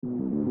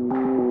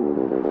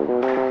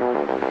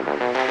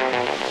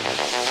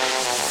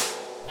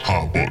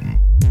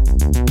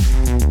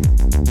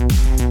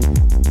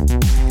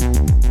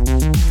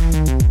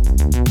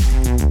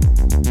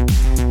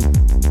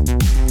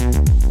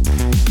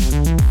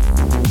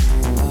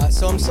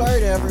I'm sorry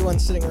to everyone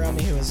sitting around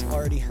me who has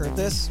already heard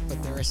this,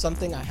 but there is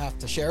something I have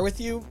to share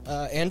with you,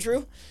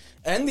 Andrew,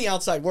 and the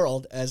outside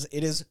world, as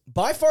it is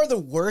by far the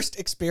worst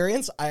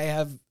experience I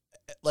have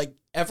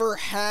ever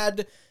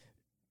had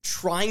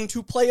trying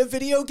to play a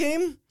video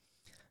game.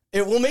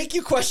 It will make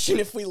you question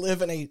if we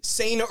live in a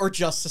sane or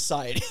just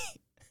society.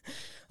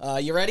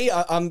 You ready?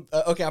 I'm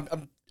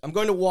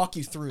going to walk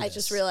you through this. I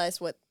just realized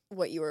what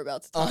you were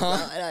about to talk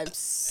about, and I'm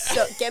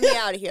so... Get me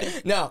out of here.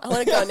 No. I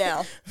want to go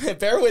now.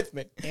 Bear with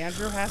me.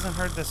 Andrew hasn't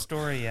heard the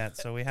story yet,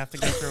 so we have to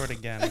go through it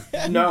again.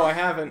 No, I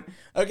haven't.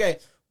 Okay.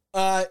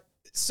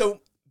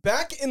 So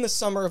back in the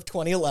summer of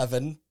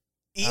 2011,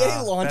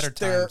 EA launched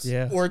their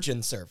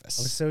Origin service.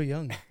 I was so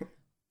young.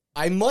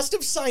 I must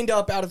have signed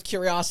up out of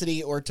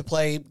curiosity or to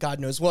play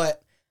God knows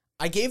what.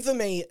 I gave them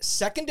a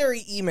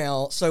secondary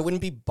email so I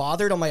wouldn't be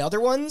bothered on my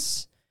other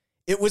ones.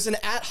 It was an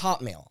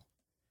 @Hotmail.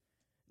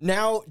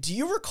 Now, do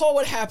you recall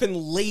what happened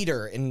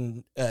later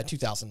in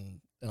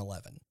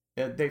 2011?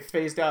 They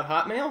phased out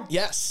Hotmail?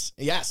 Yes,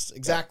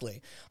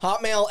 exactly. Yeah.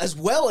 Hotmail, as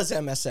well as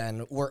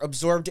MSN, were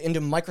absorbed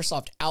into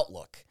Microsoft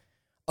Outlook.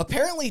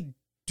 Apparently,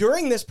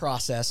 during this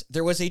process,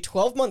 there was a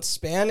 12-month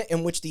span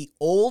in which the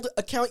old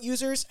account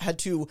users had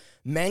to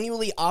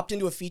manually opt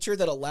into a feature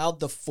that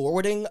allowed the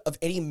forwarding of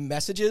any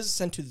messages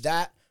sent to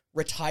that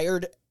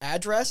retired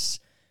address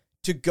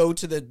to go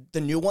to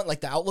the new one,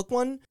 like the Outlook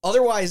one.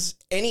 Otherwise,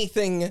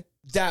 anything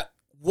that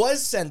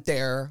was sent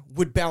there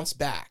would bounce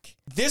back.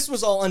 This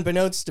was all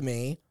unbeknownst to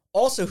me.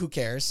 Also, who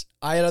cares?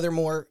 I had other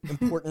more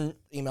important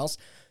emails.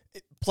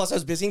 Plus, I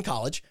was busy in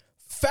college.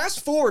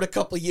 Fast forward a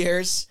couple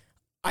years,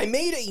 I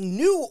made a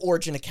new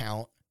Origin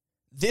account.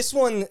 This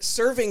one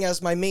serving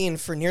as my main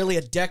for nearly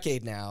a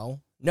decade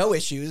now. No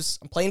issues.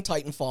 I'm playing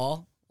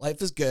Titanfall.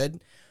 Life is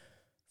good.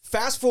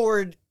 Fast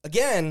forward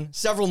again,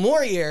 several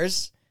more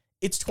years.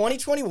 It's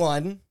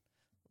 2021.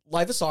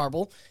 Life is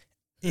horrible.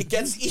 It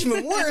gets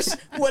even worse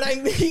when I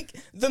make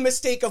the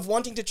mistake of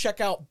wanting to check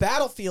out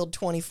Battlefield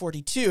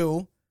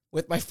 2042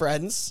 with my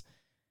friends.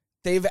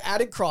 They've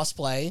added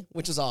crossplay,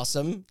 which is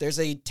awesome. There's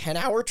a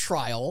 10-hour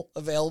trial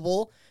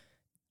available.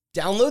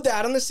 Download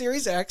that on the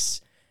Series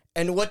X.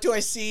 And what do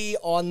I see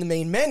on the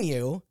main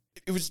menu?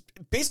 It was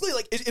basically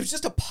like, it was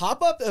just a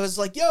pop-up. It was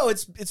like, yo,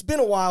 it's been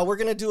a while. We're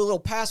going to do a little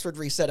password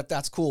reset if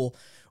that's cool.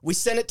 We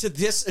sent it to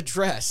this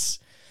address.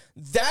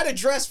 That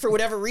address, for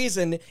whatever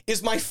reason,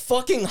 is my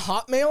fucking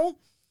Hotmail.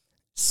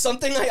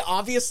 Something I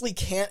obviously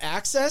can't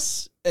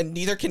access, and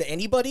neither can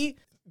anybody,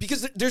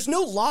 because there's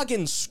no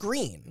login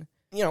screen.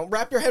 You know,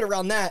 wrap your head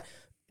around that.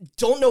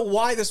 Don't know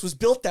why this was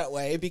built that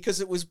way,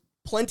 because it was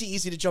plenty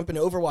easy to jump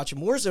into Overwatch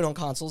and Warzone on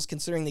consoles,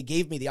 considering they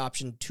gave me the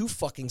option to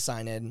fucking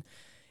sign in.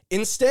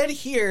 Instead,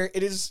 here,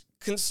 it is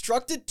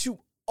constructed to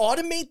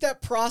automate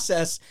that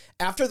process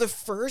after the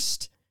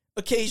first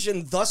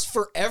occasion, thus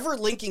forever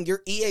linking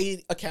your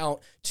EA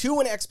account to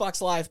an Xbox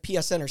Live,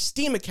 PSN, or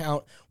Steam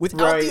account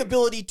without the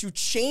ability to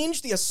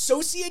change the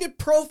associated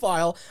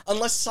profile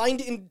unless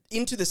signed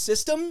into the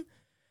system.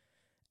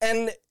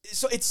 And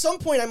so at some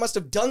point I must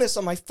have done this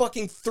on my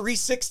fucking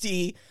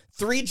 360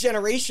 3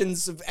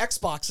 generations of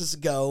Xboxes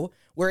ago,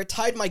 where it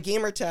tied my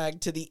gamer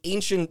tag to the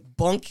ancient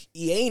bunk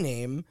EA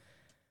name.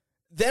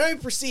 Then I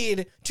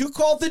proceed to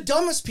call the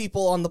dumbest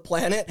people on the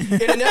planet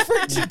in an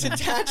effort to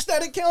detach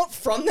that account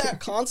from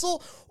that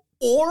console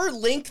or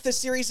link the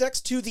Series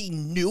X to the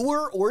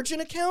newer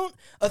Origin account,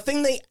 a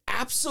thing they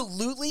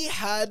absolutely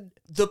had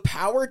the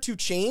power to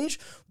change,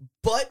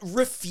 but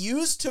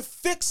refused to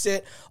fix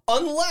it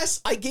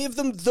unless I gave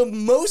them the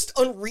most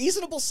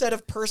unreasonable set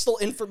of personal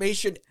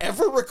information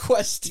ever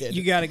requested.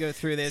 You got to go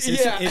through this.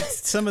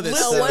 It's some of this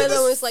stuff. One of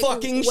them was like,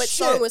 what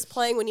song was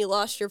playing when you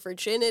lost your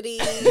virginity?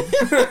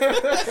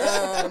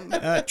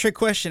 Trick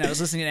question. I was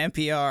listening to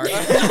NPR.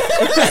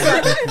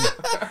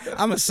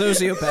 I'm a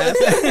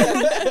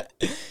sociopath.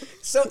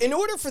 So in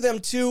order for them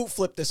to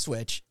flip the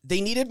switch, they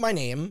needed my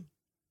name.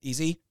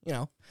 Easy, you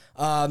know.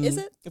 Is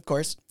it? Of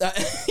course.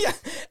 Yeah.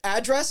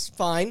 Address,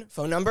 fine.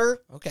 Phone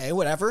number, okay,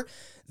 whatever.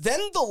 Then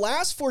the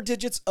last 4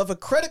 digits of a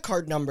credit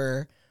card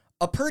number,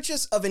 a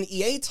purchase of an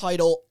EA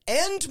title,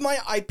 and my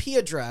IP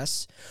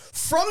address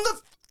from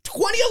the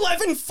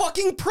 2011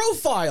 fucking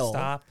profile.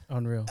 Stop.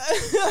 Unreal.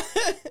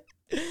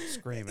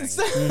 Screaming.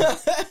 So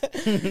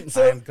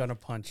I'm gonna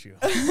punch you.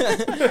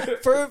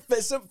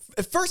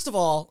 First of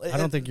all, I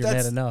don't think you're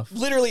mad enough.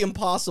 Literally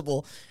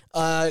impossible.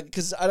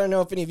 Because I don't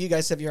know if any of you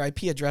guys have your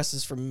IP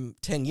addresses from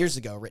 10 years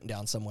ago written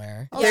down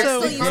somewhere.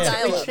 Also,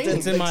 dial-up.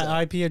 It's in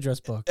my IP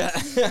address book.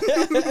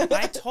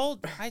 I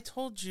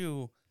told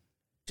you,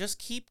 just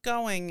keep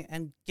going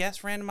and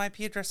guess random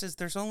IP addresses.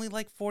 There's only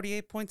like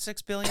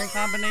 48.6 billion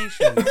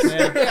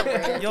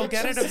combinations. You'll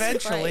get it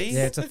eventually.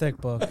 Yeah, it's a thick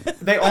book.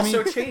 They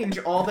also change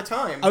all the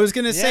time. I was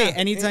gonna say,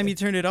 anytime you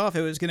turned it off,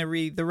 it was gonna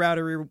the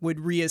router would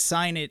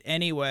reassign it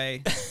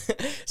anyway.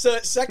 So,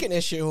 second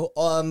issue,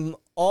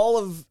 all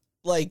of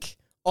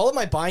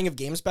my buying of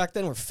games back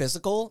then were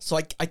physical, so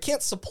I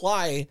can't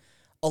supply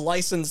a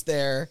license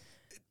there.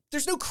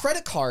 There's no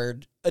credit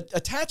card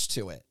attached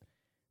to it.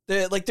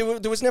 There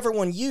was never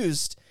one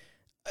used,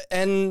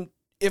 and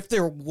if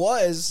there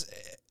was,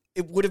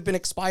 it would have been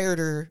expired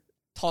or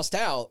tossed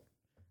out.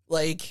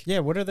 Like, Yeah,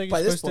 what are they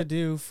By this supposed to point-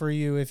 do for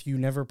you if you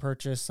never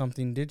purchase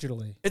something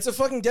digitally? it's a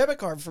fucking debit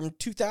card from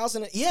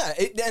 2000. Yeah,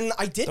 and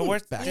I didn't.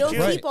 worst- back You don't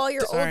then. Right. keep all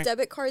your Sorry. old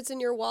debit cards in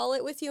your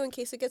wallet with you in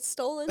case it gets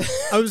stolen?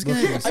 I was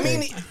gonna. I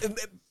mean,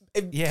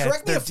 Yeah,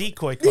 correct me they're if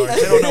decoy cards.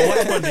 They don't know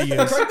which one to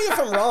use. correct me if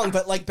I'm wrong,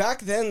 but like back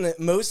then,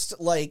 most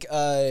like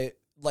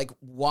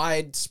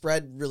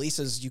widespread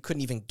releases you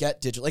couldn't even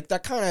get digital. Like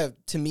that kind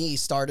of to me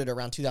started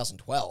around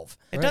 2012.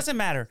 It Right. doesn't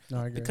matter No,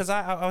 I agree. because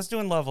I was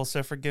doing levels,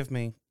 so forgive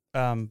me.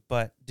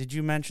 But did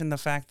you mention the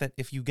fact that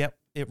if you get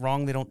it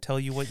wrong, they don't tell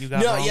you what you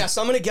got No, wrong? yes,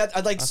 I'm gonna get.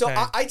 I'd like. So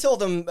Okay. I tell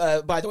them,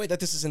 by the way, that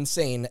this is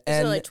insane, There's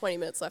and only like 20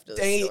 minutes left of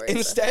this they story. so-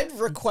 instead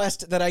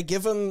request that I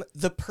give them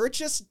the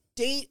purchase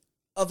date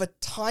of a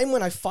time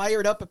when I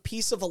fired up a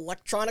piece of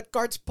Electronic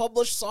Arts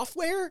published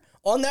software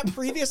on that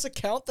previous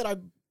account that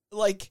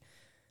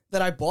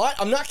I bought.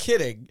 I'm not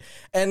kidding,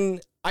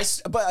 and I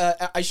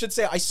should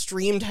say I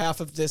streamed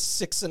half of this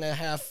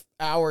 6.5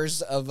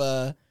 hours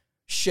of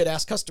shit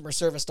ass customer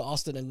service to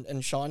Austin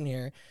and Sean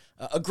here.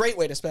 A great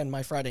way to spend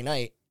my Friday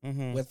night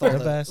with all The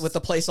best. with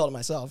the place all to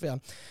myself. Yeah.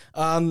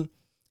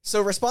 So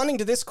responding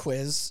to this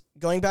quiz,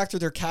 going back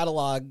through their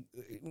catalog,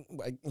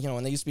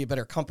 when they used to be a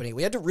better company,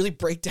 we had to really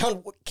break down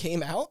what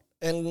came out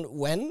and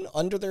when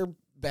under their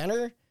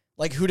banner,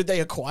 like who did they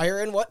acquire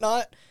and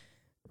whatnot,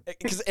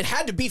 because it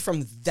had to be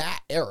from that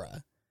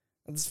era.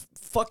 It's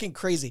fucking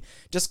crazy.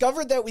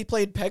 Discovered that we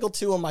played Peggle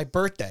 2 on my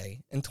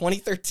birthday in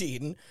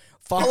 2013,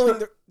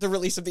 following the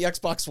release of the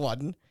Xbox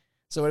One.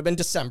 So it would have been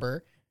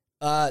December.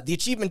 The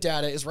achievement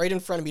data is right in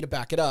front of me to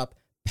back it up.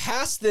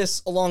 Pass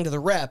this along to the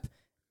rep,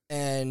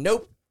 and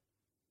nope.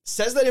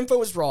 Says that info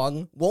was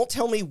wrong, won't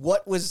tell me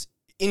what was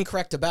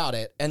incorrect about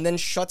it, and then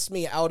shuts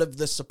me out of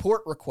the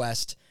support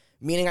request,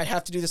 meaning I'd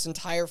have to do this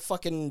entire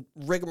fucking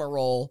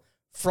rigmarole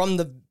from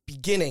the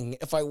beginning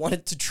if I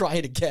wanted to try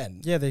it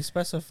again. Yeah, they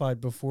specified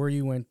before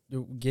you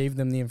gave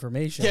them the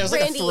information. Yeah, it was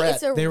like a Randy, threat.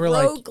 it's a They were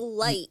like,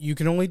 roguelite. You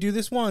can only do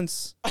this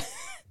once.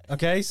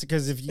 Okay,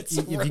 because if It's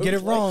a you get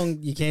it roguelike. wrong,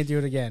 you can't do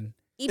it again.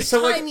 Each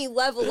So, like- time you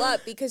level up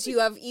because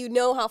you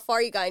know how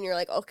far you got and you're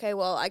like, okay,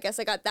 well, I guess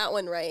I got that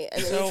one right,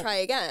 and then you So- try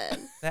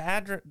again.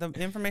 The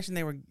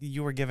information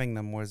you were giving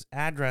them was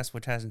address,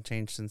 which hasn't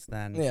changed since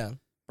then. Yeah.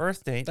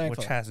 Birth date, Thankfully.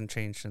 which hasn't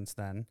changed since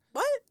then.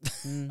 What?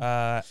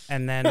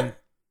 And then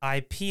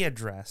IP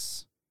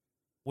address,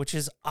 which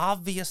is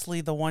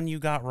obviously the one you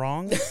got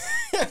wrong.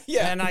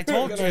 Yeah. And I I'm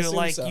told gonna you, assume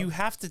like, so. you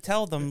have to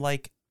tell them,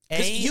 like,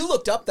 Because you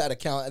looked up that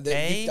account.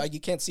 A- You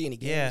can't see any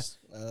games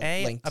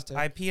linked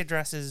to. IP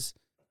addresses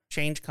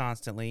change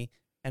constantly,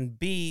 and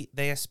B,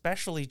 they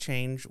especially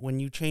change when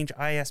you change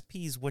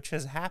ISPs, which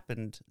has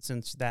happened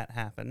since that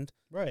happened.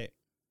 Right.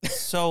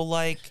 So,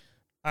 like,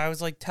 I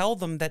was like, tell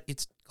them that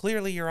it's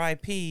clearly your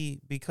IP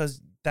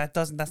because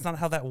that's not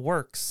how that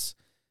works.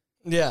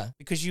 Yeah.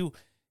 Because you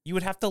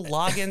would have to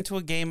log into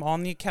a game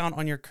on the account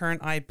on your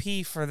current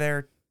IP for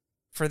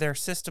their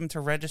system to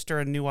register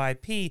a new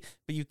IP,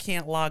 but you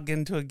can't log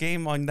into a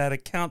game on that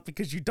account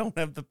because you don't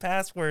have the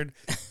password.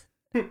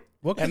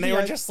 What could And they the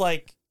were I- just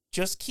like,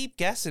 just keep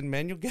guessing,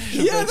 man. You'll get it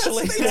Yeah, that's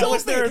eventually. what they That told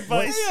was their me.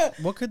 advice. Yeah.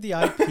 What could the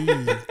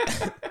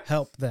IP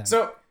help them?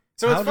 So How it's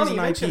does funny an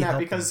you mention IP that help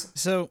because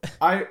So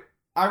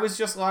I was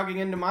just logging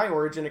into my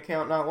Origin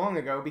account not long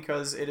ago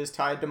because it is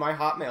tied to my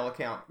Hotmail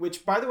account,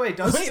 which by the way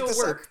does Wait, still this-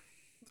 work.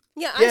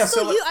 Yeah, Yeah,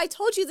 so, like- I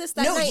told you this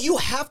that No, night. you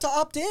have to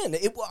opt in.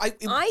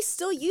 I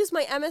still use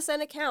my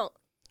MSN account.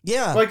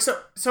 Yeah. Like so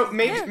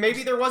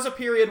maybe there was a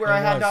period where There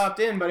I had to was. opt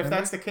in, but if Remember?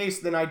 that's the case,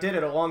 then I did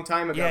it a long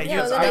time ago. Yeah, Yeah,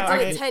 Yes, then I- I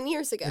did I- it 10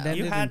 years ago. It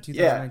ended in had-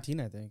 2019,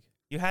 I think.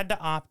 You had to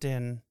opt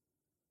in,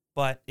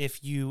 but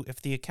if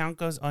the account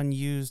goes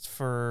unused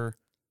for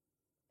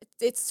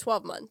It's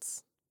 12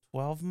 months.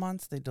 12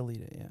 months, they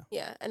delete it, yeah.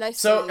 Yeah, and I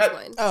So, still use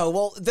mine. Oh,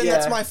 well, then Yeah.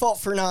 that's my fault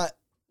for not.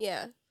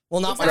 Yeah. Well,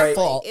 not Exactly. my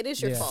fault. It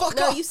is your Yeah. fault. Fuck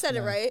no, off. you said it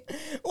No. right.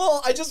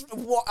 Well,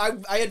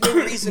 I had no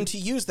reason to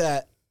use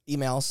that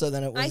email, so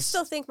then it was. I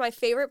still think my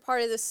favorite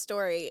part of this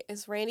story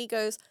is Randy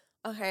goes,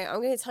 okay, I'm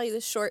going to tell you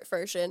the short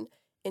version.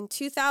 In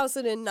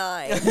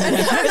 2009. And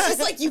I was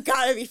just like, you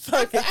gotta be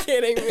fucking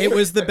kidding me. it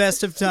was the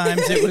best of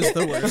times. It was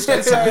the worst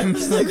of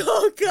times. like,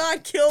 oh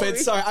God, kill But me.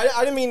 sorry, I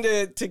didn't mean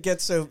to get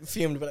so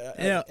fumed, but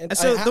Yeah. I,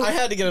 So I, the- I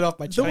had to get it off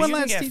my chest. the No, one you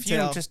can last get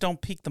detail. fumed, just don't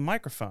peek the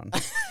microphone.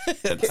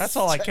 That's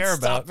all I care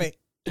Stop about. me.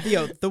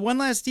 Yo, the one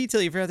last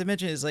detail you forgot to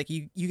mention is like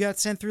you got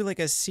sent through like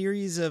a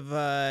series of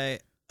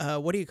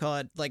what do you call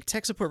it? Like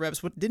tech support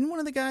reps. What didn't one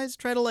of the guys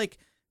try to like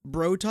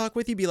bro talk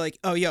with you? Be like,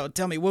 oh yo,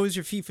 tell me what was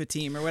your FIFA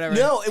team or whatever.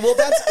 No, well,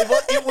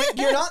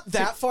 you're not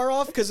that far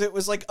off because it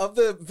was like of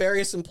the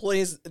various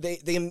employees,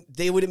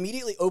 they would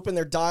immediately open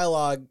their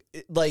dialogue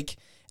like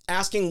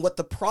asking what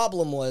the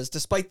problem was,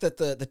 despite that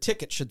the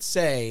ticket should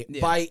say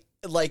by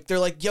like they're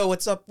like, yo,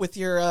 what's up with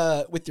your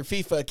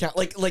FIFA account?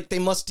 Like they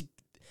must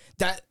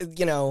that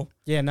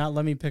Yeah, not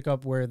let me pick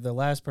up where the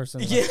last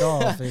person left Yeah.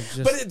 off. It's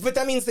just, but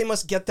that means they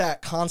must get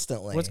that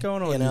constantly. what's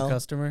going on, you know? new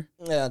customer?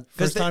 Yeah, 'cause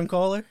First time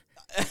caller?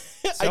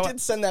 I did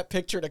send that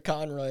picture to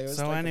Conroy. It was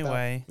So like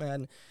anyway.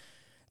 man,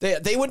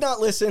 They would not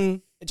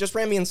listen. It just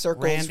ran me in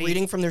circles, Randy-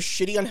 reading from their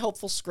shitty,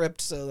 unhelpful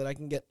script so that I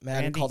can get mad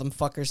and Randy- call them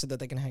fuckers so that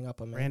they can hang up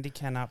on me. Randy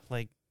cannot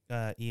play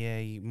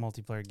EA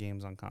multiplayer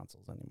games on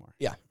consoles anymore.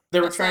 They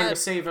were That's trying sad. to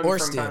save him Or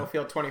from Steam.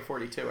 Battlefield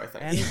 2042, I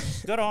think. And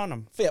good on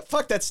them. Yeah,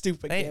 fuck that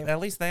stupid game. At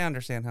least they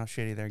understand how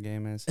shitty their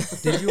game is.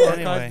 Did you archive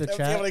Anyway. the Never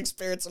be able to chat?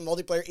 experience a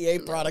multiplayer EA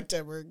product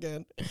ever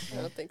again. I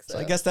don't think so. So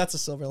I guess that's a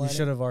silver You lining.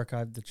 should have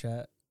archived the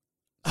chat.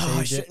 Oh, I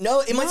saved should. it.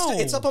 No, it might. No.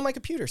 It's up on my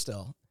computer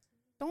still.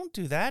 Don't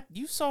do that.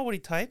 You saw what he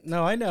typed.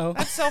 No, I know.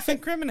 That's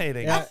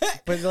self-incriminating. Yeah,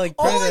 but like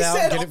All print I it out,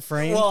 said- get it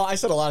framed. Well, I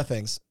said a lot of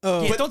things.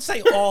 Oh, Yeah, don't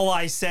say all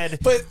I said.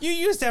 But- you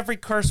used every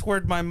curse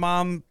word my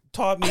mom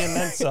taught me and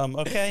then some,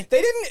 okay?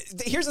 They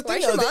didn't. Here's the Why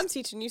thing, is your though. mom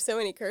teaching you so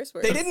many curse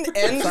words? They didn't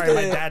end Sorry, the.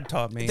 my dad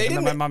taught me. They And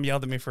then my didn't- mom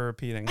yelled at me for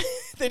repeating.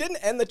 They didn't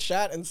end the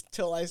chat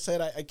until I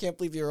said, "I can't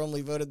believe you're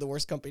only voted the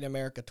worst company in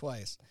America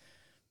twice."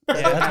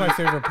 That's my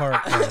favorite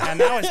part. And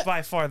that was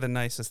by far the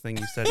nicest thing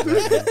you said to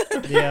that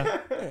man.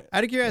 Yeah.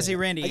 out of curiosity,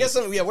 Randy. I guess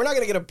we're not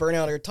gonna get a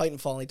Burnout or a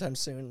Titanfall anytime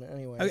soon.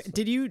 Anyway, Okay,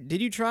 did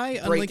you try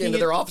break unlinking into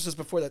it? their offices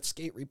before that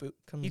Skate reboot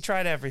comes. He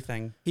tried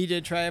everything. He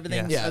did try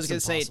everything. Yeah. Yeah, I was it's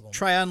gonna say impossible.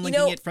 try unlinking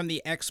know, it from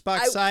the Xbox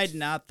I- side,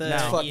 not the. No.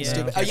 It's fucking EA.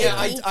 stupid. Okay.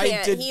 Yeah, He I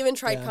can't. did. He even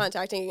tried yeah.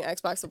 contacting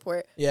Xbox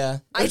support. Yeah,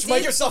 I which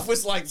did- Microsoft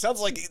was like,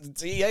 sounds like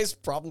it's EA's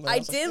problem. And I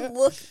was like, did yeah.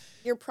 look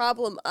your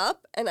problem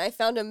up, and I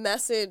found a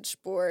message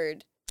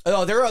board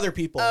Oh, there are other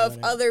people. of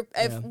running.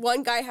 of Yeah.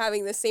 one guy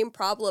having the same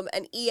problem,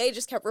 and EA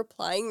just kept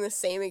replying the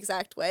same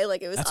exact way,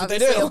 like it was That's what they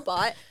obviously do. a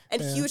bot,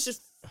 and Yeah. he was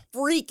just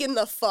freaking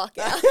the fuck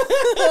out.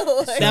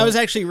 Like, That was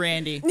actually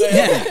Randy.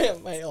 Yeah,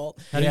 my ult.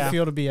 How do Yeah. you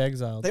feel to be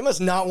exiled? They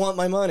must not want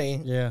my money.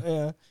 Yeah.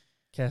 Yeah.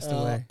 Cast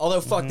away. Although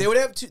fuck, they would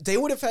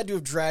have had to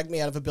have dragged me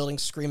out of a building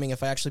screaming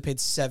if I actually paid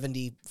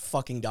 $70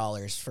 fucking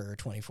for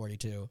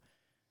 2042,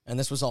 and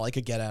this was all I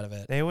could get out of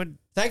it. They would.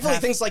 Thankfully,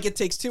 have- things like It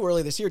Takes Two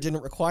early this year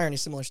didn't require any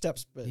similar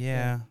steps. But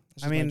Yeah.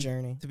 this I is my mean,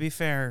 journey. to be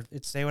fair,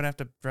 they would have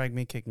to drag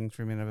me kicking,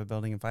 screaming out of a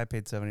building if I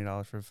paid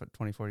 $70 for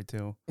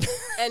 2042.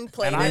 and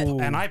played And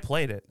it. I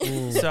played it.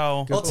 Ooh.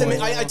 So Well, to me,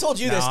 point. I told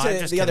you No, this I'm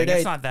just the other kidding. day.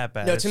 It's not that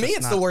bad. No, to me, just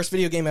it's not- the worst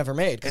video game ever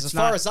made. Because It's as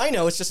far not- as I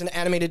know, it's just an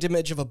animated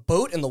image of a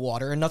boat in the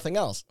water and nothing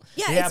else.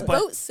 Yeah, Yeah, it's but-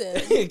 boat sim.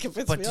 It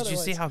convinced But me did you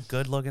see otherwise. how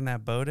good looking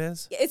that boat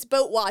is? It's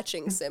boat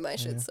watching sim, I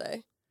should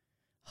say.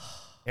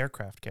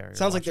 Aircraft carrier.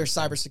 Sounds like their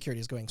watching cybersecurity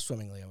is going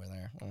swimmingly over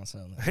there. Also.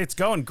 It's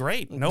going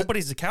great.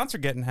 Nobody's accounts are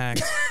getting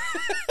hacked.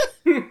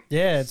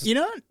 Yeah, it's You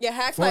know, what, Yeah,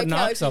 hack Fort my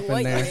Knox couch up and in what,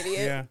 you there. idiot.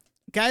 Yeah.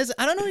 guys,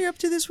 I don't know what you're up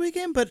to this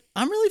weekend, but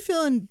I'm really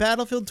feeling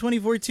Battlefield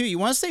 2042. You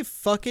want to say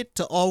fuck it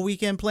to all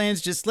weekend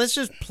plans? Let's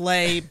just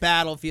play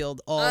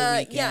Battlefield all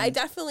weekend. Yeah, I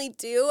definitely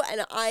do,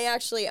 and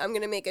I'm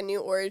gonna make a new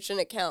Origin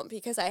account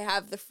because I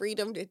have the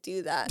freedom to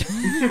do that,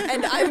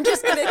 and I'm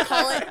just gonna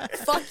call it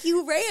 "Fuck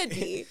You,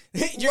 Randy."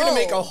 You're gonna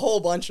make a Whoa. whole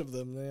bunch of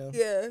them. Yeah.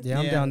 Yeah, yeah,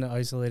 I'm Yeah. down to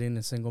isolating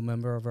a single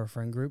member of our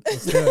friend group.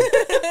 Let's do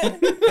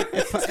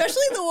it.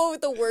 especially the one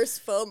with the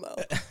worst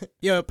FOMO.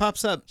 Yo, it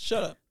pops up.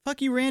 Shut up.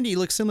 Fuck you, Randy. You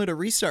look similar to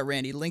Restart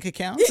Randy. Link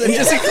accounts. And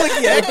just click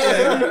the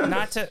icon.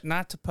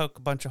 Not to poke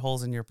a bunch of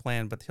holes in your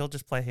plan, but he'll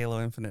just play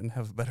Halo Infinite and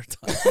have a better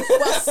time.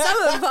 Well,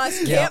 some of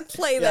us Yeah. can't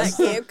play Yes.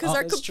 that game because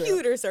our That's true.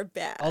 computers are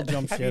bad. I'll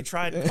jump Have you ship.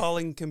 tried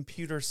calling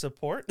computer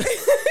support?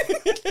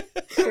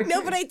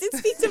 No, but I did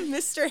speak to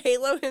Mr.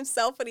 Halo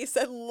himself, and he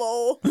said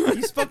 "lol."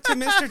 You spoke to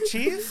Mr.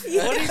 Chief?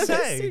 What did he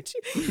say? Mr.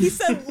 Chief. He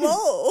said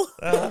 "lol."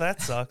 Oh,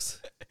 that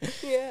sucks.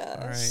 Yeah.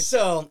 All right.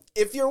 So,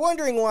 if you're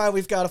wondering why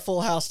we've got a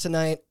full house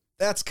tonight,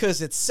 that's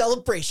because it's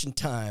celebration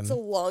time. It's the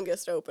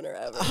longest opener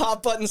ever.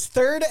 Hot Button's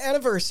 3rd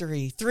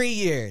anniversary, 3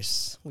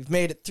 years. We've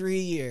made it 3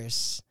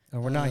 years.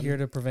 And we're not here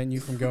to prevent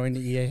you from going to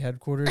EA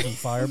headquarters and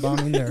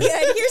firebombing their. Yeah,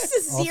 and here's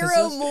to 0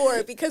 Offices?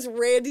 more because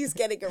Randy's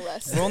getting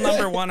arrested. Rule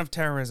number 1 of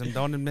terrorism: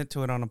 don't admit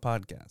to it on a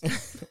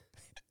podcast.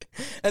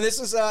 And this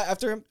is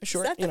after a Is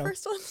short, that the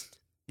first one?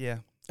 Yeah.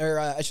 or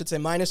I should say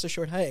minus a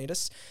short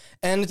hiatus.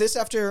 And this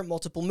after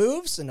multiple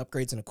moves and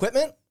upgrades in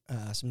equipment,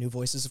 some new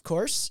voices, of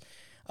course.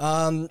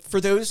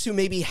 For those who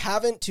maybe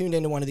haven't tuned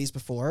into one of these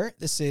before,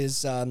 this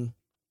is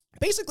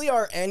basically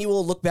our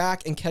annual look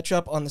back and catch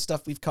up on the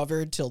stuff we've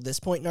covered till this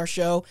point in our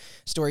show.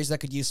 Stories that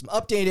could use some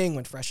updating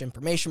when fresh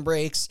information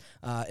breaks.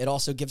 It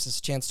also gives us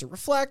a chance to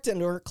reflect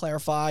and or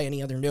clarify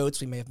any other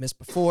notes we may have missed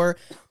before.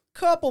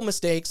 Couple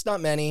mistakes,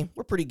 not many.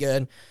 We're pretty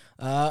good.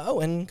 And go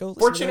listen to those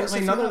Fortunately,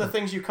 if you none of the haven't.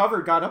 things you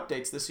covered got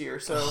updates this year,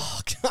 so Oh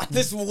god,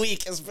 this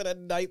week has been a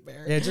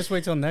nightmare. Yeah, just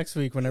wait till next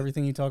week when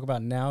everything you talk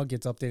about now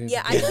gets updated.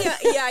 Yeah, again.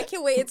 I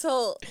can't wait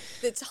until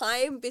the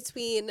time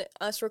between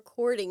us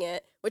recording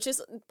it, which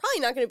is probably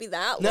not going to be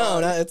that No,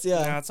 long. no, it's No,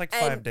 yeah. it's like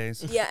And- 5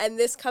 days. Yeah, and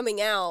this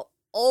coming out,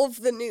 all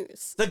of the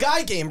news. The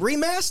Guy Game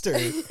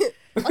remastered.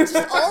 Just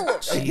all of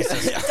it.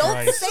 Jesus Don't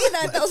Christ. say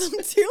that, they'll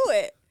do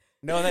it.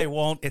 No, they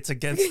won't. It's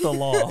against the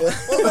law. Well,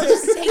 they'll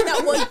just take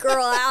that one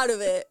girl out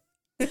of it.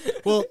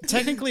 Well,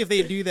 technically, if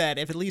they do that,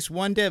 if at least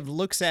one dev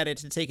looks at it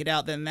to take it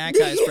out, then that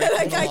guy's Yeah, breaking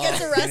that the guy law.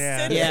 gets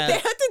arrested. Yeah. They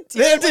have to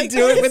They have to like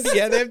do it this. with they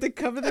have to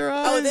cover their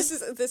eyes. Oh,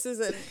 this is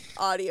an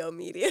audio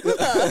medium.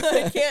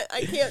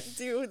 I can't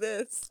do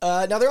this.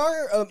 Now, there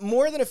are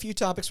more than a few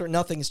topics where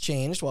nothing's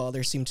changed, while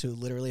others seem to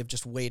literally have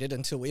just waited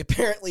until we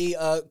apparently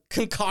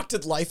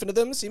concocted life into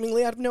them,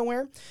 seemingly out of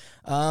nowhere.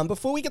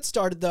 Before we get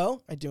started,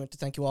 though, I do want to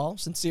thank you all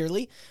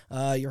sincerely.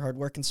 Your hard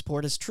work and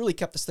support has truly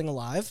kept this thing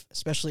alive,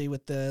 especially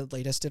with the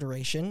latest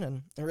iteration,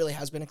 and it really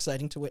has been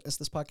exciting to witness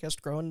this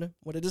podcast grow into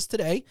what it is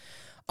today.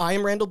 I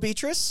am Randall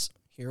Beatrice,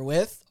 here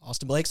with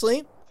Austin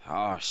Blakesley.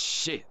 Oh,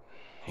 shit.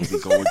 Here we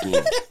go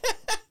again.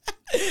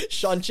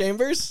 Sean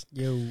Chambers.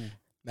 Yo.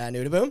 Matt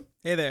Nudaboom.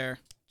 Hey there.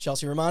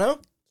 Chelsea Romano.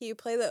 Can you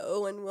play the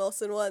Owen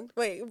Wilson one?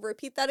 Wait,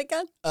 repeat that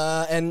again.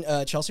 And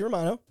Chelsea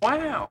Romano.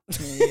 Wow.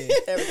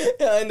 There we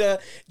go. And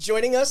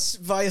joining us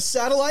via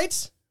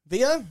satellite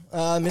via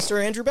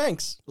Mr. Andrew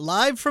Banks.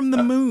 Live from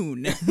the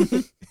moon.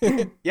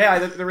 Yeah,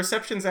 the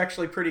reception's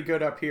actually pretty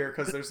good up here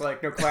because there's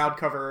like no cloud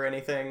cover or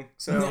anything.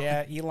 So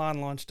Yeah, Elon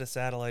launched a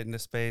satellite into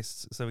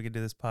space so we could do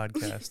this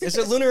podcast. There's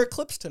a lunar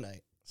eclipse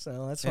tonight,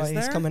 so that's why Is he's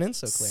there? coming in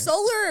so clear.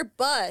 Solar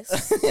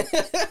bus.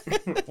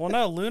 Well,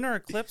 no, lunar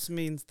eclipse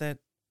means that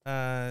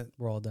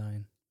We're all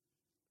dying.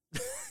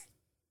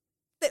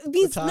 That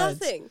means tides.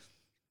 nothing.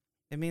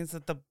 it means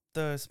that the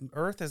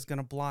Earth is going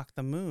to block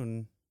the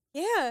moon,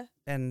 Yeah.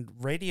 and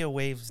radio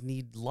waves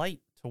need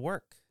light to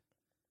work.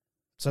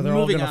 So they're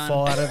all Moving going to on.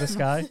 fall out of the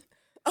sky?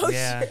 Oh,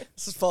 Yeah. sure.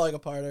 This is falling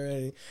apart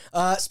already.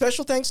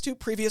 Special thanks to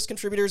previous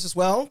contributors as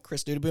well.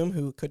 Chris Dudaboom,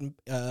 who couldn't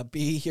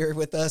be here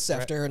with us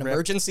after an rip.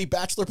 emergency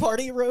bachelor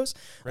party arose.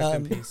 Rip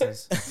in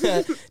pieces.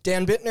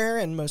 Dan Bittner,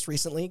 and most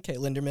recently, Kate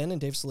Linderman and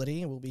Dave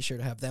Solitti. We'll be sure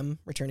to have them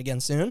return again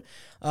soon.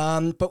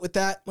 But with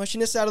that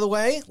mushiness out of the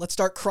way, let's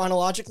start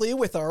chronologically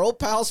with our old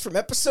pals from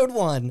episode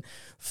 1.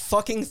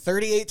 Fucking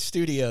 38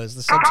 Studios.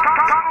 The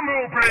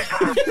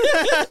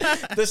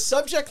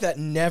subject that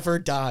never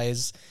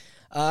dies.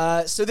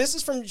 So this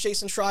is from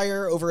Jason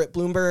Schreier over at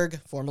Bloomberg,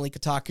 formerly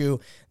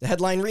Kotaku. The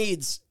headline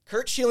reads,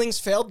 Kurt Schilling's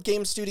failed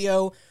game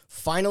studio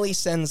finally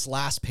sends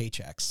last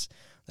paychecks.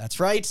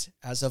 That's right.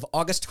 As of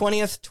August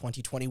 20th,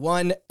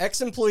 2021,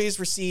 ex-employees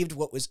received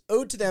what was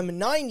owed to them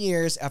 9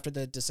 years after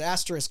the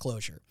disastrous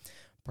closure.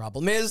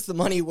 Problem is, the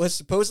money was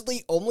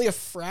supposedly only a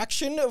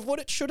fraction of what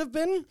it should have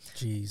been.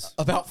 Jeez.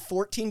 About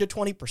 14 to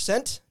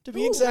 20%, to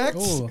be exact.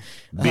 Ooh.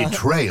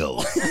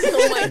 Betrayal.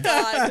 Oh my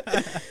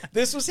god.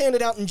 This was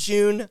handed out in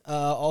June.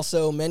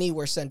 Also, many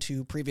were sent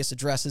to previous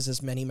addresses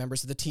as many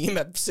members of the team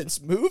have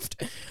since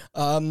moved.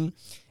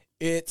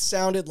 It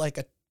sounded like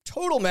a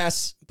total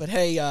mess, but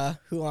hey,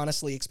 who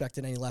honestly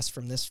expected any less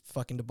from this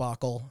fucking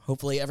debacle?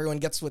 Hopefully everyone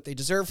gets what they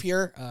deserve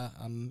here.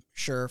 I'm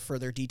sure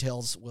further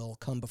details will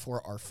come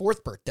before our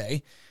 4th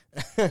birthday.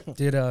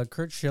 Did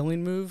Kurt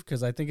Schilling move?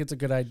 Because I think it's a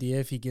good idea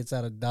if he gets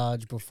out of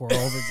Dodge before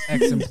all of his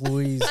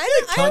ex-employees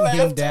I hunt don't him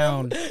have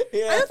down. I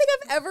don't think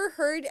I've ever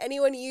heard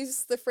anyone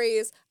use the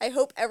phrase, I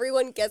hope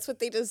everyone gets what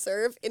they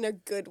deserve in a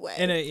good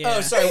way.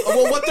 Oh, sorry.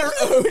 Well, what they're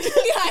owed. Yeah,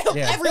 I hope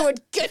Yeah. everyone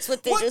gets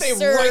what they What they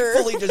deserve.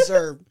 rightfully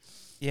deserve.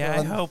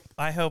 Yeah,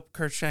 I hope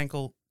Kurt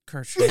Schenkel.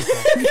 Kurt Schenkel.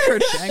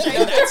 Kurt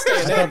Schenkel.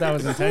 I thought that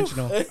was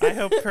intentional. I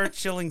hope Kurt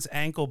Schilling's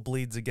ankle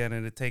bleeds again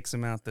and it takes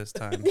him out this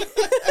time.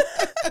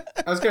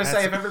 I was gonna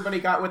say if everybody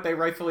got what they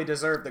rightfully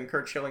deserved, then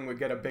Kurt Schilling would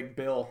get a big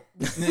bill.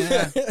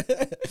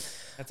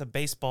 That's a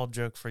baseball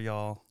joke for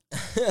y'all.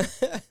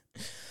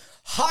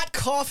 Hot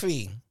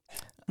coffee.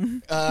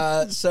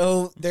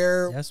 So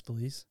there Yes,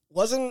 please.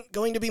 wasn't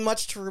going to be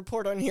much to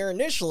report on here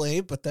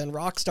initially, but then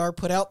Rockstar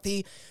put out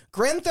the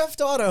Grand Theft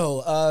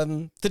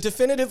Auto, the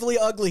Definitively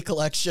Ugly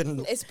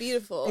collection. It's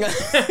beautiful.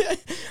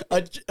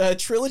 a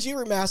trilogy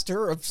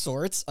remaster of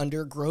sorts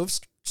under Grove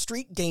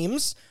Street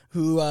Games,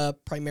 who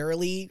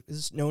primarily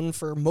is known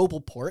for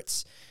mobile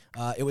ports.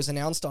 It was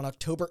announced on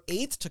October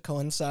 8th to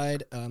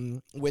coincide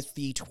with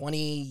the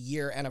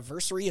 20-year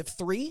anniversary of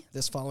 3,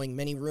 this following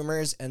many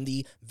rumors and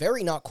the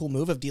very not cool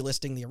move of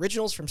delisting the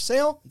originals from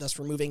sale, thus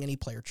removing any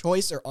player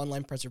choice or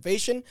online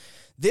preservation.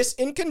 This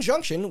in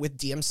conjunction with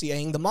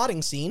DMCAing the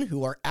modding scene,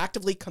 who are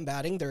actively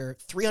combating their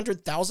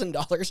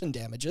 $300,000 in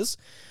damages.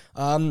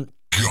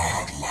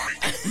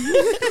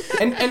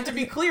 And to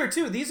be clear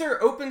too, these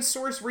are open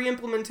source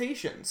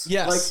re-implementations.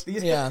 Yes,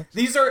 Like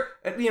these are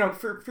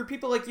for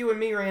people like you and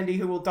me, Randy,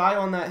 who will die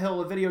on that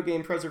hill of video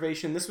game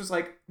preservation. This was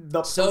like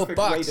the perfect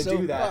way to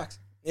do that.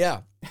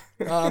 Yeah,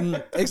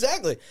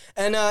 exactly.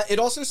 And it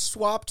also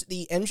swapped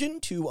the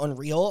engine to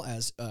Unreal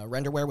as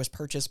renderware was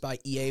purchased by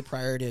EA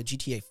prior to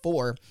GTA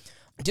 4.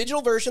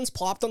 Digital versions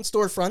plopped on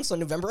storefronts on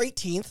November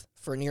 18th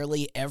for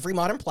nearly every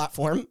modern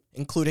platform,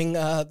 including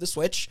the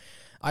Switch.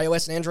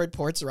 iOS and Android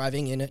ports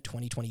arriving in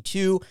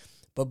 2022.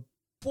 But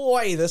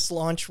boy, this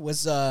launch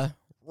was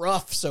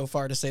rough so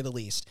far, to say the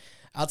least.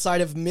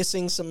 Outside of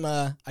missing some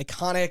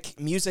iconic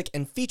music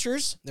and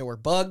features, there were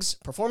bugs,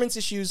 performance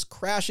issues,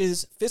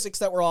 crashes, physics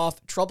that were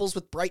off, troubles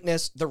with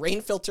brightness, the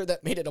rain filter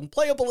that made it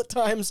unplayable at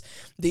times,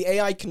 the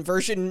AI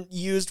conversion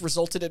used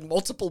resulted in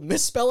multiple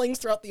misspellings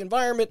throughout the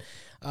environment,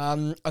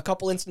 a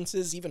couple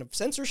instances even of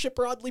censorship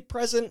were oddly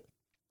present.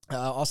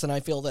 Austin,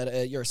 I feel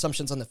that your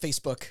assumptions on the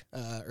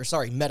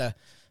Meta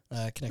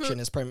connection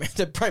is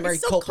the primary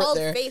It's still culprit called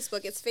there.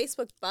 Facebook. It's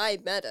Facebook by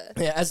Meta.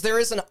 Yeah, as there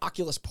is an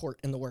Oculus port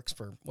in the works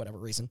for whatever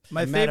reason.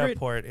 My Meta favorite.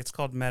 port. It's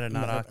called Meta,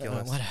 not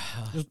Oculus.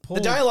 The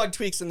dialogue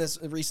tweaks in this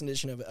recent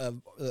edition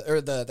of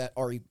that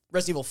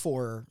Resident Evil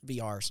 4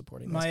 VR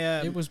supporting this.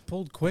 It was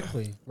pulled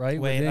quickly, right?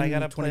 Wait, Within I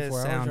gotta play the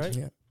 24 sound. hours,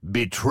 right? Yeah.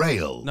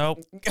 Betrayal. Nope.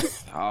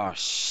 Oh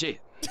shit.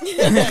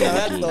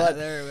 That's the one.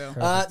 There we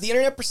go. The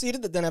internet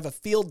proceeded to then have a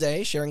field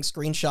day, sharing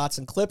screenshots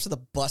and clips of the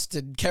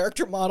busted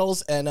character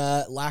models and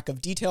lack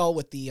of detail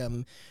with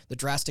the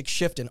drastic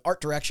shift in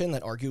art direction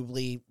that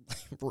arguably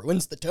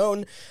ruins the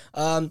tone.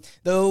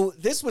 Though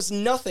this was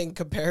nothing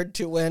compared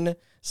to when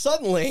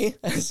suddenly,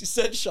 as you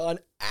said, Sean,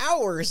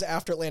 hours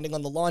after landing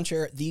on the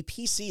launcher, the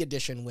PC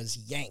edition was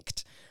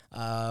yanked.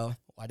 Why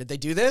did they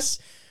do this?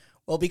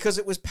 Well, because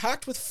it was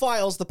packed with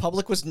files the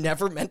public was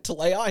never meant to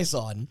lay eyes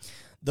on.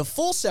 The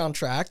full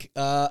soundtrack,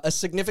 a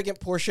significant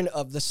portion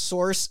of the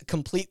source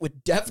complete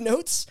with dev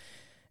notes,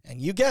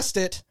 and you guessed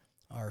it,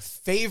 our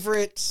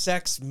favorite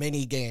sex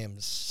mini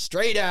games,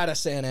 straight out of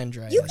San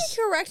Andreas. You can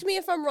correct me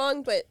if I'm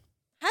wrong, but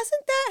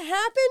hasn't that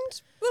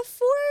happened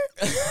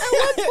before at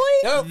one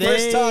point? No,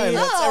 first time.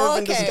 That's ever Oh,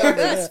 been okay. discovered.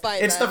 That's Yeah.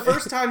 fine. It's the then.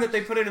 first time that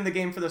they put it in the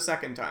game for the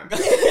second time.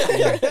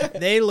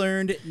 They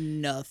learned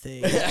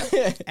nothing. You know what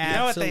they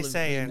Absolutely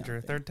say, nothing.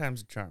 Andrew? Third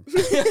time's a charm.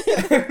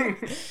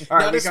 All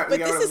right, we this- got but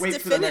to this is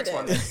wait for the next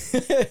one.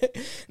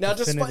 Now,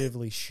 despite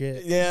Definitively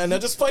shit.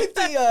 despite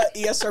the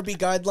ESRB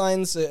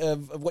guidelines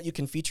of what you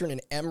can feature in an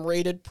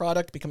M-rated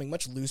product becoming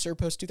much looser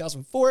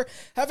post-2004,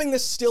 having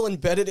this still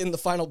embedded in the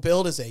final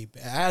build is a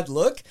bad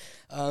look.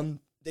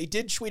 They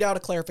did tweet out a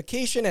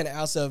clarification, and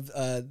as of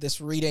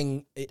this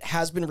reading, it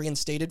has been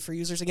reinstated for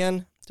users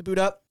again to boot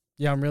up.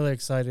 Yeah, I'm really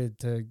excited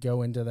to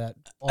go into that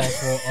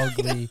awful,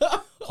 ugly,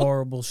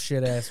 horrible,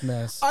 shit-ass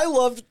mess. I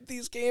loved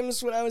these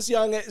games when I was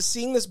young.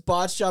 Seeing this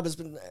botch job has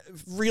been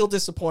real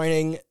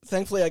disappointing.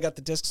 Thankfully, I got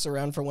the discs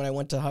around for when I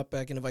went to hop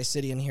back into Vice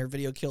City and hear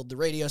Video killed the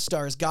radio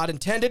star as God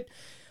intended.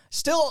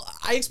 Still,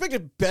 I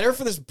expected better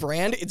for this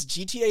brand. It's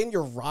GTA and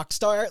you're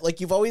Rockstar. Like,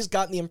 you've always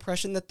gotten the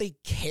impression that they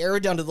care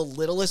down to the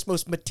littlest,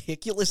 most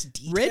meticulous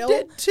detail.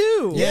 Red Dead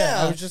 2.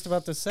 Yeah. I was just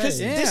about to say. Because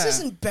this Yeah.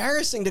 is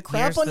embarrassing to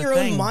crap Here's on the your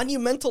thing. own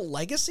monumental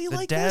legacy The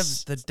like devs,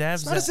 this. the It's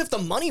devs, not as if the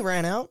money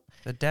ran out.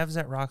 the devs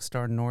at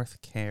Rockstar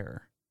North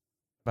care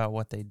about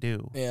what they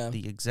do. Yeah.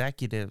 The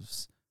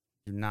executives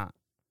do not,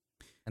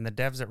 and the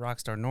devs at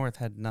Rockstar North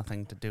had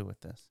nothing to do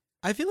with this.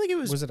 I feel like it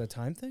was. Was it a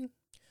time thing?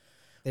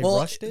 They Well,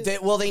 rushed it?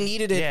 they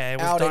needed it, Yeah, it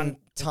was out done. in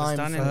time.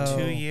 It was done for- in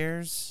 2 Oh.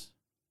 years,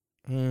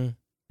 Mm.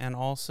 and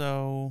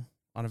also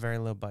on a very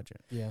low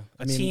budget. yeah.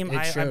 A team, it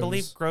I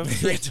believe shows. Grove it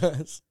Street.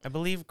 does. I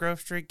believe Grove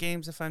Street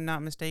Games, if I'm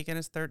not mistaken,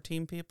 is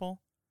 13 people,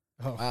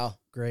 Oh, Wow.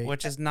 great.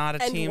 which is not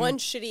a And team. one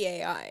shitty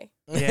AI.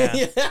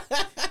 Yeah.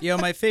 Yo,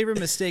 my favorite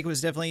mistake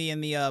was definitely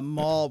in the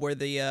mall where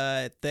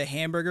the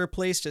hamburger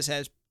place just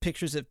has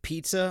pictures of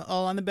pizza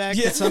all on the back.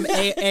 Yeah. That some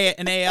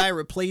an AI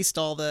replaced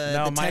all the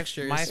No,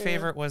 textures. my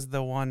favorite was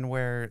the one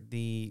where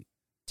the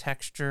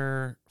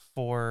texture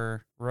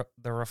for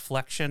the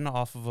reflection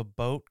off of a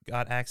boat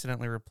got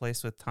accidentally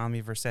replaced with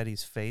Tommy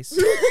Vercetti's face.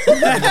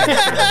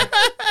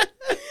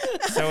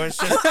 So it's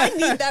just I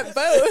need that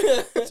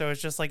boat. so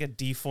it's just like a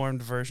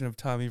deformed version of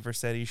Tommy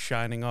Vercetti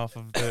shining off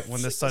of the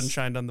when the sun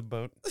shined on the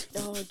boat.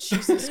 Oh,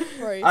 Jesus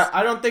Christ.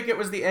 I don't think it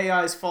was the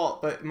AI's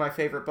fault, but my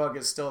favorite bug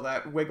is still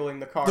that wiggling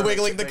the car. The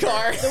wiggling the makes it bigger.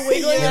 car. the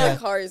wiggling Yeah. of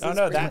cars is Oh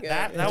no, pretty that good.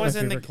 that, That's that was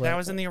my in the favorite clip. that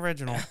was in the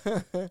original.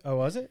 Oh,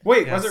 was it?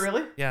 Wait, Yes. was it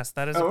really? Yes,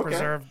 that is Oh, a okay.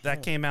 preserved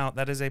that came out.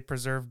 That is a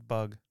preserved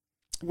bug.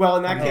 Well,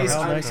 in that Oh, case,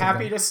 how I'm nice of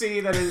happy them. to see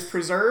that it is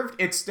preserved.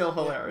 It's still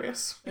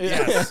hilarious.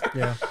 Yes.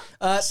 Yeah.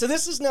 So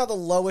this is now the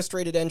lowest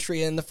rated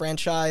entry in the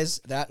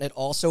franchise. That and it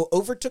also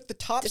overtook the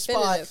top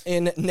Definitive. spot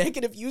in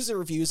negative user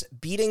reviews,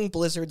 beating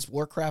Blizzard's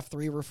Warcraft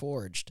 3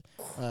 Reforged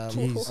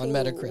Jeez. on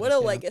Metacritic. What a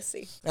yeah.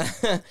 legacy.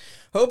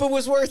 Hope it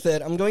was worth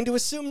it. I'm going to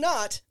assume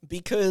not,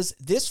 because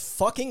this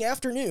fucking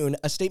afternoon,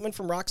 a statement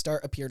from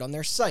Rockstar appeared on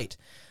their site.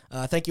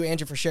 Thank you,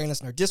 Andrew, for sharing this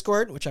in our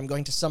Discord, which I'm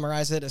going to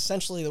summarize it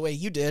essentially the way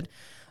you did.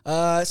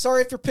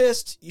 Sorry if you're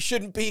pissed. You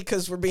shouldn't be,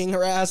 because we're being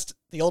harassed.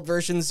 The old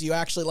versions you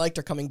actually liked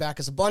are coming back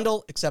as a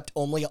bundle, except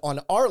only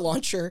on our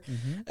launcher.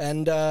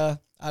 And I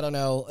don't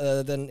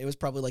know. Then it was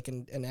probably like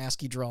an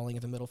ASCII drawing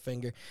of a middle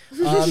finger.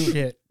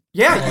 Shit.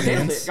 Yeah, you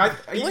nailed Audience. it.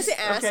 It wasn't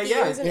ASCII, okay,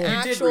 yeah, it was an you did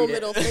actual read it.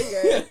 middle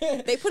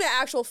finger. They put an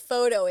actual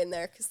photo in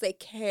there because they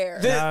care.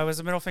 No, it was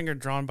a middle finger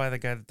drawn by the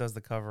guy that does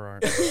the cover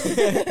art.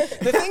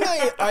 The thing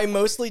I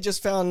mostly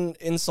just found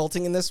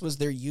insulting in this was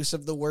their use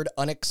of the word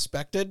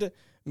unexpected,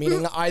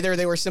 meaning either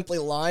they were simply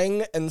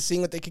lying and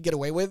seeing what they could get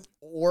away with,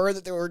 or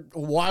that they were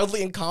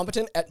wildly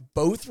incompetent at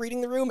both reading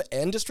the room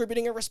and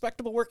distributing a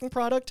respectable working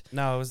product.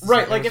 No, it was the,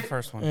 Right, it like was if- the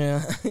first one.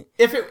 Yeah.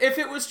 If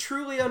it was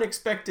truly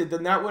unexpected,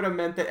 then that would have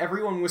meant that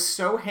everyone was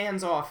so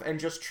hands off and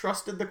just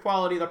trusted the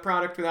quality of the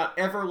product without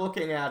ever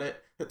looking at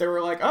it that they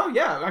were like, oh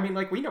yeah, I mean,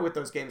 like we know what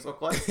those games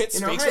look like. It You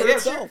know, speaks hey, for yeah,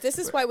 itself. sure. This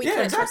is why we Yeah,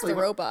 can't exactly. trust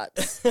the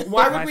robots.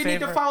 Why would My we need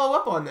to favorite- follow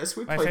up on this?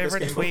 We My played this favorite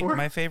game tweet. before.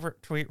 My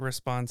favorite tweet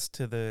response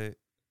to the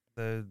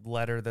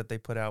letter that they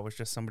put out was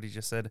just somebody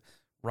just said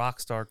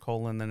Rockstar :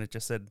 then it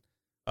just said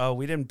Oh,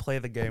 we didn't play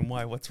the game.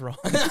 Why? What's wrong?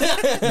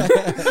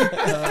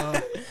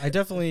 I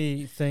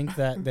definitely think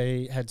that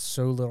they had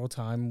so little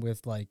time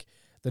with like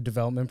the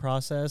development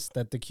process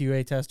that the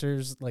QA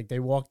testers, like they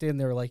walked in,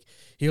 they were like,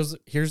 here's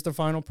the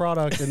final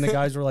product. And the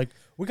guys were like,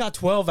 we got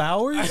 12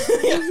 hours?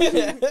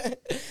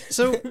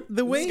 So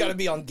the way It's got to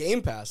be on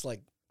Game Pass.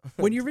 Like,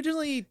 when you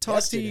originally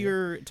talked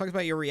Yesterday.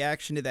 about your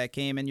reaction to that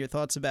game and your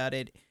thoughts about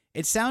it,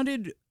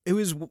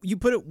 you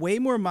put it way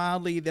more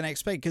mildly than I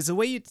expected, because the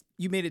way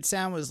you made it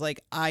sound was like,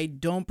 I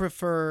don't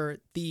prefer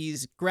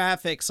these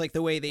graphics like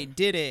the way they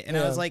did it, and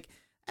I was like,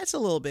 that's a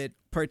little bit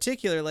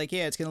particular. Like,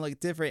 yeah, it's gonna look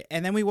different.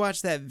 And then we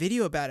watched that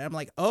video about it. I'm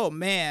like, oh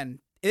man,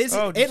 it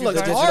did you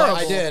looks guys- horrible.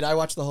 I did. I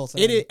watched the whole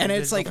thing. And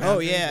it's like, oh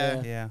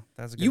yeah. Yeah,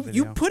 that's a good You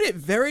video. put it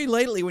very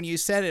lightly when you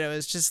said it. I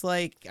was just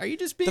like, are you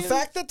just being The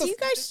fact that Do you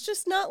guys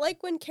just not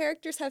like when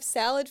characters have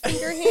salad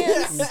finger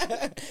hands?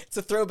 it's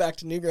a throwback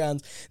to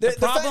Newgrounds. The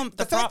problem-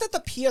 fact that the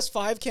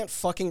PS5 can't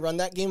fucking run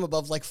that game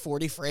above like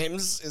 40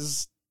 frames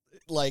is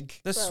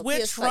like The Well,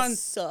 Switch PS5 runs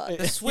suck.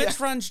 the Switch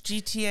runs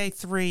GTA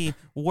 3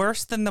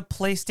 worse than the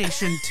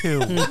PlayStation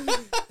 2.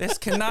 This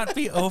cannot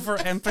be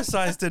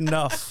overemphasized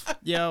enough.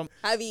 Yo,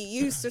 Have you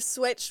used a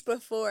Switch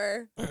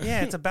before?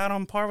 Yeah, it's about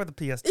on par with the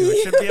PS2.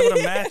 It should be able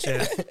to match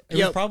it.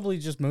 It was probably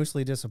just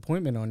mostly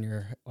disappointment on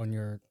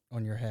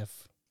your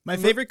hef. my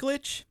favorite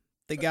glitch,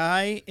 the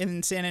guy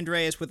in San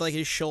Andreas with like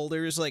his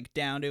shoulders like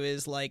down to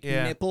his like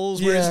Yeah.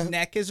 nipples, where Yeah. his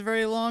neck is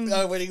very long.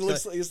 when he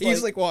looks,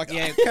 He's like walking,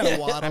 kind of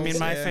waddles. I mean,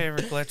 my yeah.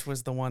 favorite glitch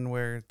was the one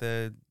where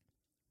the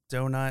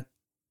donut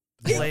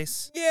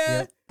place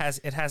Yeah,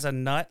 has a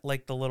nut,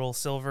 like the little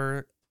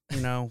silver, a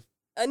nut.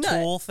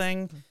 tool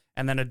thing,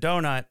 and then a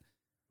donut.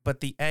 But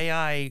the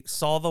AI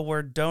saw the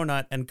word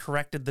donut and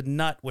corrected the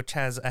nut, which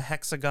has a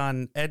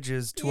hexagon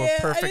edges, to Yeah, a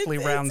perfectly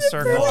it's round a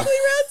circle.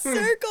 perfectly round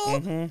circle.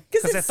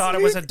 Because they thought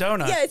it was a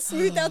donut. Yeah, it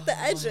smoothed out the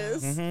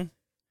edges. Mhm.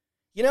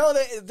 you know,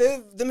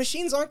 the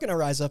machines aren't going to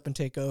rise up and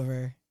take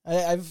over. I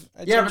Yeah, changed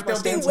but my they'll They be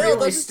stance. will. really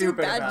They'll just do a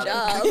stupid bad about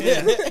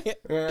job.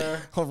 Yeah.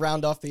 I'll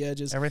round off the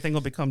edges. Everything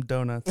will become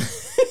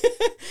donuts.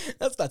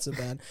 That's not so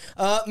bad.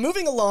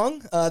 Moving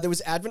along, there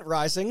was Advent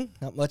Rising.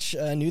 Not much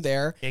new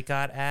there. It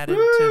got added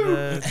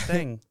to the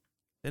thing.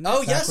 Didn't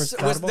Oh it? yes, Backwards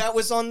compatible? that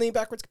was on the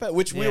backwards compatible,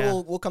 which Yeah.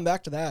 we'll come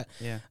back to that.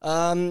 Yeah.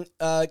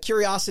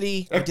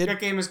 Curiosity. I That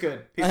game is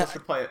good. People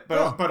should play it,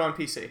 but on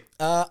PC.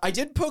 I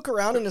did poke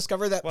around and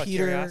discover that What,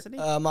 Peter Curiosity?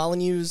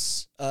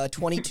 Molyneux's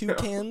 22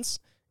 Cans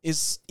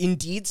is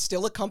indeed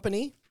still a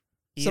company.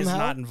 He somehow? is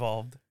not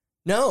involved.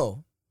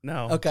 No.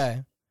 No.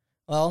 Okay.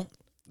 Well,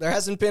 there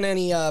hasn't been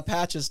any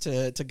patches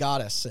to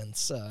Goddess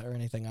since or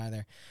anything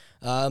either.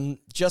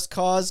 Just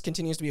Cause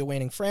continues to be a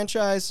waning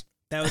franchise.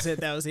 That was it.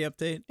 That was the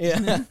update.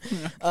 Yeah.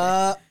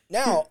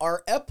 Now,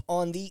 our ep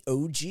on the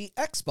OG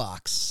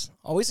Xbox.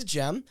 Always a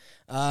gem.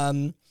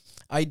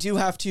 I do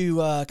have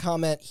to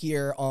comment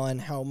here on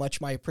how much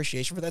my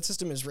appreciation for that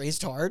system has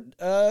raised hard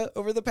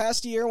over the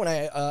past year when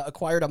I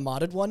acquired a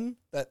modded one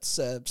that's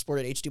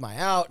supported HDMI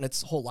out and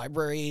its whole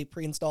library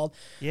pre-installed.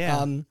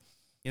 Yeah.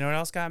 You know what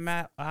else got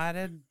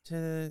added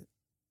to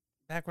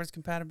backwards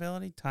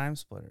compatibility? Time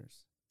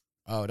splitters.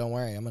 Oh, don't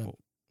worry. I'm going to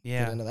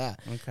Yeah. get into that.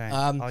 Okay.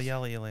 Um, I'll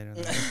yell at you later.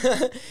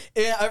 Then.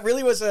 Yeah, it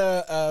really was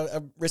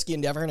a risky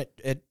endeavor, and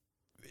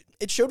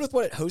it showed with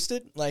what it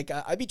hosted. Like,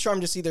 I'd be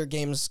charmed to see their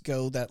games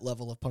go that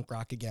level of punk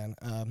rock again.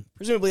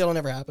 Presumably, it'll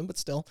never happen, but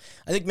still,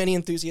 I think many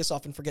enthusiasts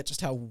often forget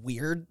just how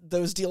weird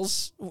those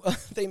deals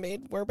they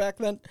made were back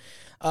then.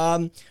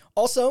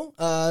 Also,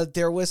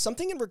 there was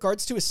something in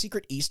regards to a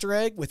secret Easter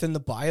egg within the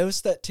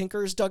BIOS that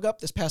Tinkers dug up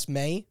this past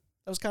May.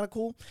 That was kind of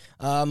cool.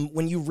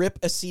 When you rip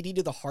a CD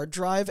to the hard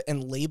drive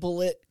and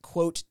label it,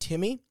 quote,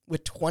 Timmy,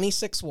 with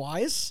 26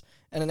 Ys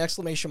and an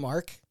exclamation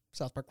mark,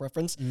 South Park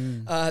reference,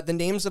 the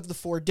names of the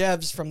 4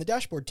 devs from the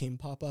dashboard team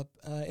pop up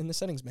in the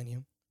settings menu,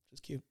 which is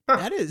cute.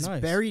 That is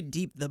Nice. buried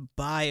deep. The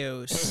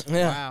BIOS.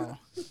 Yeah.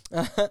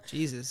 Wow.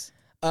 Jesus.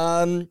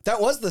 That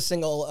was the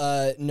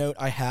single note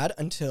I had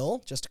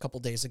until just a couple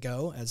days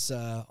ago, as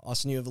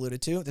Austin, you have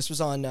alluded to. This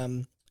was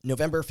on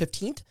November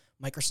 15th.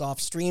 Microsoft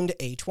streamed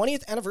a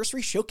 20th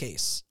anniversary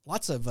showcase.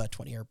 Lots of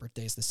 20-year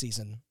birthdays this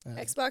season.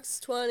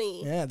 Xbox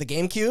 20. Yeah, the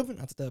GameCube.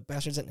 Not that the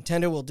bastards at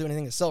Nintendo will do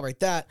anything to celebrate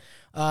that.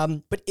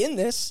 But in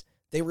this,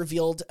 they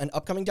revealed an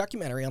upcoming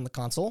documentary on the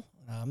console.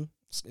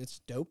 It's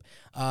dope.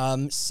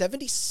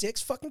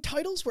 76 fucking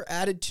titles were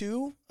added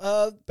to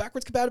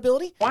backwards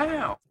compatibility.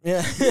 Wow.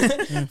 Yeah.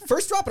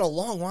 First drop in a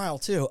long while,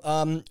 too.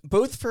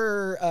 Both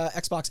for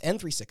Xbox and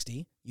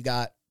 360. You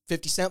got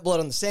 50 Cent Blood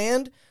on the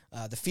Sand,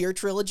 the Fear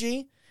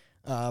Trilogy,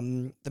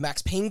 the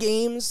Max Payne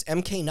games,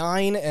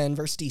 MK9 and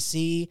Versus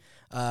DC,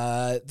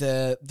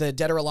 the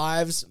Dead or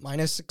Alive's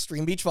minus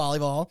Extreme Beach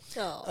Volleyball.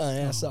 Oh,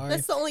 Yeah, sorry.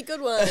 that's the only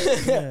good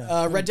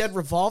one. Red Dead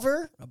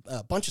Revolver,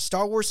 a bunch of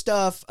Star Wars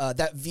stuff,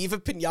 that Viva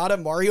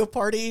Pinata Mario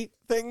Party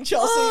thing,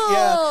 Chelsea.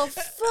 Oh,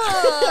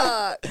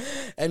 fuck. Yeah.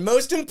 And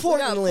most We gotta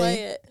importantly, play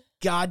it.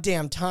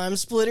 goddamn Time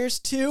Splitters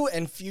 2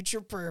 and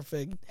Future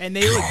Perfect. And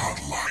they look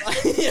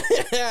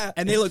Yeah.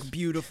 and they look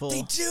beautiful.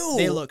 They do.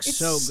 They look It's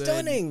so good.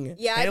 stunning.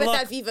 Yeah, I They bet look-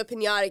 that Viva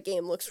Pinata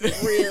game looks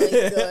really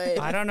good.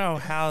 I don't know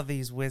how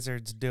these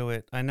wizards do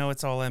it. I know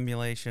it's all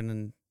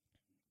emulation,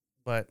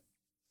 but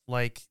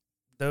like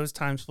those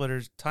Time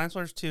Splitters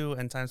 2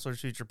 and Time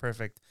Splitters Future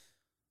Perfect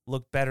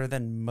look better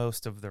than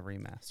most of the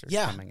remasters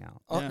Yeah. coming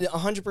out.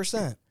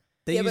 100%.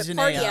 They Yeah, use but an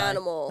Party AI.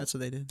 Animal- That's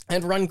what they did.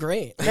 And run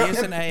great. They use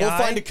an AI. We'll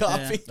find a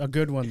copy. A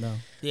good one though.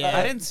 Yeah.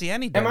 I didn't see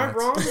any. Am I donuts.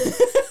 wrong?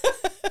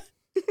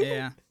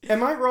 Yeah.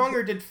 Am I wrong,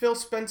 or did Phil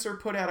Spencer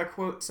put out a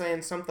quote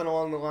saying something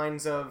along the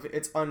lines of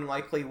 "It's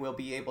unlikely we'll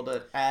be able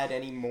to add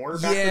any more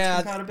backwards Yeah,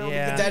 compatibility"?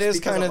 yeah. That is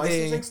because kind of of the-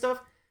 licensing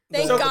stuff.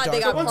 Thank So- God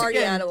they got once Party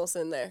again- Animals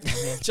in there.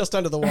 Just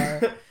under the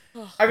wire.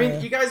 I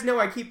mean, you guys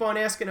know I keep on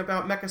asking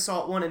about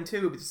MechAssault 1 and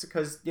 2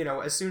 because,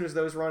 as soon as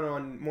those run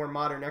on more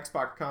modern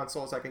Xbox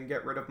consoles, I can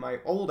get rid of my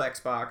old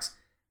Xbox.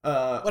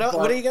 What else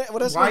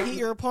why- gonna heat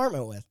your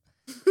apartment with?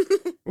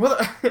 Well,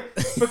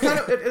 but kind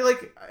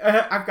of,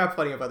 I've got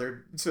plenty of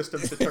other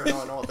systems to turn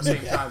on all at the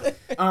same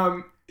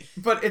time.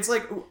 But it's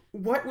like,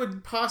 what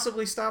would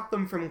possibly stop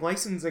them from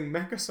licensing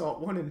MechAssault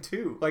 1 and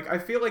 2? Like, I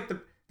feel like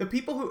the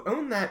people who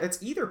own that,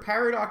 it's either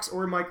Paradox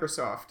or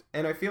Microsoft.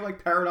 And I feel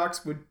like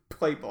Paradox would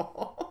play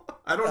ball.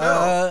 I don't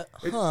know.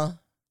 Huh.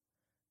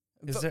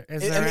 Is there I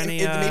any?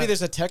 mean, maybe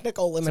there's a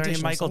technical is there limitation. any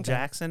of Michael some kind.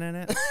 Jackson in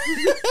it?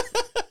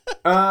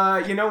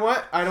 You know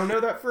what? I don't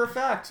know that for a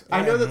fact.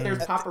 I know that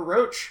there's Papa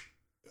Roach.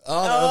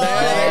 Oh,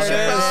 There's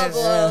there your it is.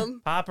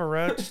 problem. Papa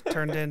Roach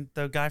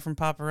the guy from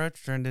Papa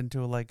Roach turned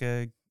into like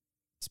a.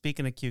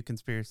 Speaking of cute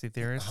conspiracy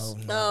theorists. Oh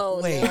no!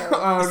 Oh, Wait, no.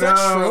 Oh, is that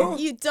no.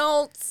 true? You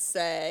don't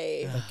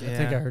say. I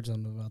think I heard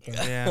something about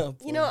that. Yeah. Oh,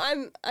 You know,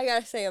 I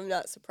gotta say, I'm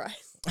not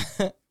surprised.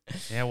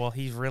 Yeah, well,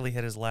 he's really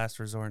hit his last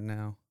resort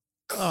now.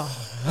 Well,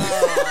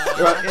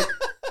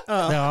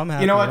 No, I'm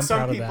happy. you know what? I'm Some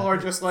proud of people that. are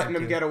just letting Thank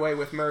them you. get away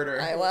with murder.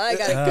 All right, well, I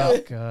gotta Oh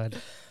go. god.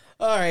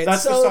 All right,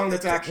 That's so the song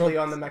that's actually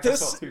on the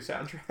this- MechAssault 2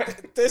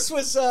 soundtrack. this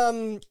was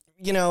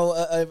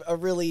a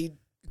really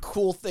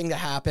cool thing to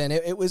happen.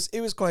 It was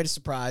quite a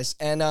surprise,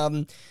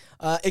 and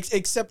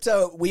except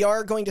we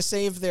are going to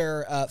save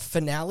their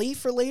finale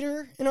for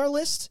later in our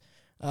list.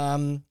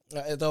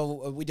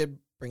 Though we did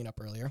bring it up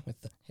earlier with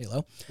the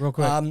Halo. Real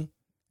quick. Um,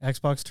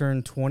 Xbox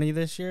turned 20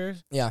 this year.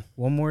 yeah.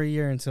 One more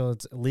year until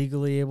it's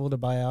legally able to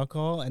buy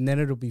alcohol, and then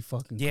it'll be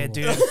fucking Yeah, cool.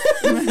 dude.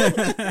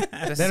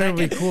 Then it'll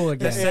be cool The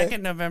again.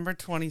 second November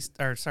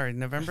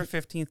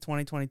 15th,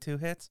 2022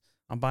 hits,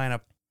 I'm buying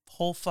a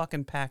whole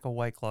fucking pack of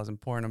White Claws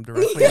and pouring them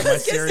directly in my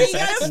Series You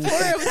X. gotta pour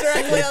it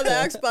directly on the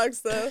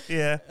Xbox, though.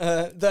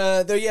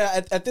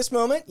 Yeah. At this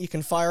moment, you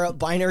can fire up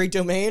Binary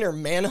Domain or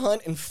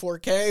Manhunt in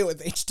 4K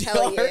with HDR.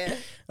 Hell yeah.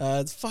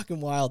 It's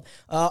fucking wild.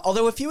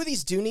 Although a few of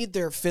these do need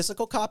their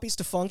physical copies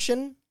to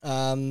function,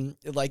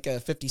 like a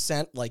 50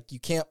 cent. Like you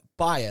can't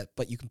buy it,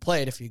 but you can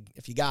play it if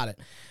you got it.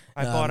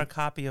 I bought a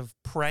copy of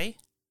Prey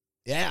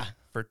Yeah.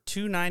 for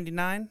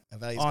 $2.99 I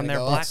bet he's on gonna their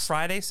go Black up.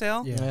 Friday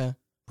sale. Yeah. Yeah.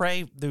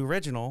 Prey, the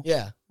original.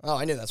 Yeah. Oh,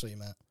 I knew that's what you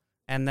meant.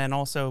 And then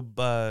also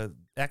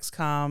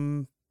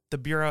XCOM, the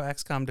Bureau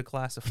XCOM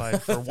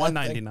Declassified for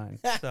 $1.99.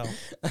 So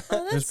Oh, that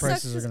Those sucks.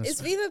 prices are gonna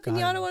Is Viva Pinata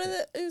skyrocket. one of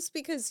those?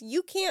 Because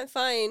you can't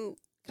find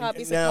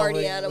copies No, of Party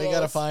we Animals.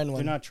 gotta find one.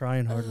 They're not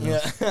trying hard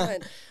enough. Yeah.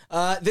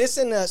 God. This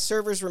and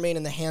servers remain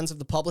in the hands of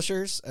the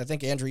publishers. I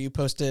think Andrew, you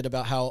posted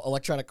about how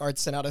Electronic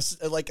Arts sent out a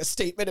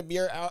statement a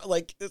mere hour,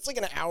 it's like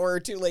an hour or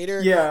two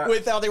later. Yeah.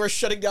 With how they were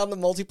shutting down the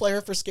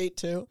multiplayer for Skate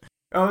 2.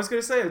 I was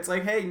gonna say, it's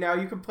like, hey, now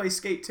you can play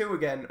Skate 2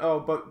 again. Oh,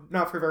 but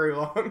not for very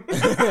long.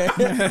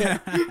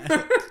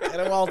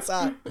 And while it's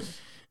out,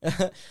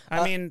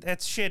 I mean,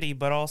 it's shitty,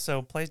 but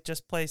also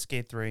just play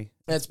Skate 3.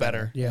 it's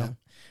better. Yeah.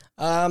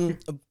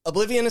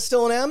 Oblivion is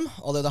still an M,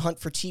 although the hunt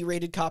for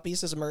T-rated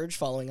copies has emerged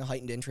following a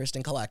heightened interest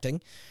in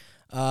collecting.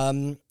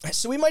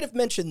 So we might have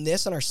mentioned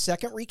this on our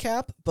second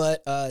recap,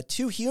 but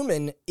 2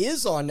 Human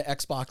is on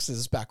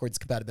Xbox's backwards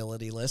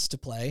compatibility list to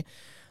play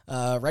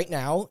right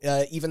now,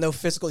 even though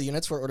physical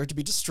units were ordered to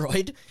be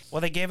destroyed.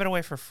 Well, they gave it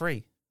away for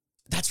free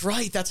That's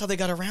right. That's how they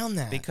got around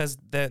that. because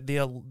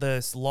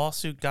the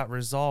lawsuit got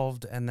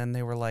resolved, and then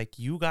they were like,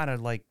 "You gotta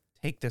like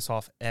take this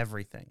off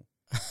everything,"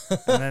 and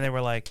then they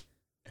were like,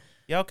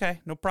 "Yeah,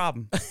 okay, no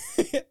problem."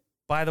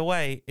 By the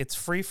way, it's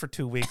free for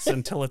 2 weeks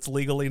until it's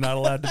legally not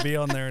allowed to be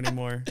on there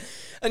anymore.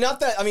 And not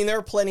that, I mean, there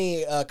are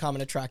plenty common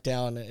to track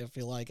down if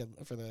you like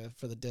for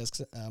the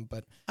discs,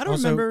 but I don't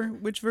Also- remember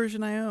which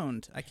version I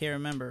owned. I can't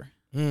remember.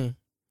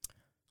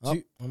 Oh,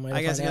 Two-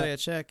 I guess I gotta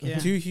check. Yeah.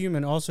 2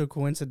 Human also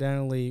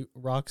coincidentally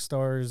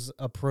Rockstar's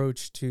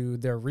approach to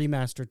their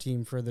remaster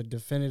team for the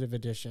definitive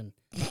edition.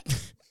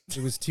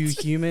 It was 2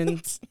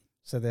 Human,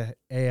 so the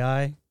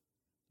AI.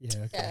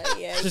 Yeah, okay.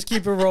 Yeah. Just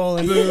keep it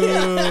rolling.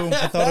 Boom.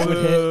 I thought it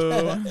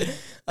would hit.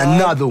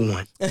 Another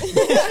one.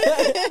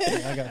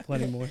 Yeah, I got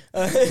plenty more.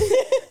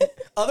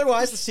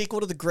 Otherwise, the sequel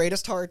to the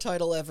greatest horror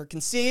title ever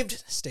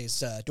conceived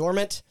stays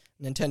dormant.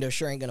 Nintendo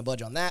sure ain't gonna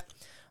budge on that.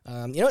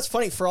 It's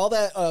funny, for all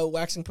that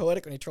waxing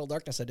poetic on Eternal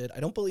Darkness I did, I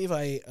don't believe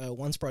I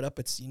once brought up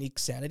its unique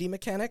sanity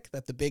mechanic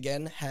that the Big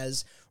N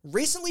has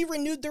recently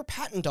renewed their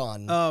patent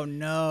on. Oh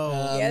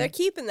no. Yeah, they're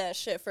keeping that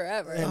shit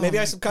forever. And maybe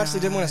I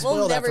subconsciously didn't want to spoil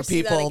We'll that never for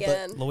see people,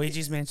 that again.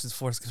 Luigi's Mansion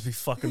 4 is going to be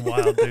fucking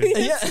wild, dude.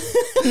 yeah.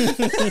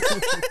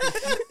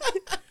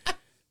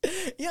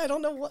 Yeah, I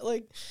don't know what,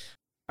 like...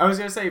 I was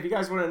going to say, if you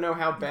guys want to know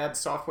how bad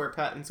software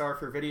patents are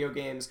for video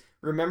games,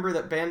 remember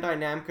that Bandai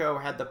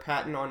Namco had the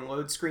patent on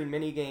load screen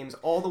minigames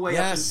all the way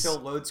up until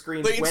load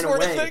screens Lane went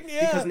sort of away. thing,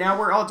 yeah. Because now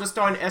we're all just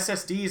on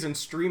SSDs and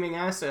streaming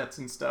assets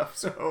and stuff,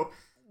 so...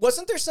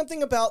 Wasn't there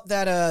something about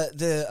that,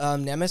 the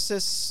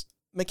Nemesis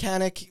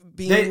mechanic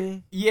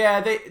being...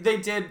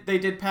 They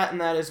did patent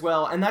that as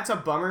well, and that's a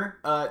bummer,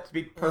 to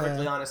be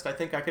perfectly honest. I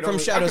think I could From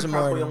Shadows of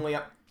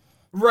Mordor.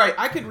 Right,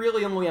 I could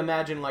really only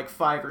imagine like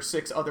 5 or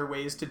 6 other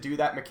ways to do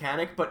that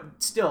mechanic, but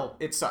still,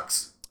 it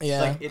sucks.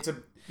 Yeah. Like, it's a...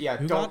 Yeah,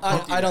 Who don't... got-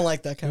 don't do I don't that.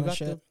 like that kind Who of got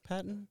shit. the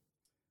patent?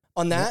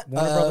 On that,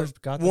 Warner Brothers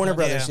got the Warner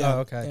patent? Brothers, Yeah. yeah. Oh,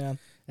 okay. Yeah.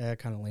 Yeah,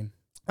 kind of lame.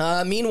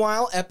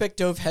 Meanwhile, Epic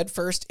dove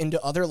headfirst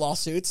into other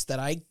lawsuits that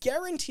I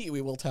guarantee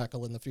we will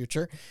tackle in the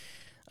future.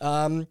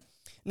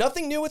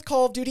 Nothing new with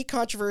Call of Duty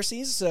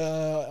controversies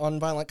on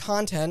violent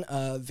content.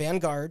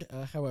 Vanguard,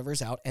 however,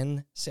 is out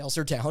and sales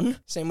are down.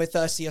 Same with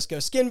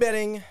CSGO skin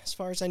betting, as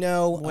far as I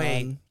know.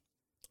 Wait.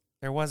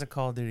 There was a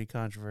Call of Duty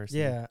controversy.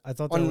 Yeah, I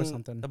thought there was On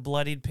something. The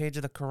bloodied page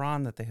of the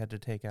Quran that they had to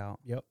take out.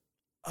 Yep.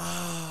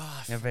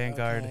 Yeah,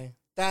 Vanguard. Okay.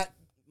 That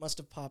must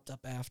have popped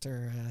up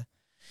after. No,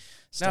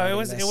 starting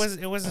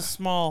it was a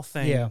small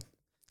thing. Yeah.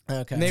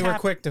 Okay. And they were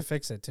Tap- quick to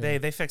fix it, too.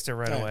 They fixed it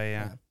right away,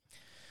 yeah.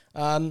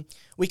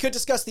 We could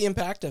discuss the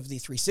impact of the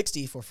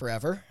 360 for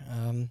forever.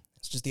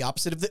 It's just the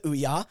opposite of the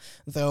Ouya.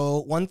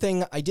 Though one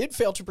thing I did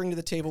fail to bring to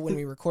the table when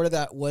we recorded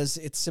that was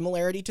its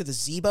similarity to the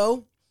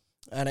Zeebo,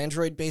 an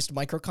Android-based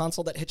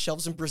microconsole that hit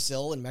shelves in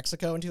Brazil and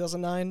Mexico in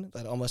 2009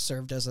 that almost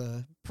served as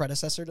a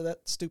predecessor to that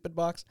stupid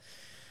box.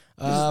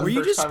 This is the Were you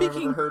first just time I've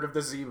speaking- ever heard of the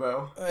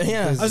Zebo.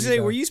 Yeah. I was gonna say,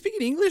 Zebo. were you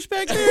speaking English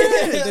back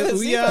there? Yeah, The Zebo,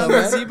 Ouya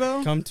man.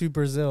 Zebo? Come to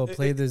Brazil,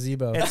 play the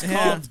Zebo. It's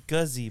called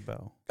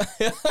gazebo.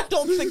 I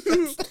don't think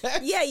that's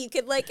that. Yeah, you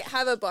could like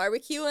have a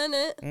barbecue in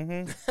it.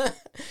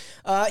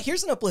 Mm-hmm.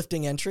 Here's an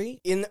uplifting entry.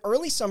 In the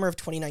early summer of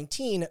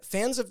 2019,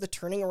 fans of the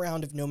turning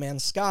around of No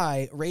Man's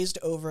Sky raised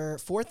over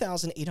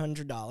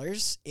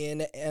 $4,800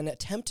 in an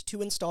attempt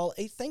to install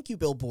a thank you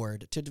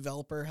billboard to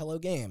developer Hello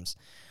Games.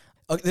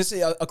 This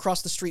is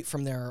across the street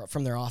from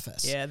their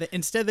office. Yeah,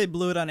 instead they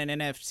blew it on an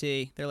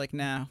NFT. They're like,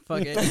 nah,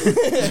 fuck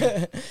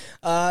it.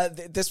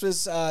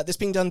 This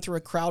being done through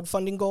a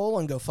crowdfunding goal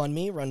on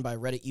GoFundMe run by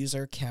Reddit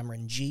user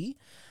Cameron G.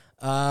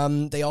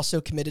 They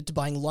also committed to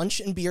buying lunch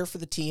and beer for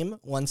the team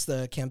once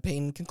the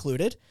campaign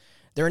concluded.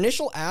 Their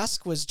initial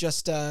ask was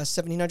just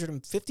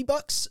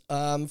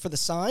 $1,750 for the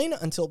sign,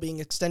 until being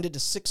extended to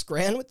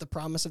 $6,000 with the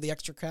promise of the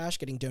extra cash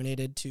getting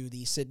donated to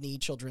the Sydney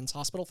Children's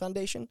Hospital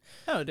Foundation.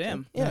 Oh,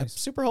 damn. Yeah, Nice.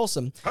 super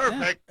wholesome.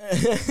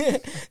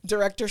 Perfect.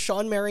 Director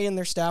Sean Murray and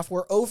their staff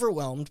were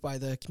overwhelmed by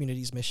the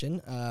community's mission.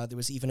 There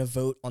was even a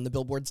vote on the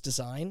billboard's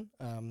design.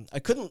 I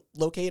couldn't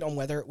locate on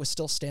whether it was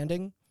still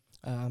standing,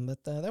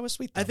 but that was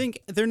sweet. I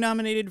think they're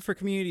nominated for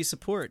community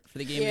support for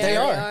the game. Yeah, they they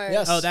are. are.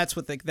 Yes. Oh, that's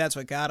what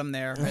got them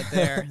there, right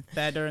there.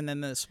 That earned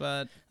them the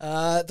spot.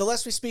 The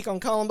less we speak on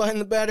Columbine,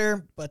 the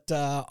better. But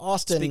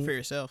Austin, Speak for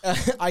yourself.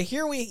 I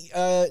hear we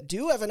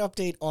do have an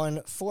update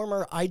on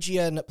former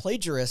IGN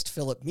plagiarist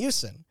Philip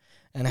Mewson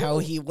and how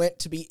he went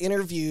to be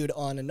interviewed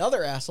on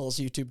another asshole's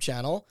YouTube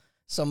channel,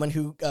 someone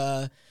who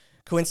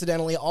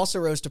coincidentally also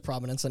rose to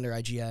prominence under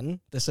IGN,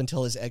 this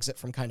until his exit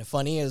from Kinda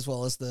Funny, as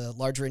well as the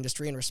larger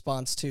industry in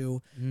response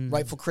to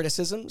rightful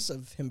criticisms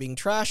of him being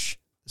trash,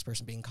 this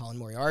person being Colin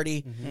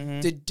Moriarty.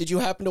 Did you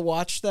happen to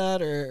watch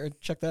that or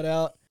check that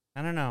out?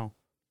 I don't know,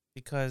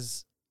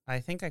 because I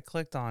think I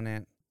clicked on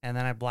it and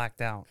then I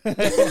blacked out.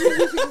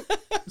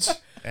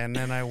 And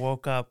then I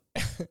woke up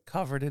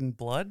covered in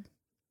blood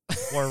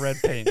or red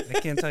paint. I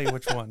can't tell you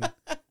which one.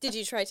 Did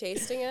you try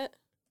tasting it?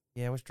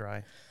 Yeah, it was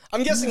dry.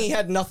 I'm guessing he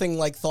had nothing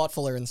like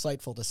thoughtful or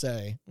insightful to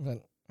say.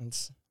 But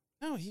it's...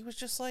 No, he was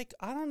just like,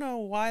 I don't know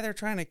why they're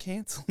trying to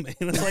cancel me.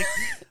 And it's like,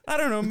 I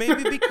don't know,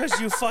 maybe because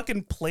you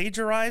fucking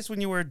plagiarized when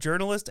you were a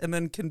journalist and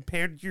then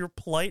compared your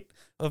plight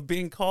of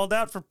being called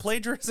out for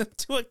plagiarism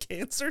to a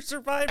cancer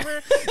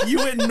survivor?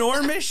 You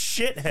enormous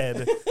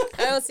shithead.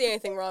 I don't see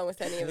anything wrong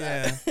with any of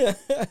that.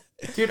 Yeah.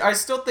 Dude, I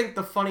still think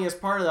the funniest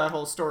part of that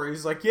whole story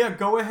is like, yeah,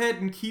 go ahead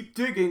and keep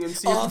digging and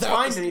see Oh, if you that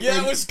find was- anything.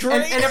 yeah, it was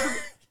great.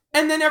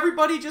 And then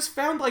everybody just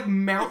found like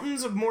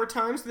mountains of more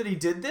times that he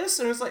did this,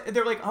 and it was like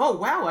they're like, oh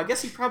wow, I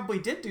guess he probably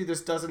did do this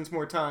dozens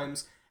more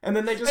times. And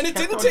then they just And it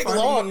kept didn't on take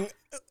finding long.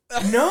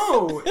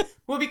 No,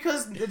 well,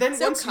 because then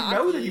So once you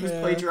know that he was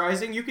cocky.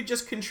 plagiarizing, you could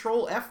just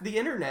Control F the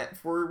internet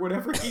for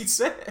whatever he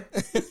said.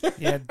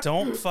 Yeah,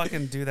 don't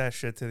fucking do that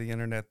shit to the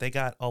internet. They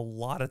got a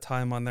lot of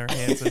time on their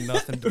hands and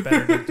nothing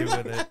better to do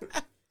with it.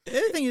 The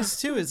other thing is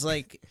too is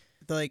like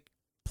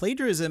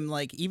plagiarism,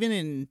 like even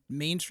in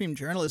mainstream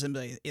journalism,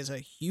 is a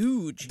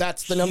huge.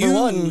 That's the number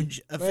one.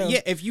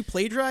 Yeah, if you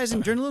plagiarize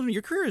in journalism,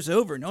 your career is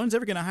over. No one's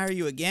ever gonna hire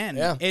you again.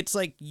 Yeah. It's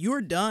like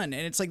you're done,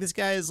 and it's like this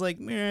guy is like,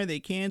 they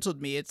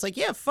canceled me. It's like,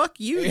 yeah, fuck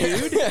you,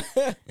 dude.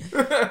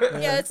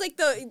 Yeah, it's like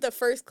the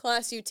first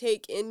class you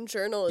take in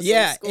journalism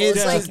Yeah, school. It's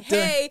it's- like,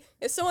 hey,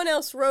 if someone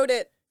else wrote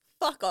it,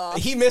 fuck off.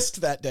 He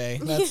missed that day.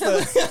 That's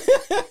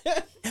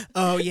the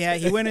Oh yeah,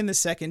 he went in the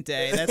second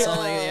day. That's all.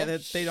 Yeah, Oh,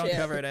 they don't shit.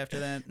 cover it after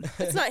that.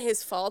 It's not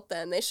his fault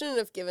then. They shouldn't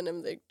have given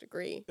him the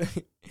degree.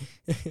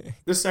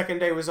 The second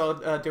day was all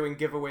doing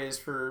giveaways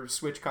for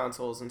Switch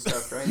consoles and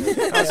stuff, right?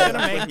 I was gonna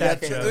make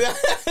that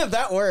joke.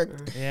 that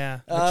worked.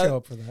 Yeah. I'd show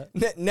up for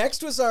that.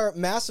 Next was our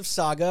massive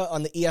saga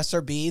on the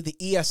ESRB, the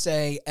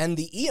ESA, and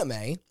the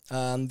EMA.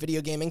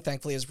 Video gaming,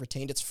 thankfully, has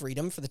retained its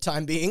freedom for the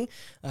time being.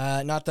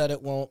 Not that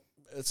it won't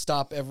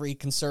stop every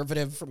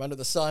conservative from under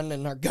the sun,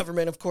 and our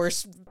government, of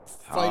course,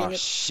 fighting Oh it.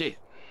 shit.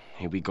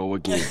 Here we go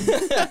again.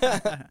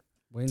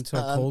 Wait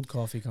until cold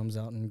coffee comes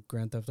out in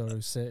Grand Theft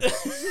Auto 6.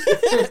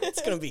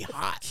 It's gonna be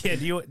hot. Yeah,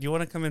 do you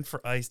want to come in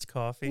for iced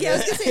coffee? Yeah, I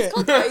was gonna say it's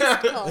called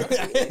iced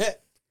coffee.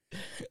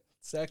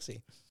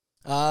 Sexy.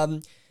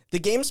 The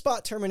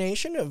GameSpot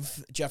termination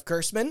of Jeff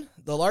Gerstmann.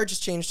 The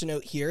largest change to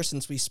note here,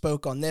 since we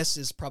spoke on this,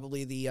 is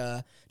probably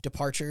the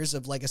departures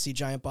of legacy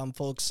Giant Bomb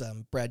folks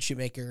Brad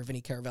Shoemaker,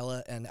 Vinny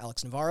Caravella, and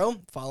Alex Navarro,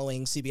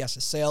 following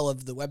CBS's sale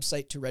of the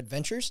website to Red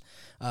Ventures.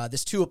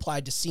 This too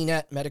applied to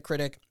CNET,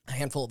 Metacritic, a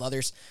handful of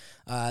others.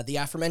 The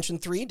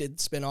aforementioned three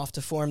did spin off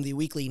to form the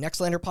weekly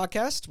Nextlander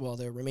podcast, while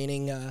the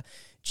remaining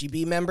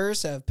GB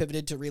members have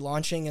pivoted to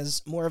relaunching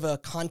as more of a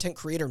content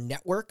creator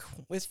network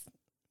with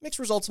mixed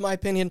results, in my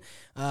opinion.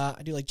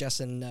 I do like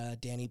Jess and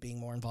Danny being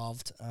more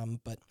involved,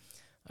 but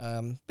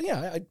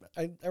yeah,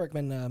 I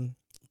recommend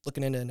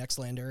looking into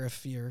Nextlander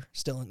if you're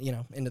still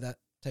into that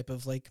type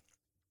of like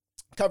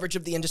coverage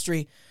of the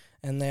industry,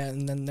 and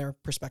then their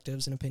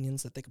perspectives and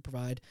opinions that they could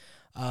provide.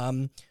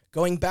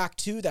 Going back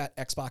to that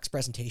Xbox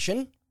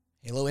presentation,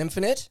 Halo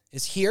Infinite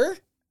is here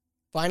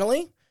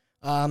finally.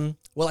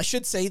 Well, I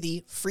should say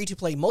the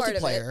free-to-play Part of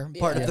it, multiplayer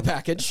part of yeah. the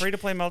package.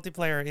 Free-to-play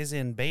multiplayer is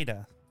in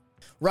beta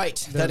Right,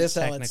 that is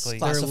how it's technically-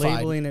 They're classified.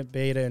 labeling it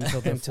beta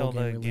until the until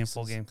full the game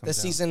full releases. game comes The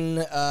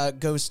season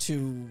goes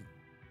to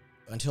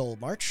until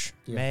March,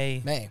 out.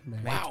 May May. May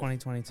Wow.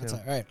 2022. That's all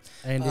right.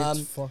 And it's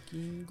Um,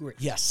 fucking great.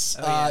 Yes.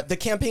 Oh, yeah. The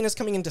campaign is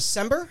coming in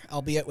December,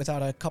 albeit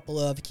without a couple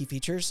of key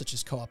features, such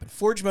as co-op and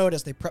Forge mode,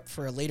 as they prep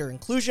for a later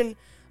inclusion.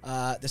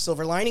 The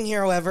silver lining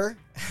here, however,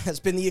 has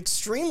been the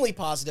extremely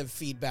positive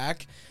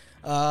feedback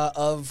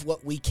of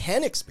what we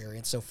can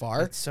experience so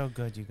far. It's so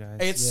good, you guys.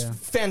 It's Yeah.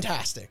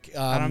 fantastic.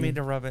 I don't mean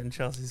to rub it in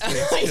Chelsea's face.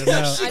 I 'cause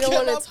know, No. she I don't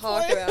want cannot to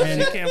talk play. about She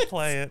it. can't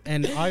play it.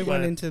 And I But-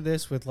 went into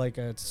this with like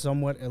a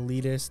somewhat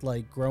elitist,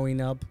 like growing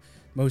up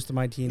most of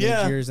my teenage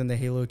Yeah. years in the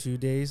Halo 2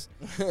 days.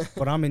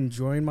 But I'm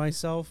enjoying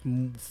myself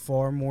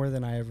far more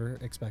than I ever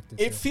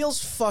expected It to.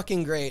 feels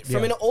fucking great.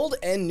 From Yeah. an old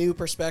and new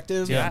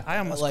perspective. Dude, I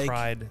almost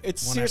cried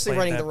It's when I seriously played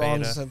writing that the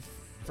wrongs beta.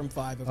 from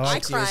 5 Oh, I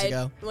 6 years cried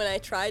ago. when I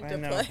tried I to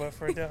know, play.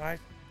 but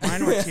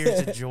mine were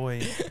tears of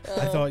joy.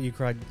 I thought you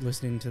cried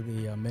listening to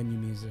the menu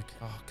music.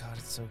 Oh God,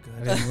 it's so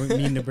I good. didn't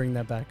mean to bring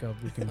that back up.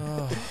 We can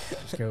Oh,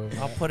 just go over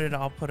I'll that.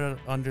 put it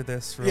under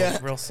this real Yeah.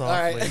 real All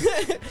softly.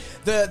 right.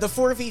 the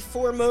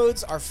 4v4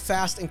 modes are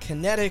fast and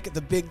kinetic.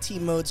 The big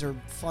team modes are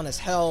fun as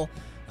hell.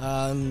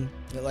 I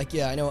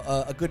know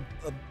a good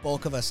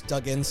bulk of us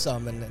dug in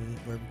some, and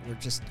we're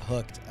just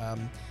hooked.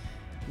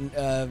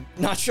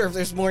 Not sure if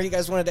there's more you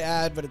guys wanted to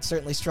add, but it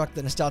certainly struck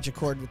the nostalgia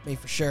chord with me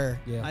for sure.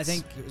 Yeah. I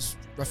think It was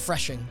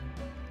refreshing.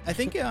 I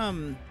think,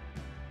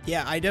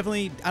 yeah, I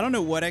don't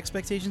know what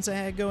expectations I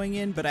had going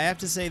in, but I have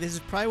to say this is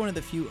probably one of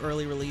the few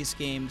early release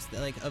games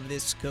that, like, of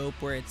this scope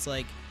where it's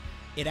like,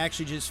 it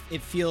actually just,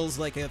 it feels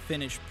like a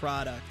finished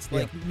product. Yeah.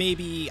 Like,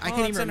 maybe, I Well,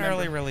 can't it's even an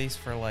remember. early release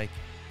for like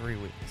 3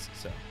 weeks,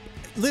 so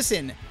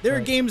Listen, there are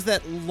Right. games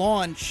that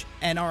launch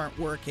and aren't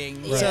working,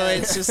 Right. so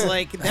it's just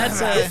like, that's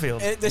a...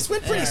 Battlefield. This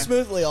went pretty Yeah.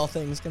 smoothly, all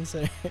things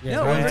considered. Yeah,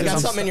 No, right. You got I'm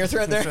something in your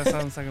throat there. That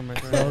sounds like a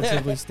micro-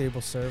 Relatively stable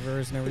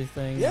servers and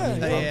everything. Yeah. I mean,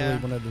 probably Yeah.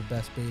 one of the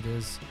best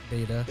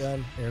beta,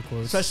 air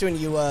quotes. Especially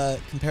when you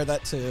compare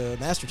that to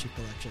Master Chief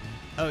Collection.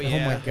 Oh, Oh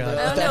yeah. my God. I don't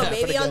That know. happened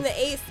Maybe on again. the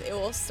 8th, it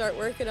will start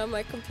working on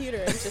my computer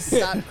and just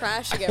stop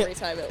crashing every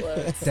time it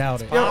loads.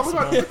 Doubt it. Yeah, hold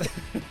on.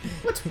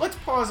 Let's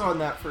pause on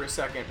that for a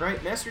second,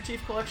 right? Master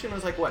Chief Collection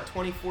was like what,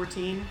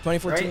 2014?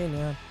 2014, right?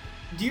 yeah.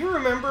 Do you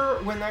remember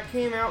when that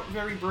came out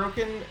very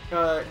broken?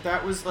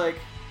 That was like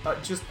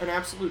just an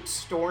absolute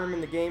storm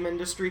in the game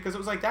industry because it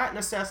was like that and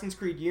Assassin's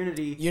Creed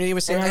Unity. Unity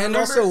was, And I and remember-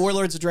 also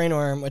Warlords of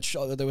Draenor, which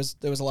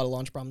there was a lot of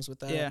launch problems with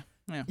that. Yeah.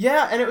 Yeah.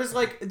 Yeah, and it was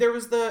like there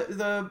was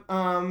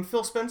the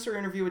Phil Spencer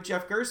interview with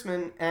Jeff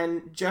Gerstmann,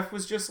 and Jeff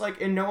was just like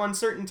in no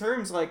uncertain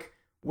terms like,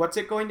 what's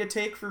it going to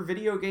take for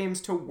video games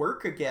to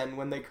work again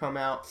when they come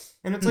out?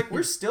 And it's like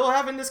we're still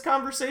having this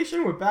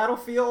conversation with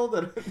Battlefield,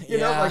 and you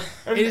know, Yeah.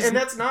 like, and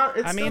that's not.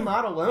 It's I mean, still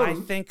not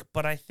alone.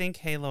 I think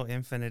Halo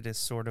Infinite is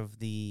sort of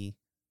the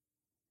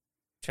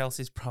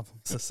Chelsea's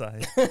problems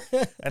aside.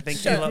 I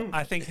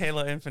think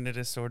Halo Infinite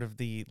is sort of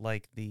the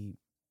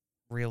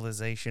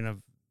realization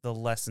of the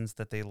lessons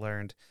that they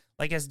learned.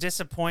 Like, as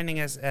disappointing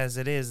as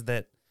it is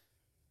that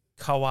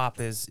co-op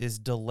is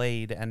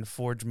delayed and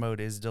Forge mode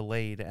is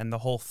delayed and the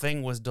whole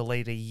thing was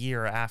delayed a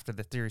year after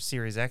the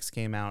Series X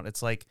came out,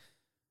 it's like,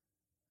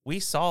 we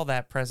saw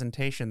that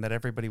presentation that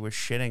everybody was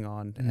shitting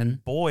on,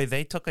 and boy,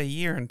 they took a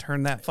year and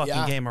turned that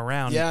fucking game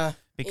around. Yeah.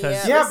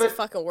 Because but it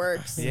fucking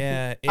works.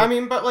 yeah, I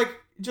mean, but like,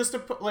 just to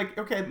put, like,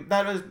 okay,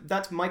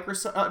 that's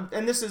Microsoft,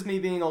 and this is me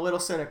being a little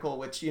cynical,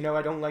 which, you know,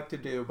 I don't like to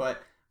do,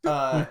 but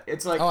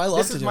it's like, I love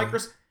this to is do.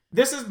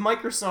 This is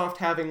Microsoft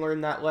having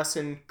learned that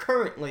lesson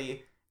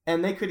currently,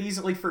 and they could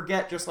easily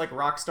forget, just like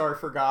Rockstar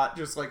forgot,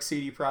 just like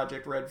CD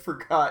Projekt Red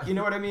forgot. You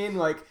know what I mean?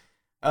 Like,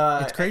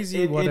 it's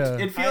crazy.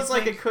 It feels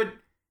like it could.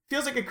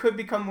 Feels like it could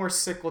become more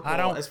cyclical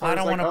as far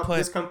as like,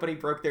 this company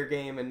broke their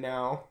game and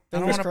now. I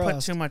don't want to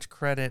put too much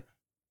credit,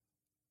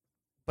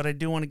 but I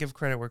do want to give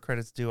credit where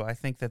credit's due. I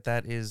think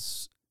that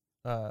is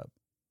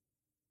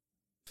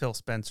Phil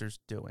Spencer's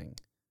doing.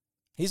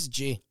 He's a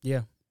G.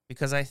 Yeah.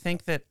 Because I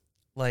think that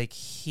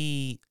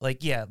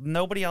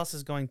nobody else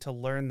is going to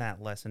learn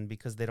that lesson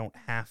because they don't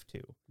have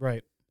to.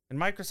 Right. And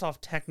Microsoft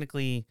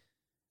technically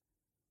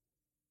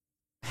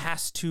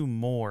has to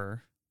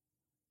more,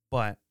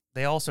 but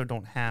they also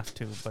don't have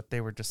to, but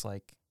they were just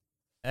like,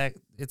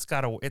 it's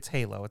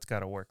Halo. It's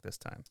got to work this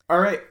time. All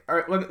right.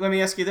 Let me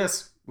ask you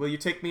this. Will you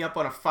take me up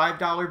on a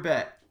 $5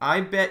 bet?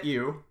 I bet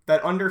you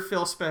that under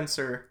Phil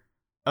Spencer,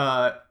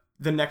 the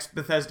next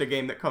Bethesda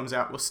game that comes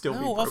out will still be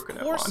broken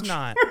at launch. No, of course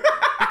not.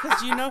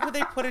 Because you know who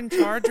they put in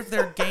charge of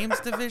their games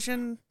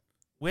division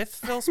with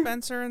Phil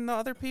Spencer and the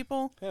other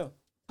people? Who?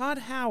 Todd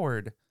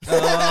Howard.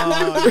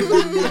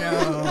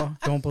 No.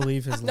 Don't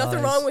believe his lies.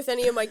 Nothing wrong with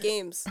any of my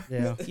games.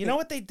 Yeah. You know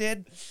what they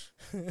did,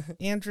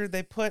 Andrew?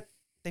 They put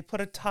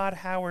a Todd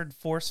Howard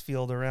force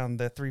field around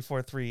the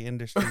 343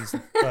 Industries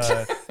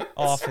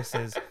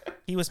offices.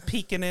 He was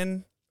peeking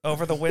in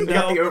over the window. They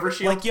got the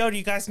overshield. Like, yo, do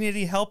you guys need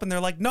any help? And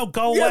they're like, no,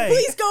 go Yeah, away.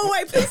 please go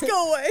away. Please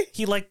go away.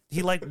 He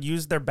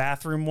used their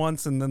bathroom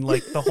once, and then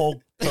like the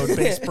whole code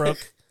base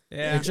broke.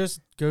 Yeah. It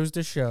just goes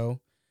to show,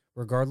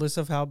 regardless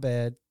of how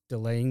bad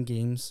delaying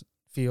games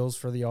feels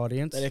for the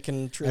audience, That it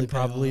can truly and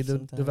probably pay the off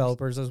sometimes.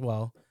 developers as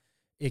well,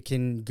 it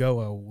can go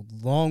a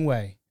long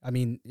way. I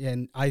mean,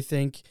 and I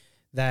think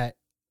that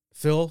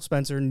Phil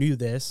Spencer knew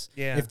this.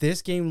 Yeah. If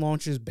this game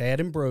launches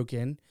bad and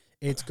broken,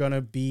 it's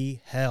gonna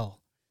be hell.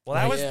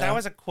 Well, that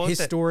was a quote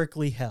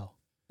Historically hell.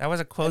 that was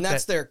a quote And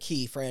that's that their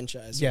key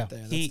franchise. Yeah. Right there.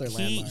 That's he their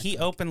landmark. he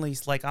openly,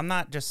 like, I'm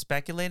not just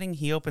speculating.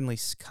 He openly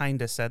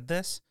kind of said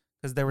this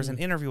because there was an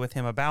interview with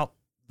him about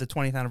the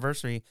 20th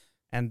anniversary,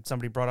 and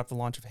somebody brought up the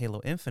launch of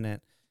Halo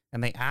Infinite,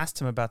 and they asked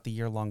him about the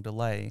year-long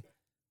delay,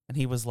 and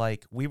he was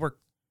like, we were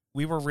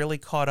really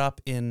caught up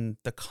in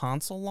the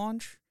console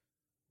launch.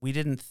 We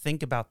didn't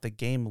think about the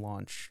game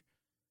launch,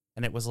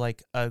 and it was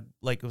like a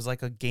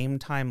game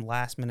time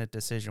last minute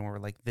decision where we're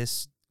like,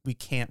 we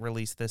can't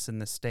release this in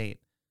this state.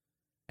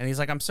 And he's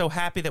like, I'm so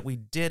happy that we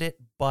did it,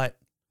 but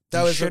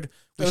That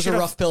was a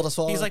rough pill to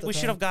swallow. He's at like, the we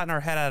should time. have gotten our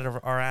head out of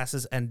our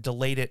asses and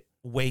delayed it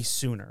way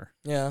sooner.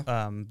 Yeah.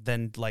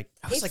 Than like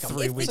That was If, like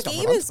three if weeks. the a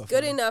game month is before.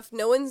 good enough,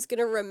 no one's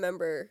gonna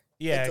remember.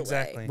 Yeah, the delay.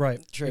 exactly.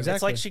 Right. True.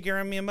 Exactly. It's like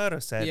Shigeru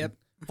Miyamoto said. Yep.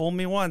 Fool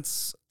me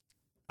once,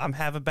 I'm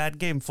have a bad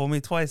game. Fool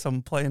me twice,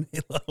 I'm playing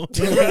Halo.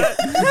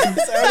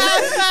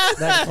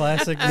 That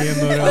classic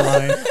Miyamoto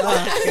line.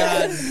 Oh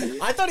God.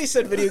 I thought he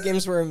said video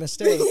games were a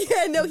mistake.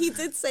 Yeah, no, he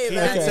did say He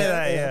that. did say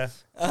that, yeah.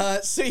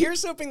 So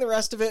here's hoping the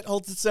rest of it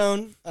holds its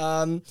own.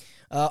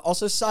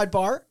 Also,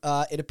 sidebar,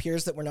 it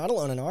appears that we're not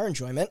alone in our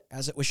enjoyment,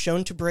 as it was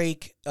shown to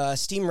break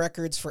Steam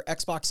records for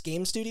Xbox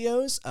Game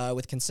Studios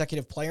with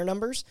consecutive player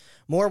numbers,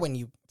 more when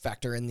you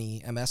factor in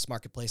the MS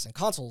marketplace and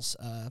consoles.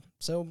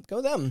 So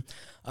go them.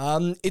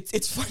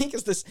 It's funny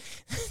because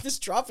this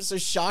drop is so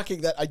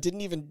shocking that I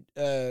didn't even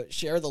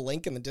share the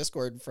link in the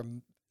Discord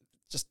from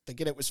just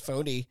thinking it was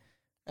phony,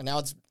 and now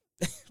it's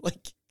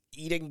like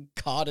eating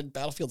COD and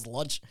Battlefield's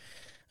lunch.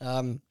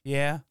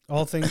 Yeah.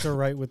 All things are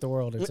right with the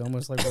world. It's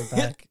almost like we're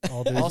back.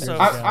 All those Also-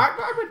 years ago.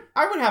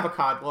 I would have a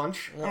COD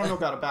lunch. I don't know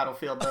about a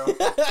Battlefield though.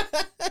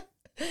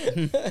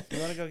 You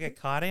want to go get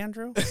caught,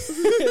 Andrew?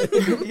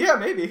 Yeah,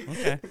 maybe.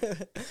 Okay.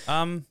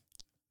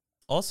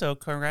 Also,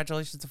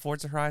 congratulations to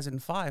Forza Horizon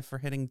 5 for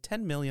hitting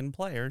 10 million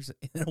players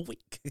in a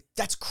week.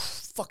 That's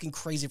fucking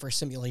crazy for a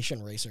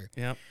simulation racer.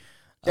 Yep.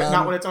 Yeah,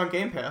 not when it's on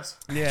Game Pass.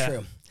 Yeah.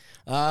 True.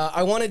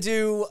 I want to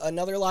do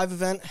another live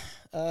event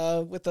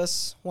with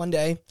us one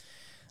day.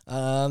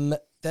 Then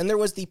there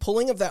was the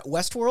pulling of that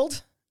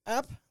Westworld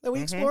app that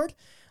we explored.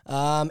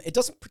 It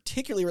doesn't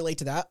particularly relate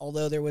to that,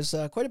 although there was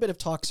quite a bit of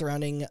talk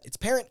surrounding its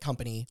parent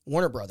company,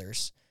 Warner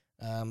Brothers,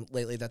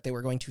 lately that they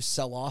were going to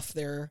sell off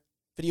their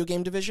video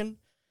game division.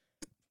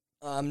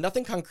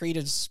 Nothing concrete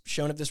is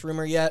shown of this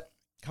rumor yet.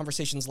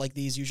 Conversations like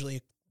these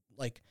usually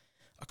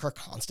occur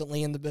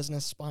constantly in the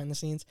business behind the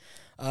scenes.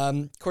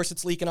 Of course,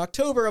 its leak in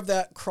October of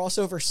that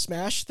crossover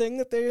Smash thing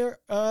that they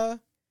are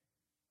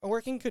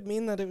working could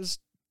mean that it was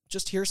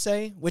just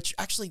hearsay, which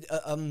actually,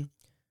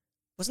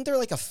 wasn't there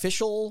like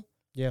official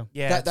Yeah.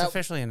 Yeah, it's that-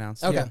 officially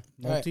announced. Okay.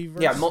 Yeah. All right.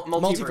 Multiverse. Yeah,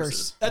 Multiverse.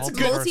 multiverses. That's a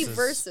good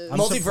Multiverses. I'm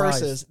Multiverses.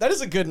 surprised. That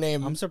is a good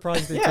name. I'm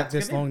surprised they Yeah, took it's a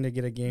this good name. long to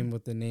get a game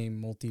with the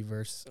name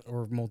Multiverse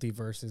or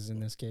Multiverses in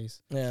this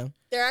case. Yeah.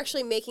 They're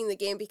actually making the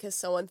game because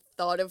someone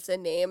thought of the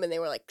name and they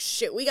were like,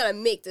 shit, we gotta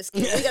make this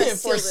game. We gotta seal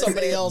Before this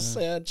somebody in. else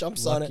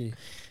jumps on Lucky.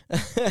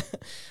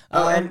 it.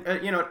 Oh, Um,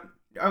 and you know,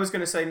 I was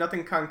gonna say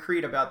nothing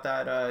concrete about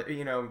that.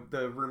 You know,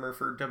 the rumor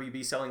for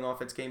WB selling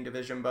off its game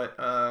division, but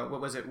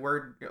what was it?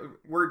 Word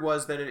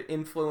was that it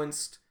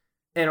influenced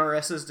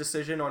NRS's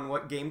decision on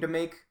what game to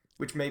make,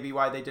 which may be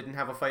why they didn't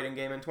have a fighting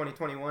game in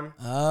 2021.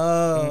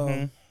 Oh.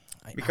 Mhm.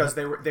 Because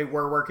they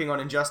were working on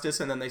Injustice,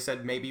 and then they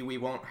said maybe we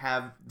won't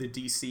have the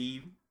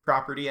DC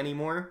property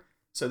anymore.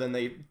 So then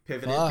they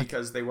pivoted Fuck.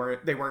 because they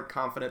weren't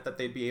confident that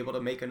they'd be able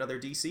to make another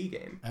DC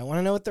game. I want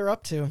to know what they're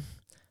up to.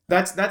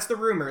 That's the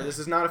rumor. This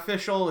is not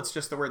official. It's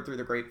just the word through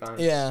the grapevine.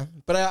 Yeah,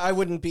 but I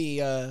wouldn't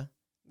be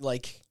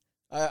like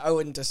I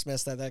wouldn't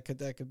dismiss that. That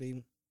could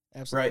be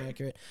absolutely Right.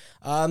 accurate.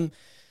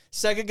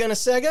 Sega gonna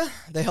Sega.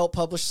 They help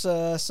publish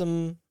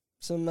some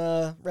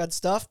red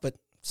stuff, but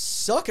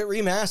suck at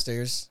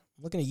remasters.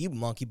 I'm looking at you,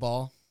 Monkey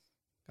Ball.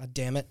 God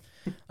damn it.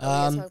 We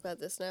gotta talk about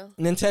this now.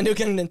 Nintendo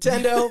getting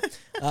Nintendo.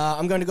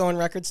 I'm going to go on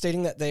record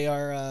stating that they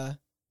are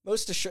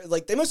most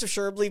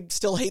assuredly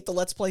still hate the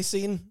Let's Play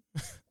scene.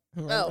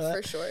 Remember Oh, that?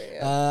 for sure,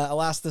 yeah.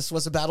 Alas, this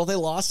was a battle they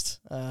lost.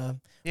 Yeah,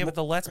 but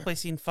the Let's Play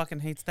scene fucking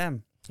hates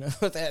them. I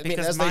mean,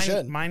 Because as they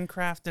should.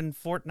 Minecraft and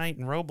Fortnite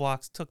and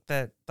Roblox took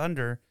that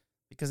thunder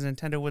because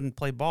Nintendo wouldn't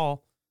play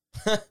ball.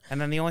 And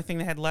then the only thing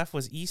they had left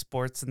was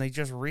esports, and they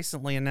just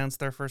recently announced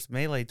their first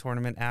Melee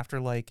tournament after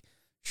like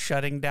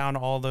shutting down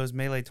all those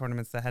Melee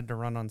tournaments that had to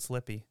run on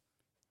Slippy.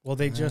 Well,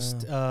 they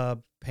just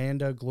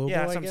Panda Global. Yeah,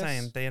 that's I what I'm guess?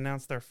 saying. They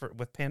announced their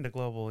with Panda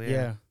Global.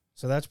 Yeah.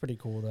 So that's pretty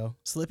cool, though.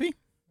 Slippy?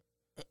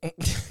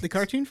 The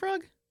cartoon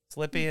frog?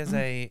 Slippy is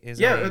a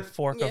Yeah,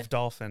 fork Yeah. of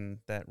dolphin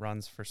that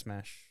runs for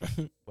Smash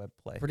web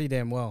play. Pretty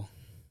damn well.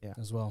 Yeah.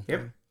 As well.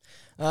 Yep.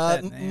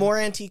 That name. More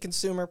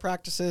anti-consumer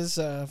practices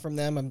from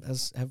them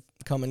have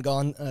come and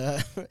gone.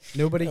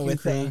 Nobody can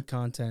With, create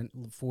content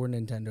for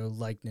Nintendo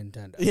like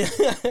Nintendo.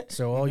 yeah.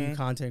 So all you Mhm.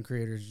 content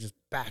creators just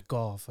back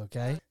off,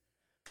 okay?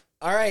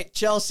 All right,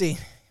 Chelsea,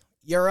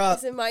 you're up.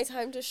 Is it my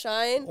time to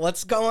shine?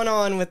 What's going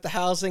on with the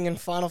housing in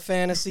Final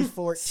Fantasy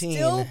 14?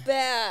 Still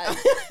bad.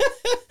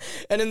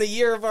 And in the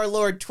year of our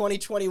Lord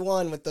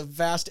 2021, with the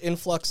vast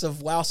influx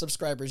of WoW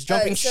subscribers,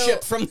 jumping so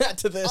ship from that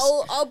to this. I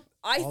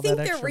All think that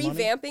they're extra money?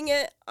 revamping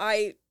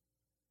it.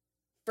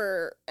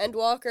 For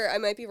Endwalker, I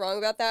might be wrong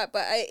about that,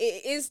 but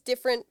it is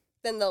different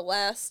than the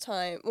last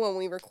time when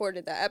we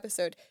recorded that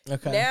episode.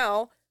 Okay.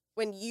 Now,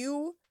 when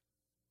you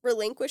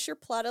relinquish your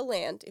plot of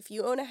land, if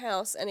you own a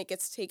house and it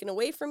gets taken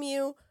away from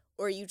you,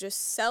 or you just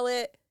sell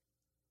it,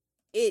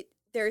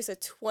 there's a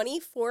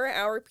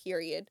 24-hour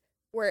period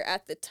where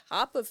at the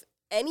top of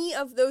any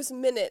of those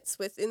minutes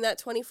within that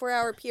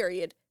 24-hour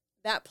period,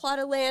 that plot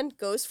of land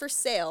goes for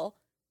sale.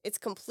 It's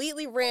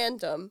completely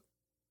random,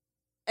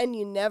 and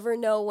you never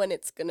know when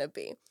it's gonna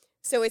be.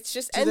 So it's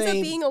just Do ends up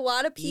they being a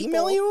lot of people.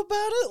 Email you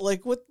about it?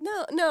 Like what?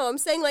 No, I'm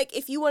saying like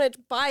if you wanted to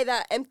buy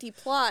that empty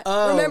plot.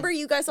 Oh, Remember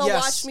you guys all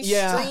yes, watched me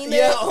yeah, stream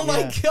yeah. it? Oh my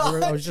Yeah.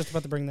 god! I was just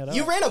about to bring that up.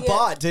 You ran a Yeah.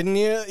 bot, didn't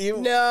you? You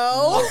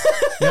No.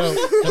 No,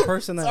 the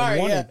person that Sorry,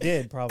 won yeah. it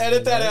did probably.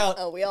 edit that right? out.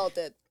 Oh, we all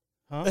did.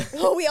 Huh?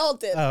 Oh, we all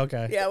did. Oh,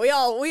 okay. Yeah, we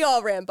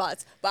all ran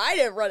bots, but I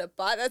didn't run a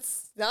bot.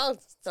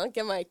 Don't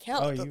get my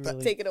account Oh, you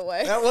really- taken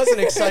away. That was an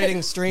exciting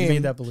You stream.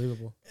 made that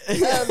believable.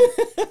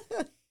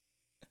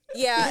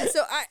 Yeah,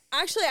 so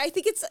I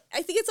think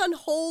it's on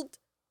hold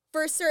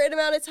for a certain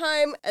amount of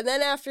time, and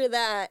then after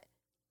that,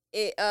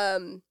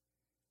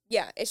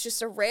 it's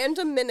just a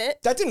random minute.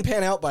 That didn't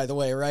pan out, by the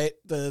way, right?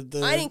 The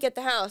I didn't get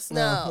the house.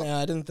 No, yeah,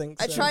 I didn't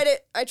think. So.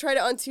 I tried it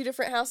on 2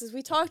 different houses.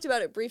 We talked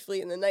about it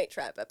briefly in the Night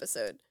Trap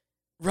episode.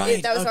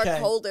 Right, that was okay. our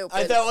cold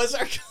open. That was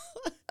our.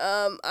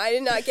 I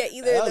did not get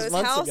either That of was those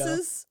months ago.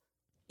 houses.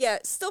 Yeah,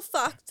 still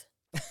fucked.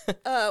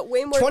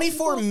 Way more.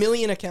 24 people.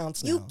 million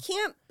accounts now. You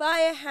can't buy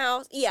a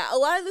house. Yeah, a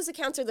lot of those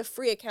accounts are the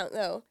free account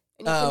though,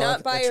 and you Oh,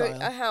 cannot okay, buy the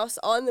trial. a house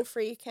on the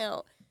free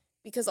account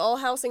because all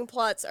housing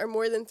plots are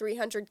more than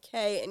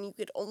 300K, and you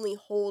could only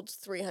hold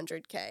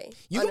 300K.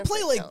 You on can a play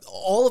free like account.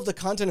 all of the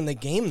content in the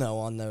game though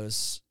on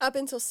those up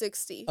until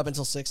 60. up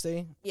until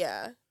 60.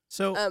 Yeah.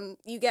 So,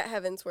 You get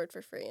Heaven's Word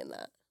for free in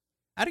that.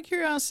 out of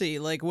curiosity,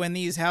 like when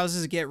these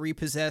houses get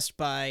repossessed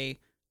by,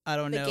 I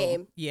don't The know.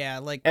 game. Yeah,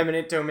 like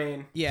Eminent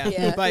domain. yeah,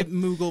 Yeah. by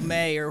Moogle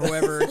May or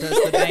whoever does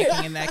the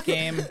banking in that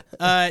game.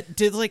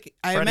 Did like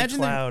I Freddy imagine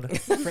Cloud.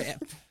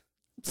 Yuck,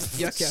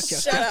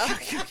 yuck. Shut up.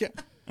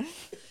 Yuck.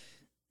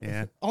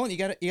 Yeah. Hold on, you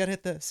gotta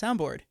hit the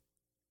soundboard.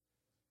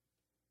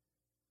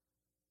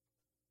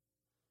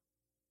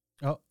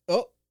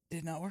 Oh,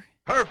 Did not work.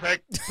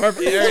 Perfect.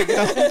 Perfect. There you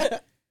go. but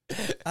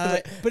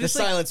But the it's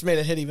like, silence made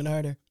it hit even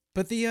harder.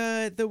 but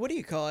the what do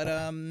you call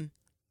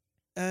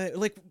it?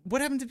 Like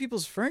what happened to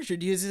people's furniture?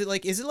 Is it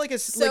like a So like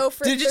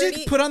for did you 30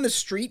 just put on the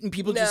street and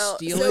people just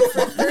steal so it?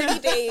 for 30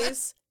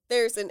 days,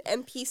 there's an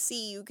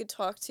NPC you could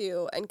talk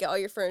to and get all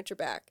your furniture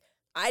back.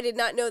 I did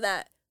not know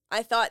that.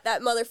 I thought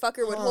that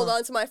motherfucker would hold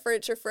on to my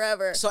furniture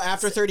forever. So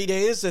after 30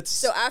 days, it's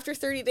So after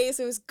 30 days,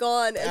 it was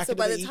gone, and Back so into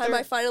by the the time ether?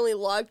 I finally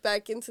logged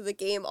back into the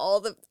game,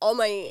 all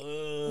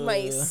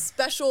my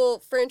special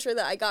furniture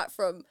that I got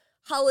from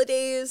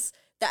holidays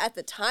that at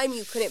the time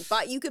you couldn't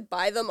buy, you could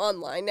buy them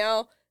online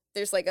now.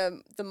 There's like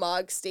the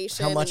Mog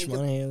station. how and much you could-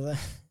 money is that?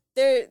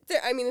 They're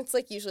I mean, it's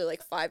like usually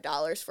like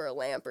 $5 for a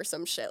lamp or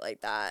some shit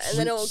like that, and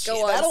then it'll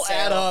go on That'll sale.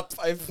 add up.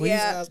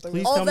 Yeah.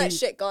 please All tell of that me-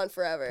 shit gone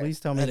forever. Please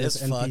tell me That this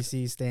is fucked.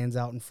 NPC stands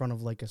out in front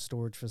of like a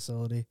storage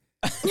facility.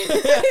 No,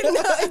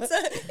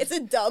 it's a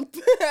dump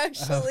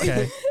actually.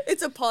 Okay.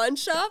 It's a pawn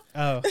shop.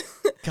 Oh,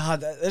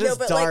 God, that is No,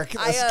 but dark.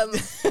 like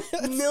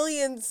I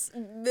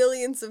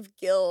millions of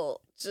gil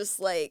just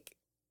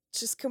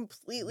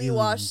completely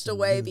washed Billions and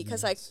away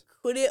because I billions.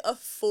 couldn't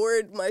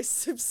afford my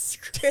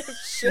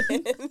subscription.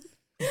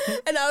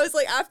 And I was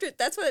like,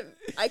 that's what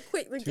I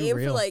quit the Too game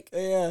for real. like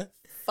yeah.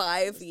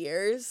 5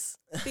 years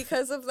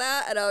because of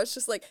that. And I was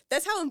just like,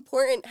 that's how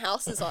important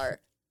houses are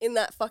in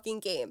that fucking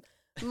game.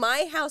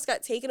 My house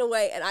got taken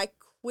away and I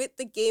quit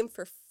the game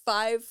for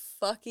 5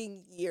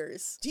 fucking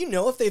years. Do you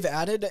know if they've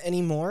added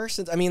any more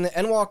since? I mean, the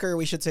Endwalker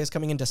we should say is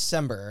coming in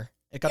December.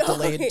 It got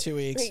delayed 2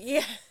 weeks.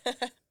 Yeah.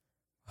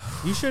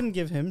 you shouldn't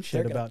give him shit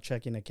They're gonna- about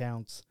checking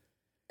accounts.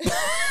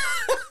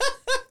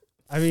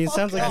 I mean, it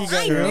sounds like you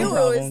got I your knew own it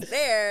problems. was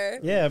there.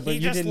 Yeah, but He you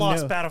just didn't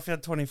lost know.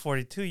 Battlefield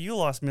 2042. You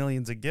lost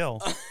millions of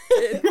gil.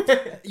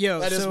 Yo,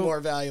 That is so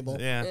more valuable.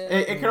 Yeah.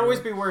 It could always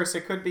be worse.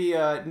 It could be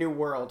New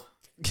World.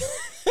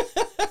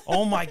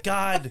 Oh my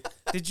God!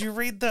 Did you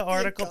read the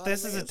article? God,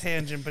 This is a man.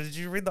 tangent, but did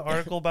you read the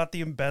article about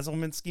the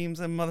embezzlement schemes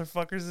that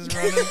motherfuckers is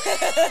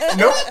running?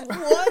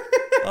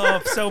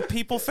 Nope. So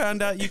people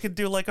found out you could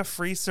do like a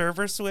free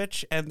server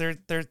switch, and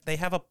they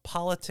have a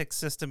politics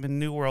system in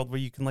New World where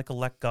you can like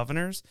elect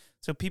governors.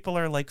 So people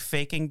are like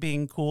faking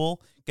being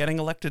cool, getting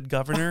elected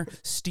governor,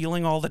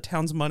 stealing all the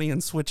town's money,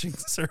 and switching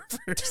servers.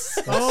 That's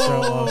so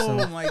oh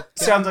awesome. my god.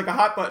 Sounds like a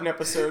hot button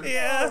episode.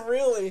 Yeah,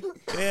 Really?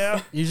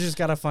 yeah. You just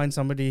gotta find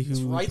somebody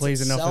who writes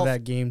plays enough itself. of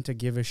that game to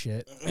give a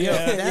shit.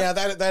 Yeah,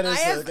 that is I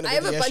have going to be I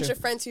have the a bunch issue. of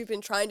friends who've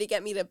been trying to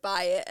get me to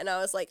buy it, and I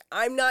was like,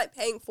 I'm not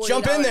paying $40.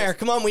 Jump in there.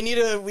 Come on, we need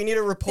a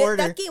reporter.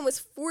 That game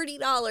was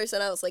 $40,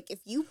 and I was like, if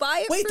you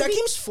buy it Wait, for that me,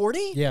 game's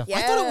 40? Yeah.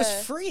 I thought it was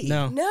Yeah. free.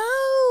 No, no,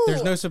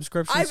 there's no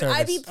subscription service.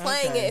 I'd be playing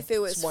Okay. it if it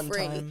was It's one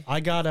free. time. I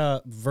got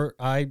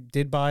I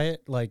did buy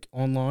it like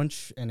on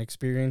launch and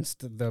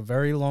experienced the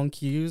very long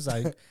queues.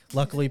 I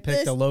luckily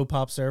picked a low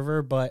pop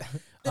server, but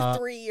The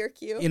 3-year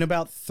queue. in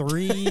about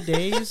 3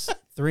 days,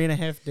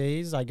 3.5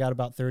 days, I got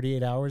about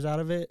 38 hours out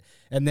of it.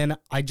 And then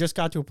I just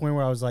got to a point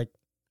where I was like,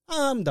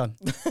 I'm done.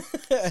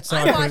 So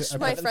I put- watched I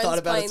my haven't friends thought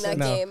about it playing that since.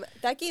 No. game.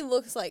 That game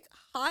looks like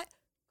hot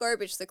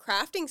garbage. The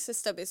crafting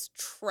system is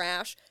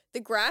trash. The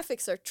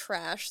graphics are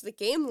trash. The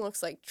game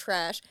looks like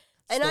trash.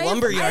 And The I have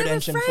lumberyard a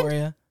engine friend for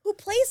you. who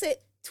plays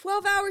it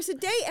 12 hours a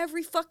day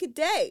every fucking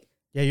day.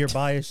 Yeah, your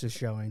bias is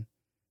showing,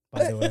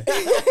 by the way.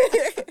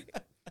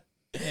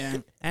 Yeah.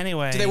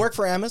 Anyway, Do they work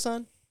for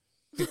Amazon?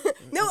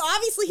 No,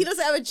 obviously he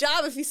doesn't have a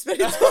job if he's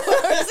spending 12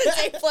 hours a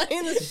day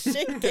playing this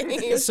shit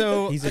game.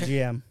 So He's a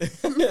GM.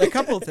 a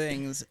couple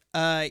things.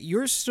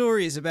 Your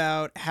stories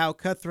about how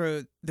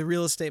cutthroat the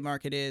real estate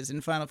market is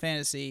in Final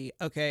Fantasy.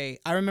 Okay,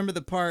 I remember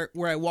the part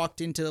where I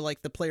walked into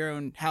like the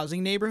player-owned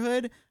housing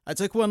neighborhood. I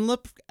took one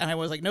look and I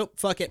was like, nope,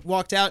 fuck it.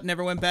 Walked out,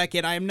 never went back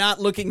in. I am not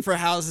looking for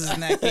houses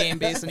in that game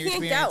based on your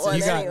Can't experience. get one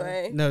You got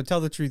anyway. no.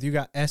 Tell the truth. You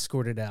got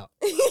escorted out.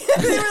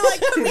 They were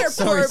like, come here,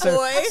 Sorry, poor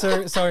sir.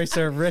 boy. Sorry,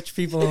 sir. Rich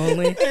people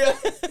only.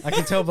 I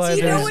can tell by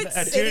Do you know their. what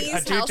a city's dude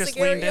just housing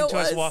leaned area into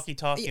his was?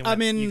 walkie-talkie. and I'm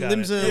went, in "You got it."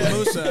 Limsa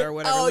Mosa or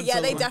whatever. Oh yeah,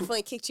 Limsa they Lima.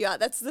 definitely kicked you out.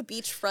 That's the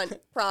beachfront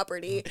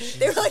property.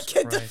 They were like,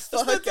 get the Christ.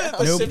 fuck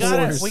out. No We gotta,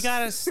 borders. we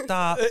gotta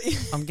stop.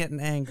 I'm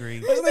getting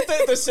angry. Wasn't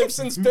it the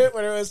Simpsons bit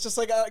where it was just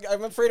like,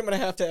 I'm afraid I'm going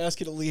to have to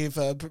ask you to leave,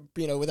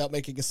 without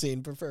making a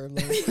scene,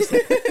 preferably. Just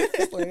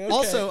like, okay.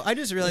 Also, I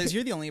just realized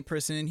you're the only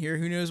person in here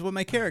who knows what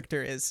my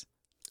character is.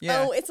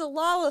 Yeah. Oh, it's a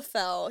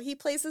Lalafell. He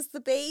plays as the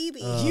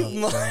baby.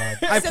 You God.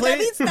 I so played.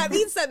 that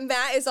means that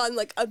Matt is on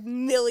like a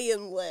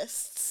million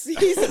lists.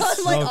 He's on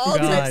like Oh, all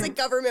types God. of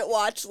government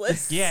watch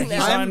lists. Yeah,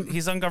 now.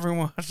 he's on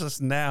government watch list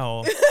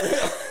now.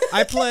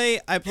 I play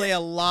a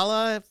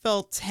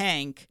Lalafell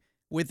tank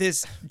with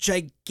this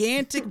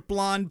gigantic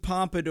blonde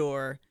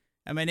pompadour,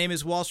 and my name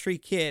is Wall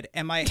Street Kid,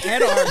 and my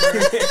head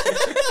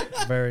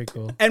armor. Very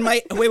cool. And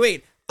my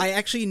wait. I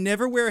actually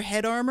never wear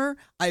head armor.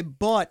 I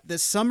bought the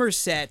summer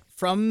set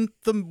from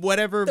the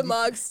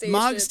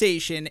Mog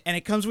Station, and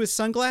it comes with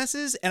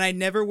sunglasses. And I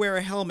never wear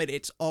a helmet.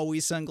 It's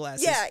always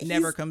sunglasses. Yeah,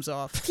 never he's- comes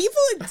off. People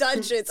in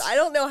dungeons, I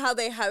don't know how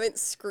they haven't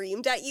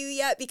screamed at you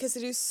yet because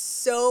it is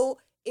so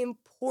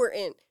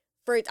important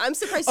for it. I'm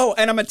surprised. Oh,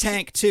 and I'm a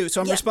tank too, so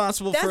I'm Yeah,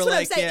 responsible that's for what like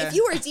I'm saying. yeah. If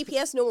you were a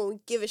DPS, no one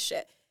would give a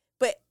shit.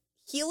 But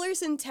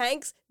healers and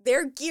tanks,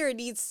 their gear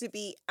needs to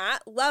be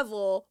at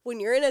level when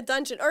you're in a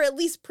dungeon, or at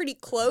least pretty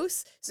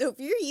close. So if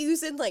you're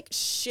using like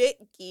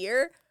shit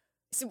gear,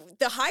 so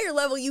the higher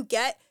level you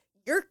get,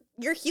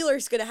 your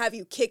healer's gonna have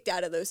you kicked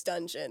out of those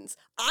dungeons.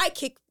 I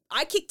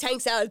I kick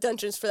tanks out of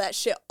dungeons for that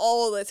shit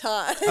all the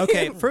time.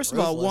 Okay, first of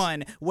all, Ruthless.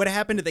 one, what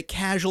happened to the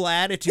casual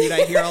attitude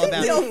I hear all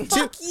about? Yo,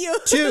 fuck you.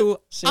 Two, I'm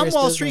Serious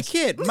Wall business.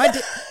 Street Kid.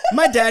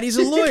 My daddy's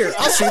a lawyer.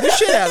 I'll sue the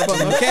shit out of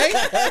him, okay?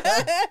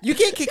 You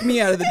can't kick me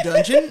out of the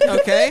dungeon,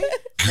 okay?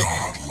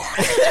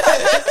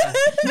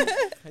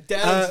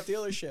 Dad's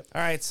dealership.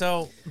 All right,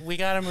 so we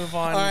got to move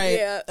on. All right.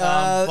 Yeah.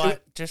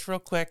 But just real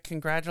quick,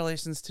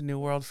 congratulations to New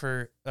World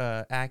for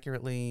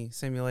accurately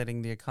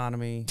simulating the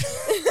economy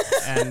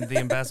and the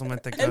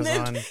embezzlement that And goes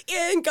then on.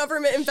 in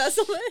government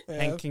embezzlement.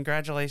 And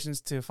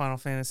congratulations to Final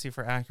Fantasy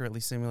for accurately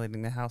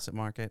simulating the housing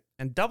market.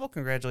 And double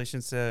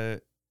congratulations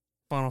to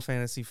Final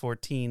Fantasy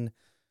 14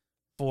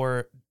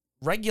 for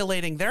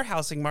regulating their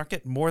housing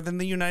market more than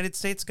the United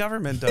States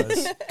government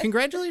does.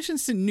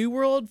 Congratulations to New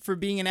World for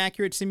being an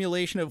accurate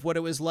simulation of what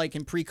it was like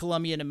in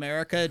pre-Columbian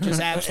America. Just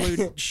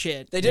absolute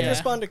shit. They did Yeah.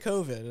 respond to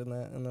COVID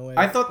in the way.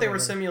 I thought they were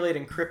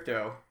simulating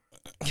crypto.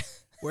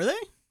 Were they?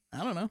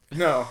 I don't know.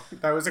 No,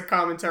 that was a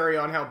commentary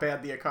on how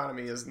bad the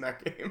economy is in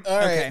that game. All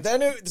right. Okay.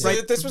 Then so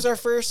Right. this was our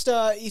first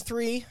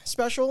E3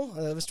 special.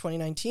 It was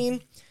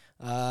 2019.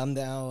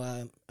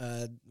 Now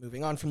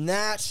moving on from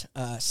that,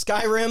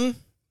 Skyrim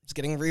is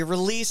getting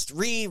re-released.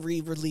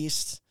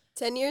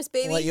 10 years,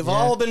 baby. What you've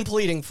all been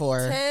pleading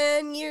for.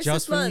 10 years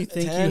Just this when you month.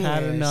 think 10 you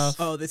had years. enough.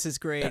 Oh, this is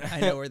great. I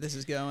know where this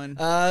is going.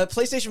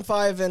 PlayStation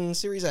 5 and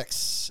Series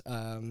X.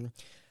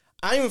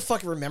 I don't even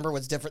fucking remember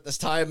what's different this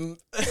time.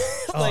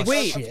 like,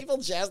 wait. are people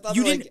jazzed up?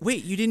 You Like, didn't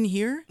wait. You didn't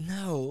hear?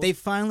 No. They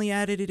finally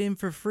added it in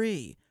for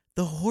free.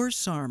 The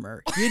horse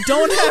armor. You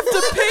don't have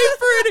to pay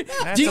for it.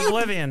 That's Do you?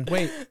 Oblivion.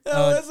 Wait,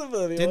 No, that's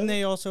Oblivion. didn't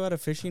they also add a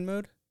fishing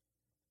mode?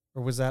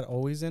 Or was that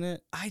always in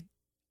it?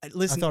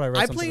 Listen, I thought I read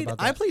something played. about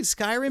I that. played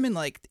Skyrim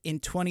in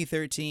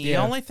 2013. The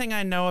only thing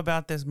I know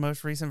about this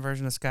most recent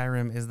version of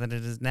Skyrim is that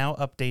it is now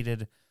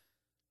updated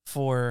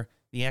for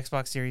the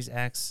Xbox Series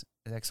X,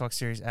 the Xbox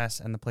Series S,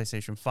 and the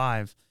PlayStation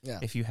 5. Yeah.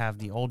 If you have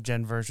the old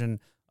gen version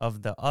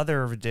of the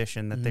other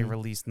edition that they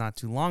released not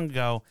too long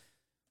ago.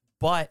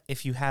 But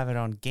if you have it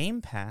on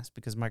Game Pass,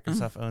 because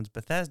Microsoft owns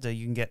Bethesda,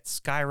 you can get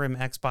Skyrim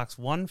Xbox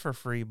One for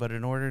free. But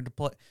in order to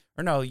play,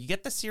 or no, you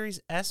get the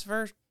Series X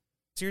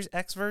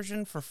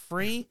version for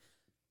free.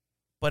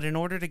 But in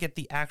order to get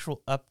the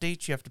actual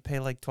updates, you have to pay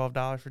like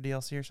 $12 for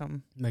DLC or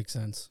something. Makes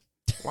sense.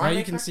 Why Now make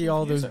you can that see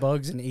all those confusing?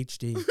 bugs in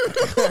HD.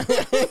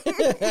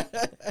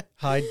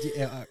 High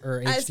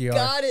or As HDR.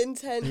 God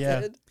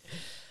intended.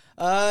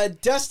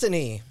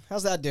 Destiny.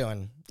 How's that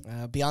doing?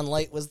 Beyond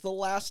Light was the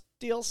last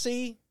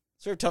DLC.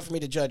 Sort of tough for me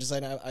to judge, as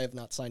I have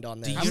not signed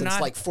on there Do you since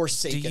not- like Do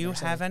Forsaken. you or have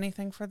something.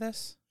 anything for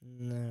this?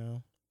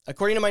 No.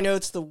 According to my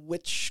notes, the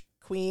Witch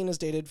Queen is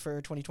dated for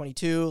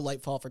 2022,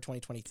 Lightfall for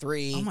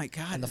 2023. Oh my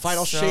god. And the it's-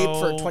 final shape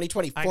for So,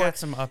 2024. I got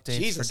some updates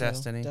Jesus, for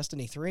Destiny.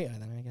 Destiny 3,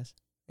 then I guess.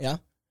 Yeah.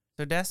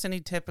 So Destiny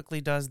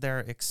typically does their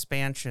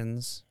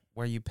expansions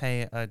where you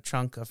pay a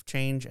chunk of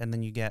change and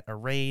then you get a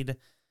raid,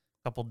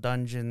 couple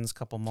dungeons,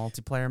 couple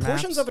multiplayer maps.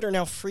 Portions of it are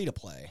now free to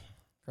play,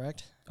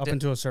 correct? Up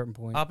until a certain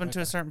point. Up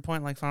until a certain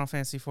point, like Final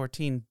Fantasy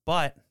 14,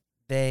 but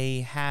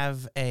they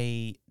have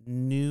a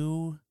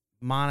new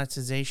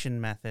monetization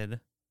method,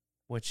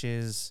 which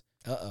is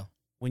Uh-oh.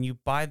 when you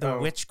buy the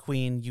Oh. Witch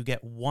Queen, you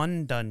get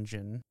one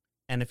dungeon,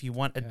 and if you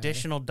want Okay.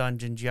 additional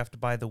dungeons, you have to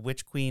buy the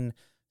Witch Queen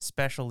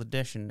Special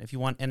Edition. If you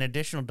want an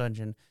additional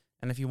dungeon,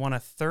 and if you want a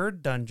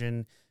third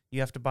dungeon, you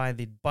have to buy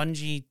the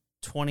Bungie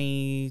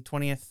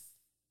 25th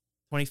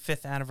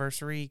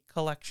Anniversary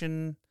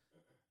Collection,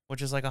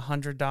 which is like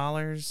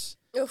 $100.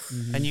 Oof.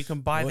 And you can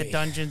buy the Boy.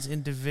 dungeons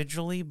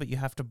individually, but you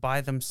have to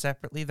buy them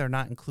separately. They're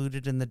not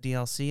included in the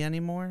DLC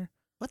anymore.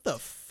 What the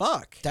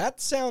fuck?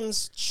 That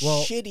sounds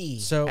Well,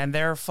 shitty. So And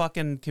their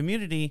fucking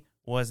community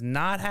was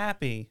not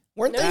happy.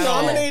 Weren't they No.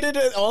 nominated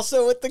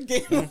also with the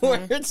Game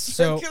Awards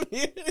So, for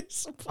community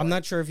support? I'm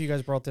not sure if you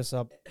guys brought this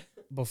up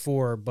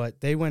before, but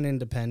they went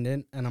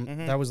independent, and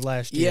that was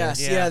last year. Yes,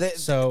 Yeah. yeah.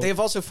 So- they've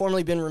also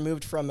formally been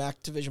removed from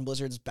Activision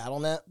Blizzard's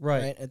BattleNet.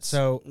 Right. It's,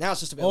 So, now it's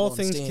just available all on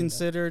things Steam,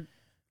 considered,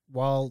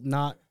 while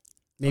not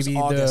was maybe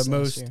the August last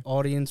most year.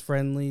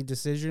 audience-friendly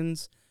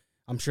decisions,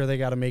 I'm sure they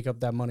got to make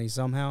up that money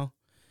somehow.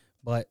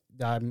 But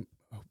I'm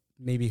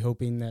maybe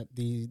hoping that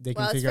they can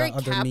Wow, it's figure very out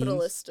other means.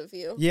 capitalist of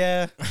you.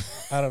 Yeah,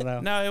 I don't know.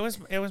 No,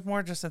 it was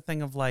more just a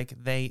thing of like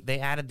they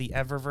added the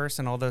Eververse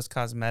and all those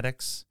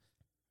cosmetics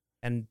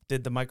and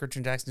did the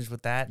microtransactions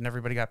with that, and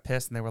everybody got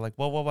pissed and they were like,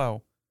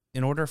 whoa.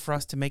 In order for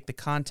us to make the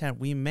content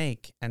we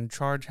make and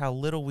charge how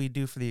little we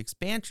do for the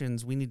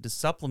expansions, we need to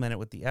supplement it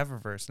with the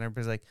Eververse. And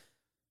everybody's like,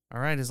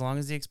 all right, as long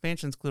as the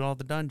expansions include all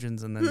the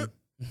dungeons, and then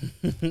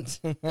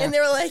And they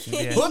were like,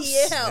 Yeah.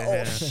 Whoops. yeah,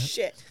 Yeah. oh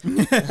shit.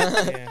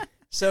 yeah.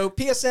 So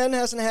PSN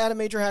hasn't had a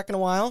major hack in a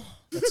while.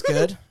 That's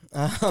good.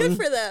 Good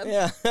for them.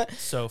 Yeah.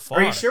 So far.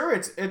 Are you sure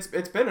it's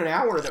been an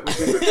hour that we've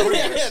been recording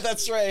yeah, this?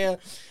 that's right.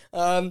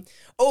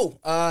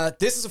 Yeah.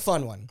 This is a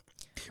fun one.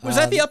 Was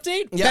that the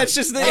update? yeah. That's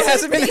just That's it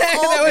hasn't been the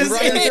hacked. That all- was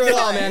Running through it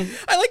all, it. man.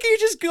 I like how you're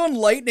just going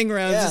lightning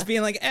rounds, Yeah. just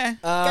being like,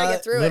 Gotta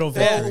get through Little it.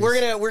 victories.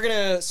 Well, we're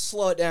gonna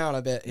slow it down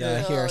a bit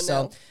Yeah. here. Oh,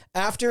 So no.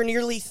 after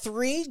nearly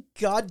 3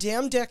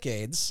 goddamn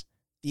decades,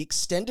 the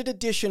extended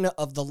edition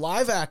of the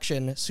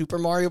live-action Super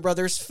Mario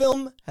Brothers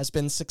film has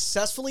been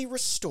successfully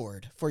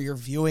restored for your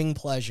viewing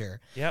pleasure.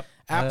 Yep.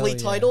 Aptly Hell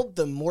yeah. titled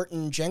The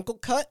Morton Jenkel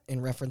Cut,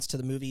 in reference to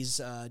the movie's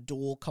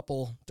dual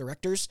couple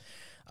directors.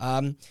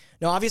 Now,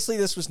 obviously,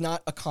 this was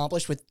not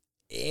accomplished with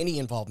any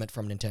involvement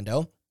from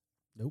Nintendo.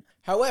 Nope.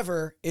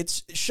 However,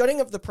 its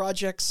shutting of the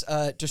project's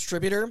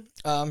distributor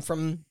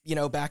from,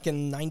 back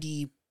in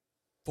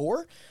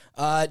 94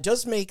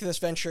 does make this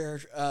venture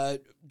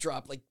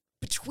drop, like,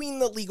 between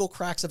the legal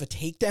cracks of a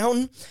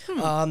takedown.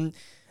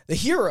 The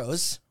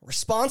heroes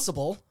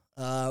responsible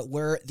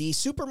were the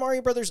Super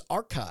Mario Brothers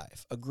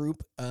Archive, a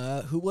group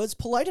who was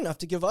polite enough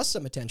to give us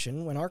some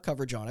attention when our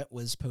coverage on it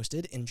was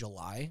posted in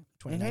July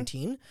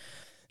 2019.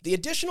 The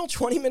additional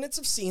 20 minutes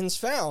of scenes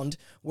found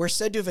were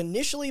said to have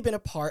initially been a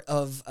part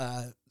of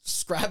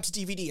scrapped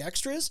DVD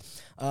extras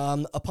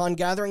upon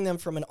gathering them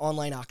from an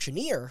online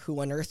auctioneer who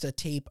unearthed a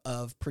tape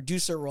of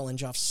producer Roland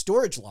Joff's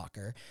storage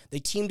locker. They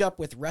teamed up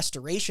with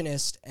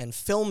restorationist and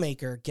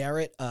filmmaker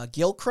Garrett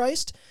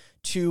Gilchrist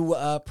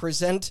to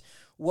present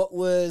what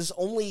was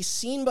only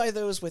seen by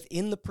those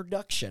within the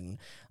production.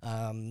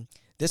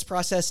 This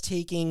process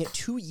taking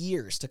 2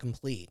 years to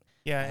complete.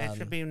 Yeah, it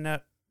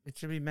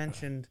should be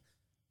mentioned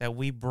that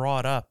we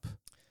brought up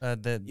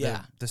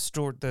the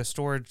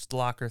storage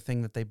locker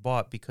thing that they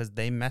bought because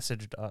they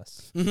messaged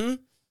us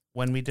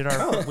when we did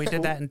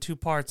did that in 2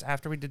 parts.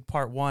 After we did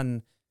part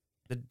 1,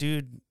 the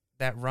dude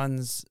that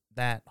runs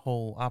that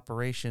whole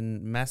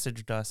operation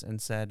messaged us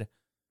and said,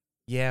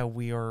 "Yeah,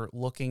 we are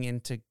looking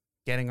into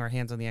getting our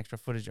hands on the extra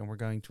footage and we're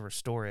going to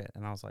restore it."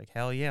 And I was like,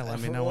 "Hell yeah, let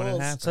me know when it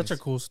happens." Such a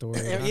cool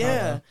story.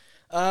 Yeah.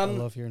 I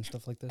love hearing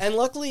stuff like this. And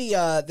luckily,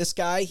 this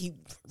guy, he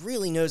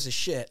really knows his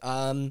shit.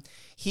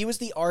 He was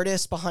the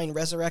artist behind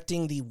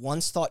resurrecting the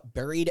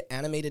once-thought-buried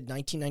animated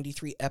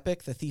 1993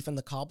 epic, The Thief and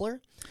the Cobbler.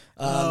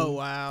 Oh,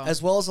 wow.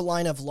 As well as a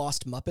line of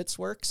Lost Muppets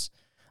works.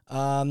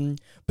 But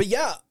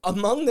yeah,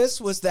 among this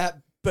was that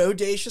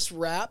bodacious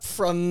rap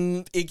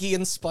from Iggy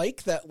and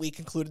Spike that we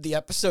concluded the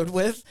episode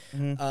with.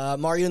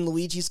 Mario and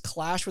Luigi's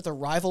clash with a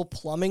rival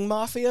plumbing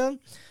mafia.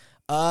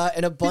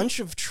 And a bunch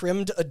of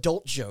trimmed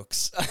adult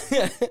jokes.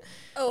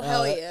 Oh,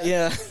 hell yeah.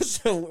 Yeah,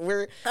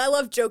 so I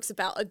love jokes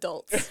about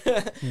adults.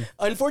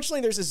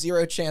 unfortunately, there's a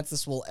 0 chance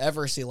this will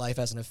ever see life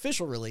as an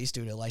official release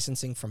due to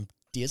licensing from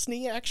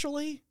Disney,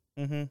 actually.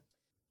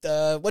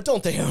 What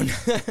don't they own?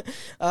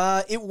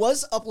 It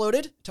was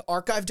uploaded to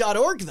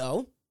archive.org,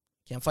 though.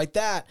 Can't fight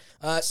that.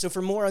 So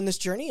for more on this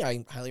journey,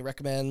 I highly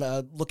recommend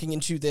looking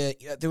into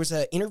there was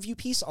an interview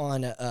piece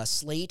on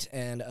Slate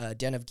and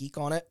Den of Geek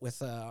on it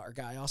with our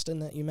guy Austin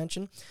that you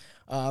mentioned.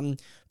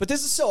 But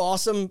this is so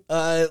awesome.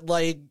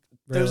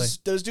 Those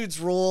dudes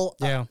rule.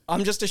 Yeah.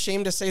 I'm just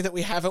ashamed to say that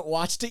we haven't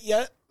watched it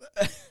yet.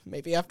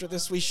 Maybe after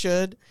this we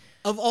should.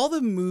 Of all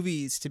the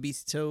movies to be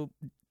so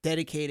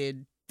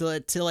dedicated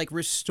to like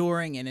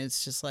restoring it,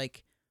 it's just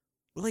like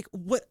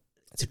what?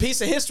 It's a piece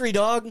of history,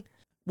 dog.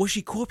 Was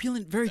she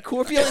corpulent? Very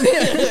corpulent.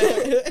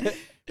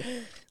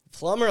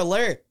 Plumber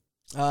alert.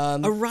 A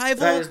That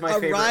rival is my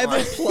favorite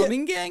line.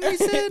 plumbing gang, you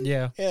said?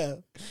 Yeah. Yeah.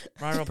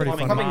 Rival pretty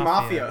Plumbing Plumbing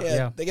Mafia. Yeah,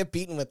 Yeah. they get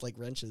beaten with like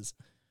wrenches.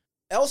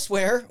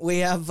 Elsewhere, we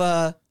have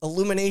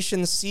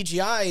Illumination's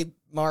CGI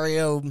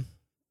Mario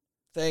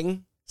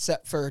thing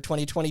set for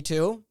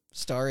 2022,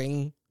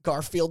 starring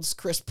Garfield's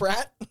Chris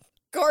Pratt.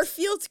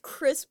 Garfield's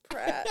Chris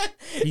Pratt.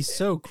 He's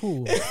so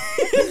cool. If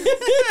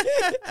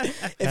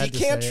Had you to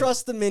can't say it.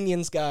 trust the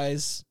Minions,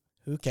 guys,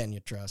 who can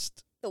you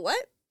trust? The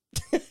what?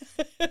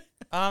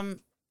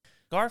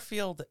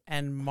 Garfield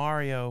and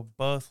Mario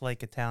both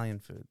like Italian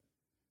food.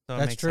 So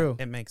That's makes true.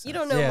 Sense. It makes sense. You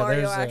don't know Yeah,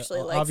 Mario there's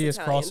actually an likes obvious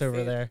Italian crossover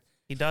food. there.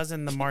 He does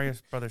in the Mario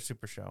Brothers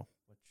Super Show.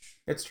 Which,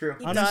 It's true.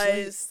 He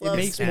Honestly, does. it love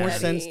makes more spaghetti,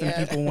 sense than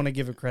yeah. people want to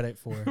give it credit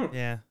for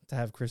yeah. to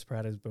have Chris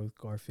Pratt as both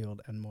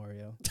Garfield and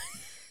Mario.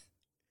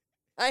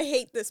 I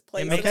hate this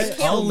place. makes I sense.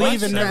 can't I'll watch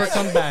leave and never that.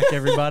 come back,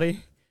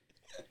 everybody.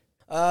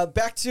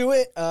 Back to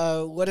it.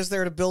 What is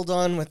there to build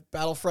on with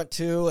Battlefront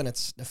 2 and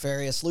its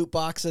nefarious loot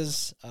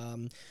boxes?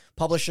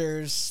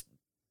 Publishers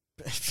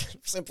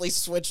simply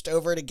switched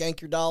over to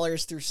gank your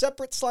dollars through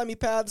separate slimy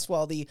paths,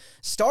 while the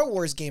Star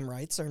Wars game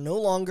rights are no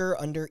longer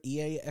under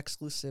EA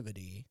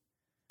exclusivity.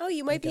 Oh,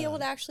 you might Thank be able God.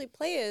 to actually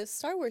play a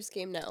Star Wars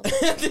game now.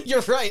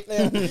 You're right.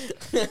 Man.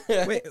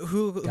 Wait,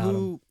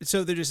 who?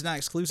 So they're just not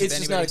exclusive. It's to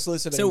just anybody. not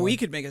exclusive So anymore. we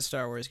could make a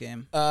Star Wars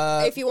game.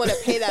 If you want to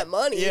pay that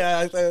money.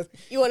 Yeah,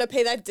 You want to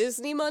pay that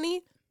Disney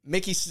money?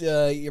 Mickey's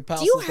your pal.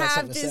 Do you still got have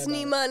something to say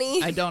Disney about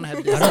money? I don't have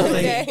I Disney. don't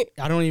Okay. think.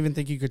 I don't even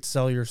think you could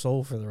sell your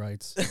soul for the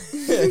rights.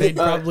 They'd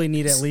probably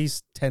need at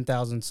least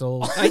 10,000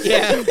 souls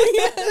Yeah,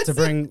 to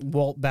bring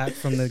Walt back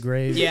from the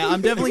grave. yeah.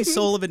 I'm definitely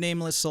soul of a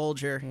nameless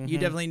soldier. You Mm-hmm.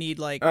 definitely need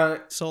like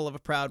soul of a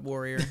proud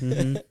warrior.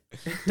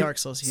 Dark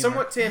Souls humor.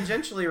 Somewhat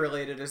tangentially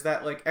related is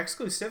that like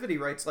exclusivity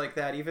rights like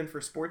that, even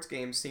for sports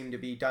games, seem to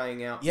be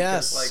dying out.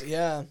 Yes. Because, like,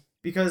 yeah.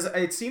 because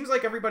it seems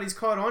like everybody's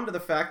caught on to the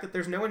fact that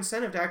there's no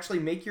incentive to actually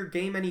make your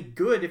game any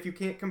good if you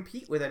can't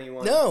compete with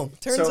anyone. No.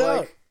 Turns so, out.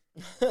 like,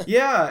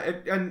 Yeah,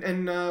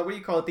 and what do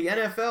you call it? The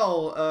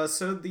NFL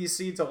sowed these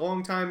seeds a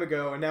long time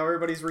ago, and now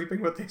everybody's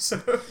reaping what they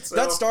sowed. So.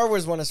 That Star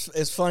Wars one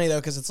is funny though,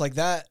 because it's like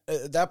that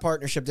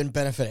partnership didn't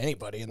benefit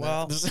anybody in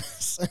Well, that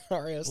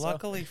scenario. So.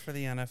 Luckily for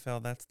the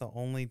NFL, that's the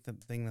only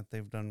thing that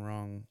they've done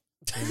wrong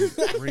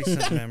in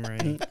recent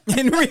memory.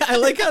 I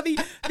like how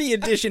the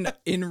addition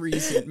in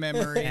recent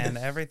memory. And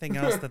everything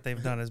else that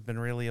they've done has been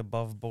really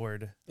above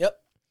board. Yep.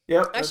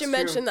 Yep, I should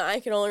mention that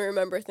I can only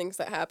remember things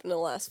that happened in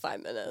the last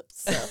 5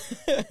 minutes.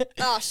 So.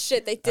 Oh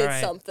shit, they did All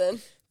right. something.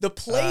 The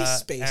Play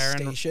Space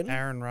Station.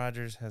 Aaron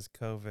Rodgers has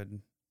COVID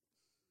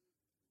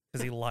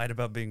because he lied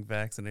about being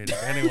vaccinated.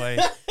 Anyway,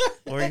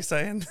 what were you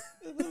saying?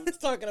 It's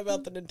talking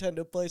about the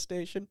Nintendo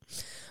PlayStation.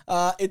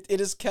 It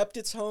has kept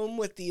its home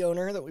with the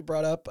owner that we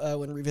brought up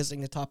when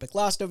revisiting the topic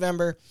last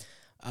November.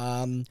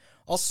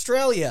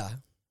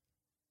 Australia.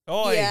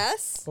 Oi.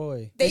 Yes.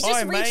 Boy. They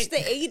just Oi, reached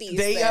mate. the 80s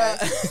there.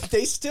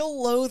 They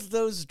still loathe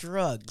those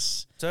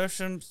drugs. Throw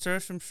some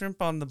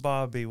shrimp on the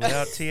barbie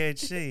without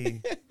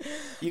THC.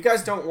 You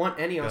guys don't want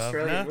any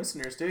Australian Governor?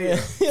 listeners, do you?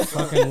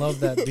 Fucking love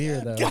that beer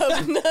though.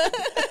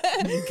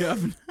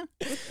 Governor.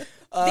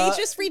 They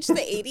just reached the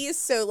 80s,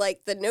 so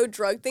like the no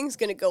drug thing's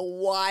gonna go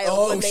wild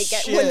Oh, when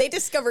shit. when they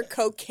discover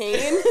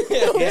cocaine.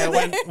 Yeah,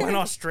 when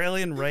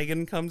Australian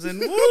Reagan comes in,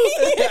 woo,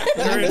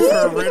 they're in for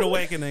a rude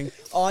awakening.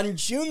 On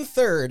June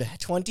 3rd,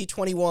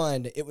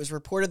 2021, it was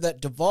reported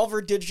that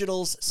Devolver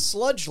Digital's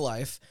Sludge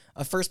Life,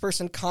 a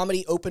first-person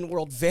comedy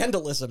open-world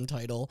vandalism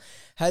title,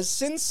 has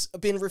since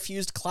been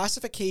refused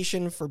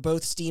classification for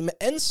both Steam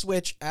and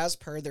Switch as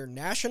per their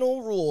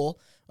national rule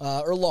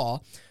or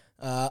law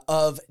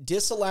of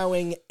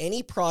disallowing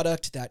any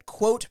product that,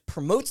 quote,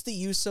 promotes the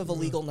use of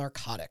illegal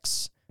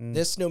narcotics.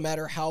 This, no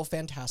matter how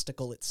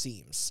fantastical it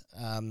seems.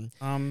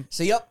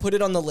 So, yep, put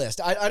it on the list.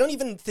 I don't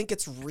even think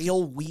it's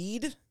real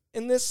weed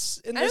in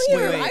this. I don't even Wait,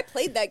 remember. wait. I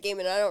played that game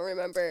and I don't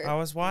remember. I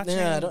was watching.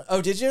 Yeah,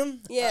 oh, did you?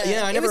 Yeah,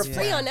 yeah, I it never. was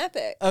free on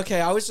Epic. Okay,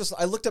 I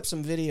looked up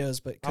some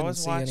videos, but I couldn't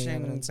was see any watching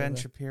evidence Ben of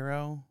it.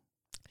 Shapiro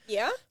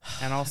Yeah,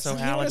 and also You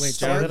wanna Alex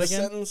start that the Jones.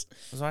 again? sentence? I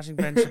was watching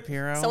Ben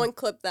Shapiro. someone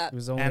clipped that. It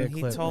was only a And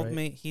clip,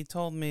 right? he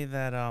told me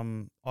that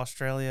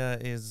Australia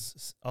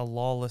is a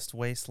lawless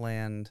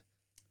wasteland.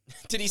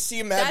 Did he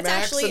see Mad That's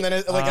Max actually- and then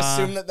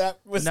assume that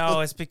was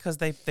No, it's because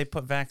they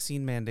put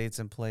vaccine mandates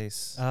in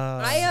place.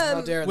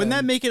 How dare Wouldn't that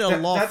them. make it a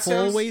That lawful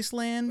sounds-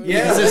 wasteland?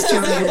 Yeah, Because that's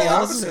there's too many the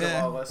laws? opposite of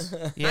Yeah. lawless.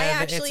 Yeah, I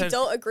it's actually a-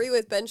 don't agree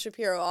with Ben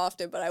Shapiro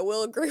often, but I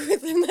will agree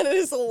with him that it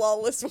is a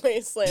lawless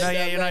wasteland. No,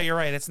 yeah, down there. you're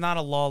right. It's not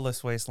a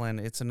lawless wasteland.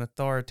 It's an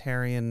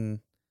authoritarian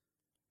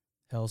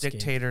Hellscape.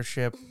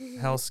 dictatorship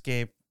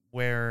hellscape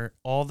where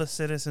all the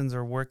citizens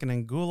are working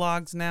in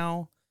gulags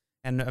now,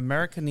 and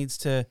America needs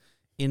to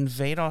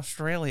invade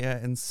Australia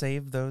and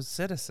save those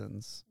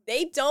citizens.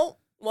 They don't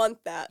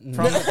want that.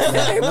 From- I no,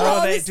 they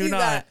promise do you not.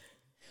 that.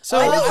 So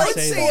I know, I'd like,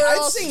 say for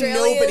I'd say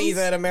nobody Australians-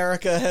 that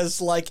America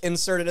has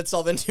inserted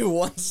itself into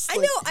once.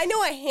 I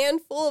know a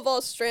handful of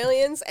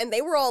Australians, and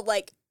they were all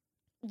like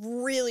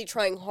really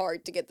trying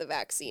hard to get the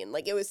vaccine.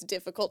 Like it was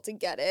difficult to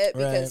get it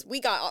because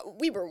we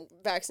were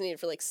vaccinated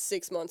for like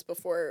 6 months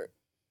before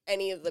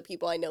any of the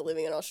people I know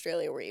living in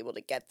Australia were able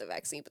to get the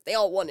vaccine, but they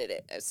all wanted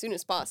it as soon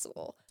as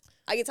possible.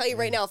 I can tell you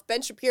right now, if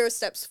Ben Shapiro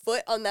steps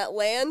foot on that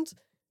land,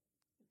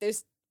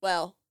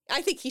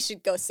 I think he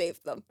should go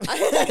save them. I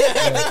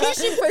think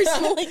he should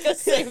personally go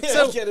save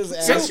them. Get his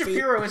ass Ben beat.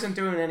 Shapiro isn't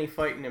doing any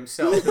fighting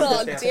himself. He's Oh,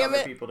 just asking damn other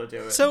it. people to do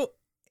it. So,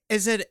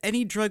 is it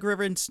any drug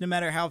reference, no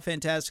matter how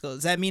fantastical?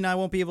 Does that mean I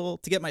won't be able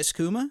to get my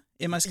skooma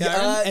in my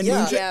Skyrim? And yeah.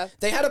 Moonshine? Yeah.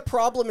 They had a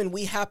problem in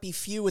We Happy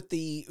Few with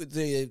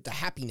the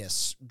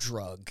happiness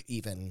drug,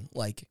 even.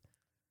 Like,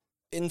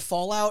 in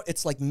Fallout,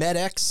 it's like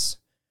MedX,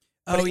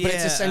 but, Oh, but it's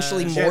yeah,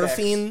 essentially Jet X.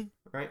 morphine.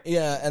 right?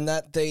 Yeah, and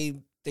that they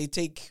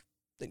take,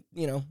 like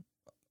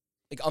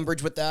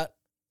umbrage with that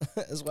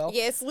as well.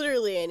 Yeah, it's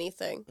literally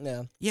anything.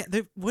 Yeah. Yeah.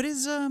 What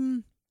is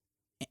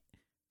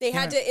They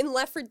had to in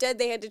Left 4 Dead.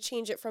 They had to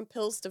change it from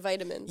pills to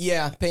vitamins.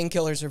 Yeah,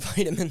 painkillers or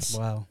vitamins.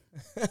 Wow.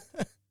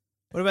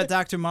 What about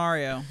Dr.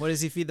 Mario? What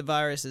does he feed the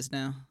viruses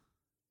now?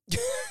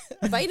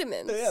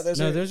 Vitamins. Yeah, those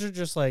No, are those are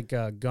just like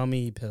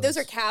gummy pills. Those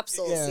are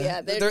capsules. Yeah.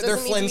 Yeah, there They're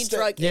doesn't need to be Flintstone-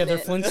 drug yeah, in they're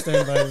it.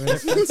 Flintstone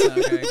vitamins.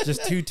 Okay.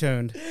 Just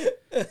two-toned.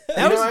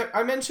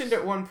 I mentioned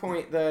at one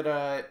point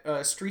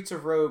that Streets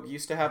of Rogue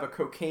used to have a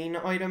cocaine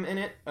item in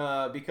it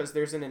because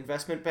there's an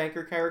investment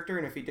banker character,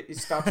 and if he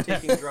stops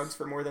taking drugs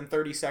for more than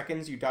 30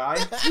 seconds, you die.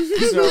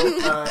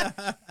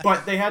 So,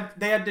 but they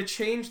had to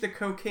change the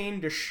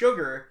cocaine to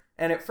sugar,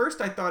 and at first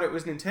I thought it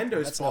was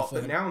Nintendo's That's no fault, but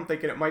fun. now I'm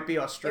thinking it might be It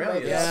might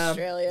Australia's. be Yeah.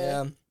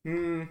 Australia.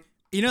 Yeah.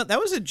 You know, that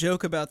was a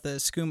joke about the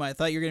skooma. I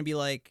thought you were going to be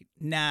like,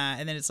 nah.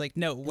 And then it's like,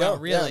 no, well,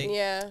 No, really?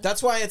 Yeah.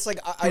 That's why it's like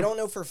I don't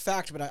know for a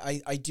fact, but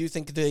I do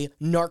think the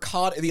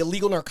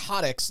illegal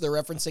narcotics they're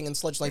referencing in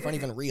Sludge Life aren't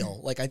even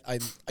real. Like I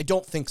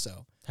don't think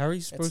so. How are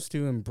you supposed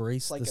to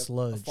embrace It's like the a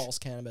sludge? false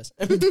cannabis.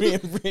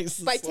 Embrace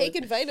the By sludge.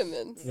 taking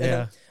vitamins.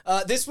 Yeah.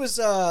 This was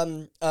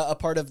a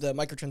part of the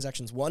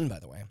microtransactions one, by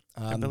the way.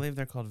 I believe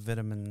they're called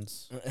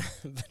vitamins.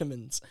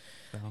 Vitamins.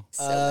 So.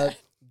 So bad.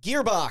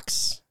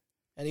 Gearbox.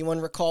 Anyone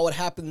recall what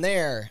happened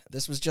there?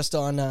 This was just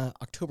on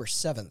October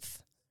 7th.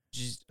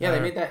 Yeah, they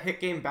made that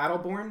hit game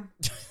Battleborn,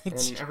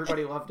 and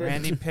everybody loved it.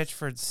 Randy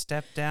Pitchford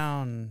stepped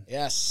down.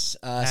 Yes.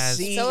 As-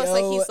 It's almost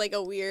like CEO, he's like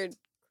a weird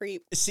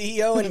creep.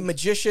 CEO and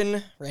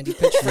magician Randy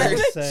Pitchford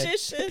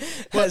Magician.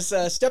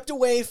 has stepped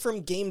away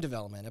from game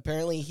development.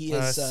 Apparently, he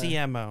is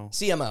CMO,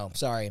 CMO.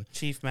 Sorry,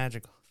 Chief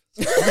Magic.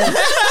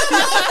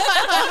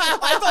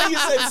 I thought you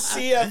said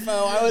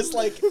CFO. I was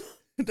like,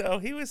 No,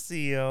 he was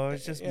CEO. I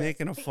was just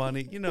making a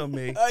funny. You know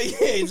me. oh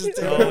yeah, he's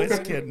just Always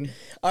kidding.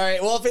 All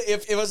right. Well,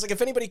 if it was like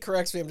if anybody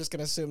corrects me, I'm just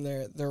gonna assume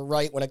they're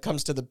right when it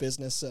comes to the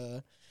business.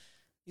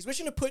 He's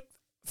wishing to put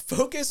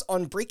focus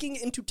on breaking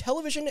into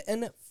television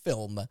and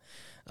film.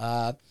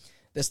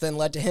 This then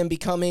led to him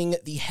becoming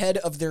the head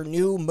of their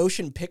new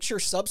motion picture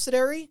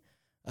subsidiary,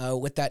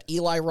 with that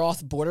Eli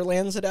Roth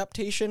Borderlands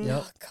adaptation.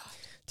 Oh God.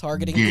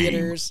 Targeting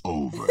theaters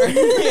Over.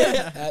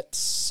 at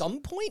some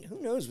point. Who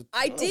knows?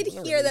 I don't did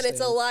know hear that release it's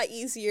a date. lot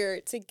easier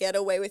to get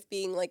away with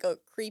being like a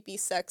creepy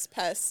sex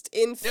pest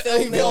in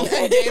film film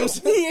and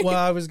games. Well,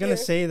 I was gonna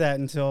say that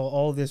until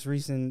all this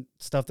recent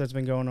stuff that's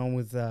been going on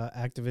with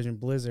Activision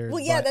Blizzard.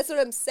 Well, yeah, but- that's what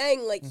I'm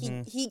saying. Like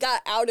he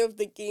got out of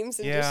the games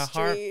Yeah,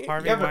 industry.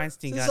 Harvey Yeah, but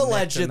Weinstein this got is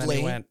nicked and then he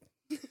allegedly. went,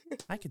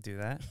 I could do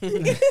that.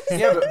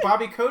 Yeah, but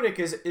Bobby Kotick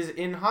is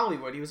in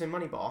Hollywood. He was in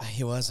Moneyball,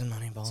 He was in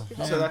Moneyball.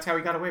 so that's how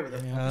he got away with it.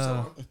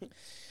 So,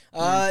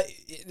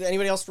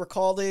 Anybody else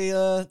recall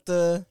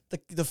the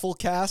full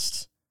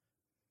cast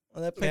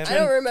on that picture? I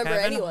don't remember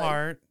Kevin anyone.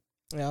 Hart,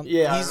 yeah, I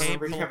He's-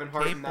 remember Kevin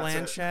Hart, Kate and that's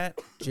it. Blanchett,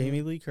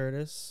 Jamie Lee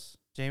Curtis.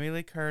 Jamie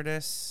Lee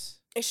Curtis.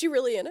 Is she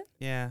really in it?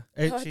 Yeah.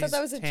 It- Oh, I thought She's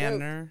that was a joke.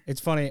 Tanner.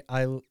 It's funny.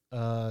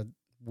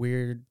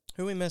 Weird.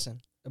 Who are we missing?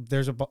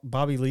 There's a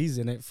Bobby Lee's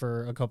in it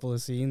for a couple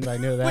of scenes. I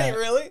know that. Wait,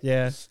 really?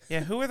 Yeah.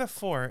 Yeah, who are the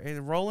four?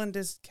 Roland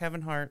is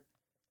Kevin Hart.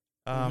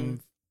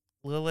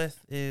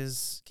 Lilith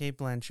is Kate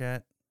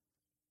Blanchett.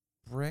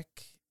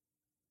 Brick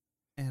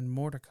and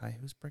Mordecai.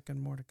 Who's Brick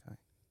and Mordecai?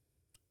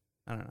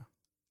 I don't know.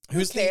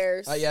 Who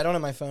cares? Yeah, I don't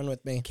have my phone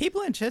with me. Kate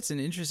Blanchett's an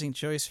interesting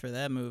choice for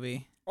that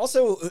movie.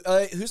 Also,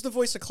 who's the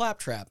voice of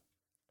Claptrap?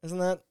 Isn't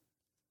that?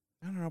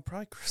 I don't know.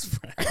 Probably Chris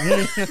Pratt.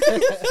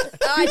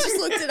 I just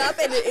looked it up,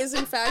 and it is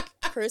in fact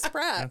Chris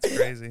Pratt. That's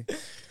crazy.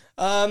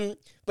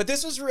 But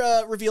this was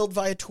revealed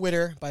via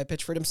Twitter by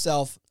Pitchford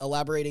himself,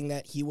 elaborating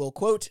that he will,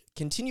 quote,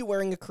 continue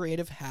wearing a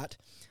creative hat,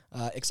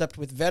 except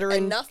with veteran...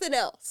 And nothing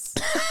else.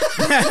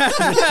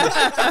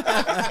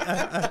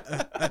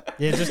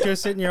 Yeah, just go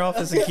sit in your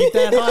office and keep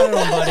that hat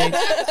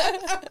on,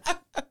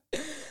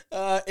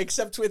 buddy.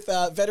 Except with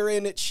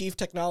veteran Chief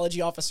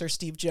Technology Officer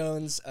Steve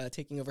Jones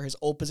taking over his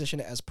old position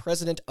as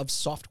President of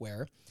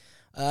Software.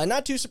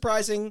 Not too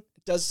surprising,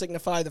 it does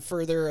signify the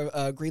further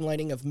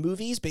greenlighting of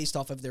movies based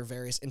off of their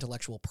various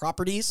intellectual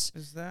properties.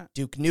 Is that?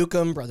 Duke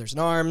Nukem, Brothers in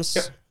Arms.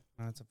 Yep.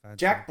 Oh, that's a bad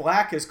Jack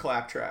Black is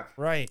Claptrap.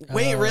 Right.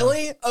 Wait,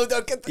 really? Oh,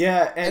 okay.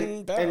 Yeah, And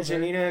and Bowser.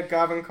 Janina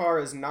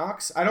Gavankar is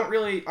Nox.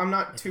 I'm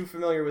not too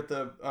familiar with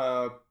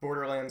the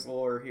Borderlands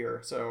lore here,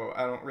 so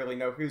I don't really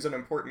know who's an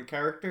important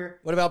character.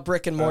 What about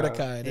Brick and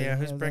Mordecai? Yeah,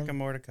 who's Brick and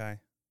Mordecai?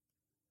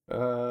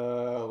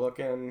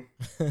 Looking.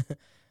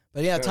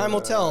 But yeah, time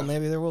will tell.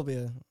 Maybe there will be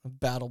a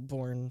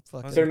Battleborn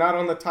fucking... They're not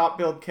on the top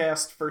build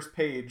cast first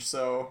page,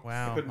 so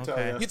Wow, I couldn't tell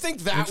okay. you. You'd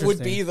think that would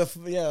be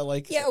the...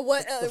 like... Yeah,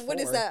 what is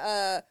four.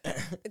 that?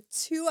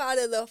 2 out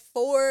of the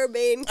 4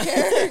 main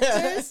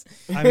characters.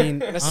 I mean,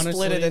 Gonna honestly,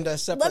 split it into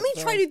separate... Let me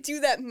try to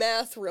do that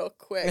math real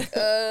quick.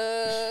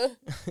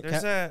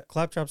 There's a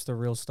Claptrap's the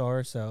real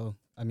star, so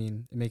I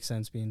mean, it makes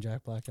sense being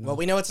Jack Black. And Well,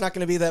 we know it's not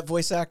going to be that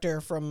voice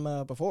actor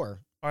from before.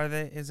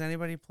 is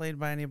anybody played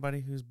by anybody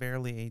who's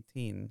barely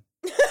 18?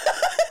 no,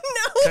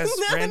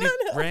 Because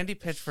no. Randy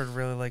Pitchford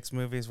really likes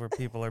movies where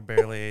people are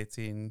barely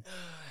 18.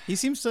 He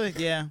seems to,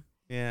 yeah.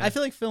 Yeah. I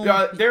feel like film.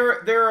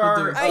 There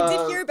are. I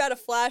did hear about a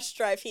flash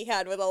drive he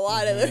had with a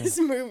lot of those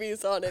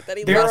movies on it that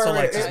he He There also are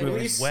likes his at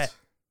movies least- wet.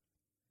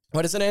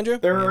 What is it, Andrew?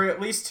 There are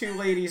at least 2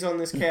 ladies on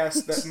this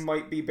cast that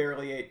might be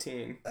barely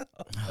 18.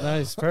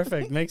 nice,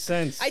 perfect, makes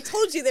sense. I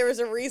told you there was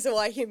a reason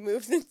why he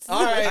moved into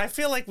All right. I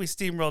feel like we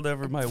steamrolled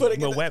over my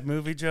Putting it- wet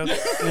movie joke.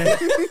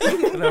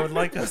 And I would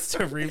like us to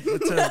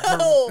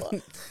No.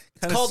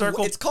 kind of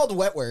circle It's called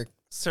Wet Work.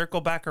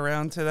 circle back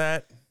around to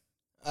that.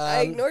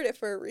 I ignored it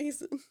for a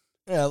reason.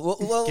 Yeah,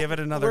 well, Give it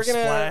another we're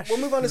gonna, splash. We'll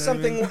move on to You know what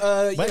I mean?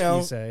 something, What you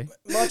you say?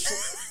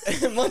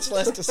 much, much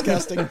less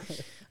disgusting.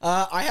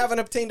 I haven't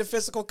obtained a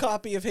physical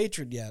copy of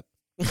Hatred yet.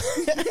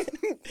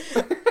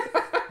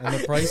 And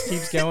the price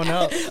keeps going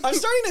up. I'm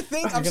starting to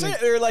think, You're gonna-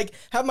 or like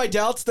have my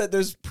doubts that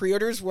those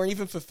pre-orders weren't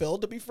even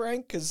fulfilled, to be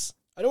frank, because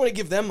I don't want to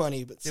give them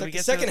money, but Did we get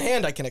to second the-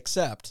 hand I can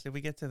accept. Did we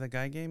get to the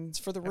guy game? It's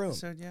for the room.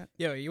 Episode yet?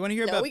 Yo, you want to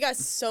hear No, about? we got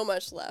so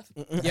much left.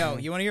 Yo,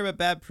 you want to hear about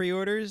bad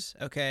pre-orders?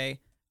 Okay.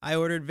 I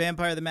ordered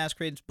Vampire the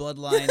Masquerade's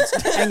Bloodlines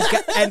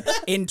and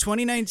in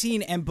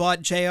 2019 and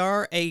bought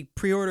JR a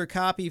pre-order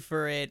copy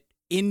for it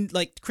in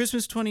like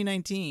Christmas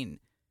 2019.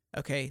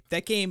 Okay,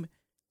 that game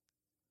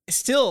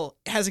still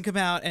hasn't come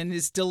out and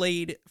is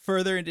delayed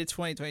further into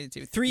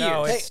 2022. 3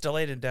 No, years. it's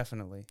delayed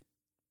indefinitely.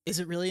 Is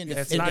it really?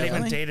 It's not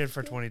even dated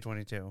for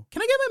 2022.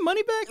 Can I get my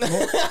money back?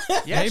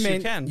 Yes, Hey, man,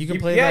 you can. You can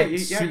play yeah, that you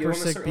super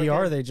almost sick certainly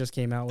PR can. they just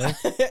came out with.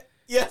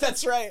 Yeah,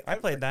 that's right. I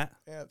played that.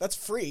 Yeah, that's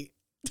free.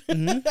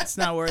 It's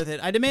not worth it.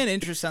 I demand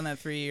interest on that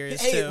 3 years.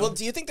 Hey, too. well,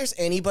 do you think there's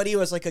anybody who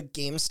has like a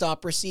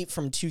GameStop receipt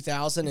from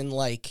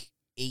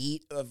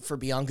 2008 for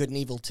Beyond Good and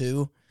Evil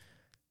 2?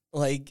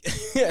 Like,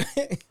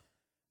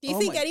 Do you Oh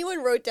think my-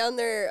 anyone wrote down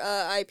their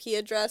IP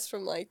address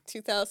from like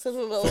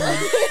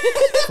 2011?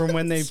 From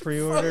when they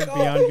pre-ordered Fuck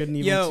Beyond Good and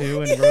Evil Yo.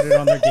 2 and wrote it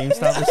on their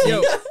GameStop receipt.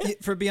 Yo,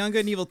 for Beyond Good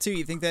and Evil 2,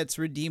 you think that's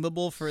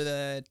redeemable for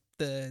the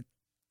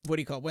what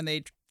do you call it, when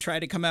they try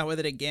to come out with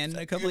it again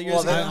a couple of years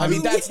well, ago? I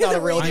mean, that's not a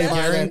real I'm game.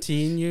 either.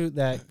 guaranteeing you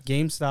that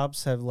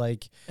GameStops have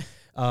like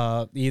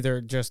either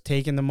just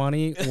taken the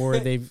money or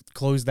they've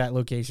closed that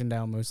location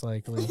down most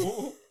likely.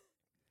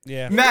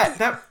 Yeah. Matt,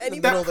 Any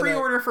middle that of the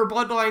pre-order for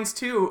Bloodlines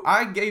 2,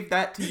 I gave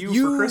that to you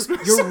for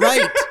Christmas. You're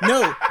right.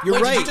 No, you're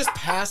Wait, right. did you just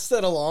pass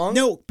that along?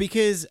 No,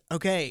 because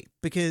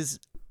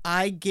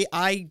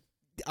I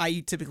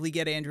typically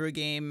get Andrew a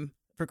game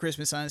for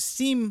Christmas on a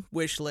Steam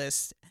wish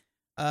list,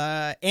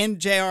 and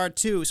JR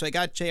too. So I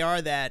got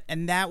JR that,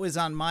 and that was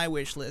on my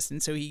wish list,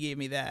 and so he gave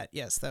me that.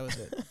 Yes, that was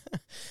it.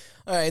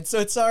 All right, so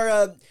it's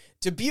our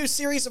debut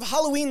series of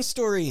Halloween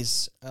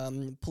stories.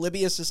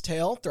 Polybius'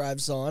 tale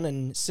thrives on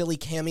and silly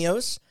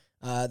cameos.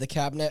 The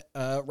cabinet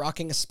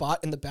rocking a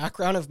spot in the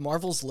background of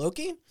Marvel's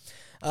Loki.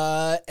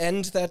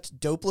 And that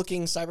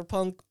dope-looking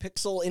cyberpunk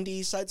pixel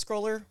indie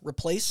side-scroller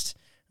Replaced.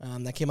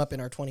 That came up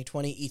in our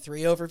 2020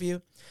 E3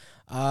 overview.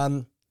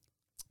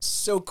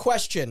 So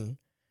question,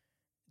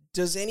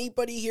 does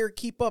anybody here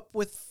keep up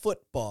with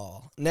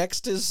football?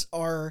 Next is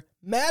our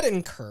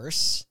Madden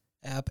curse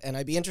app, and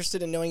I'd be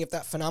interested in knowing if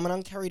that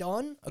phenomenon carried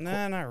on.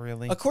 Nah, not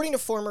really. According to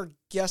former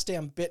guest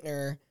Dan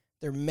Bittner,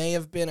 there may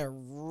have been a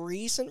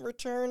recent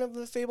return of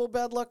the fabled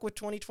bad luck with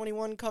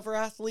 2021 cover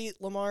athlete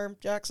Lamar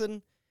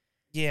Jackson.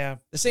 Yeah.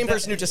 The same That-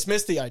 person who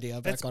dismissed the idea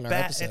back It's on our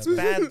bad. episode. It's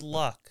bad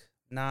luck,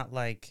 not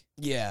like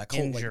Yeah, cool.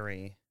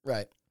 injury.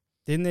 Right.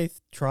 Didn't they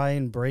try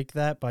and break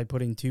that by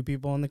putting two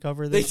people on the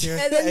cover this year?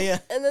 And then, Yeah.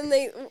 and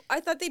then I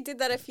thought they did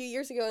that a few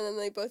years ago, and then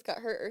they both got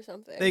hurt or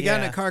something. They got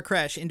in Yeah. a car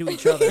crash into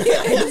each other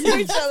into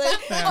each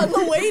other on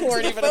the way to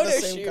Weren't the even at the photo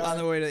same shoot. car. on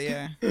the way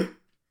to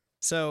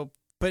So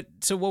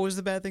what was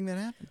the bad thing that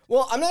happened?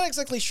 Well, I'm not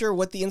exactly sure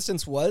what the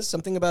instance was.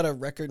 Something about a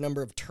record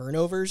number of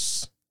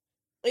turnovers.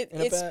 In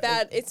a It's bad-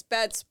 bad. It's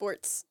bad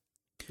sports.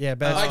 Yeah,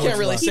 bad. I can't sports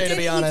really luck. say, to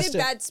be honest. He did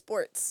bad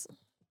sports.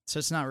 So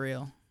it's not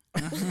real.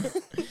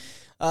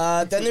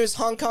 Then there's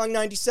Hong Kong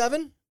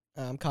 97.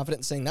 I'm confident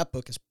in saying that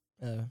book is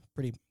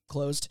pretty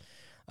closed.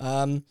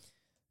 The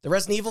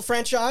Resident Evil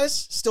franchise,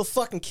 still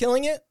fucking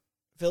killing it.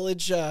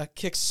 Village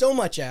kicks so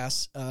much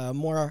ass.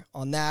 More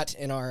on that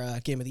in our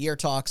Game of the Year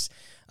talks.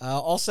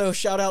 Also,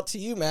 shout out to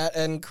you, Matt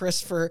and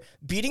Chris, for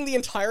beating the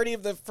entirety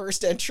of the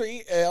first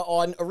entry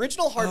on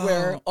original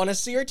hardware on a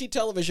CRT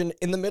television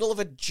in the middle of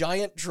a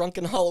giant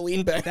drunken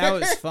Halloween banner. That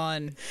was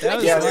fun. That I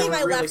was Yeah, can't they believe were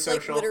I really left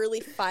social. like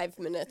literally 5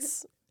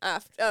 minutes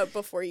after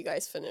before you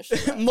guys finished.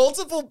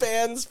 Multiple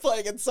bands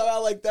playing, and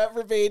somehow like that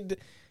remained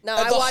No,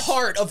 at I the watched.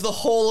 heart of the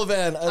whole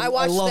event. I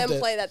watched loved them it.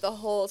 play that the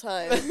whole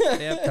time.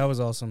 That was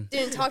awesome.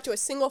 Didn't talk to a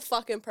single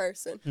fucking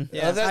person.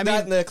 Yeah, that, I that mean,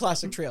 and the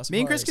classic Treehouse. me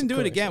and of Chris Horrors, can do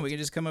of it course. again. We can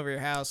just come over to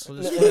your house.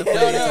 We'll just No,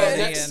 play it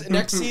next, again.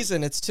 next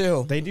season it's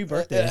two. They do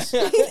birthdays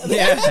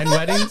Yeah. and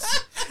weddings.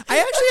 I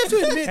actually have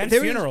to admit And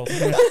there funerals.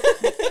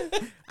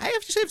 I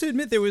actually have to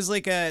admit there was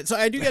like a. So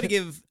I do got to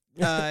give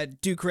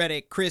due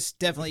credit. Chris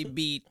definitely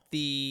beat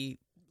the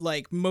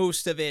like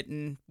most of it,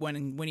 and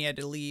when he had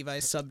to leave, I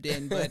subbed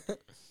in. But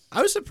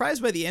I was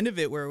surprised by the end of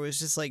it, where it was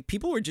just like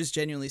people were just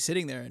genuinely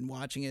sitting there and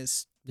watching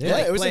us. Yeah,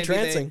 like, it was play and do they-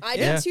 entrancing. I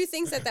Yeah. did two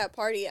things at that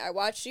party. I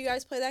watched you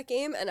guys play that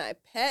game, and I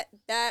pet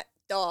that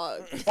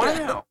dog.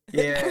 Wow.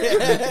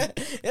 Yeah.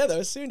 Yeah, that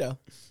was Suno.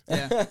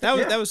 Yeah,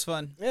 that was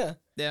fun. Yeah.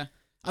 Yeah,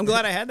 I'm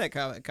glad I had that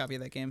copy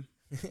of that game.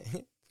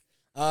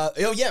 Oh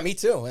yeah, me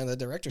too. And the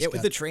director's Yeah, cut.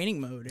 with the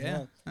training mode.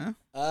 Yeah.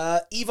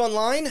 Huh? Eve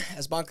Online,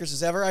 as bonkers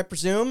as ever, I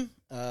presume.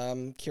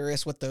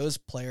 Curious what those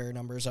player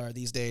numbers are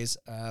these days.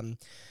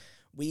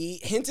 We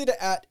hinted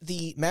at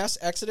the mass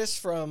exodus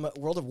from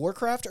World of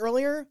Warcraft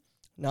earlier.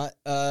 Not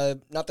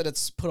that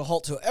it's put a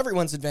halt to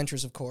everyone's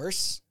adventures, of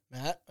course.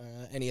 Matt,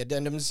 any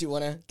addendums you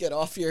want to get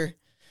off your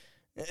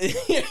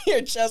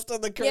your chest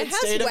on the current has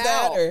state of WoW.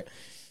 that? Or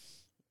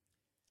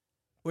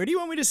Where do you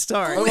want me to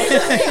start? Wait,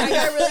 I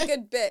got a really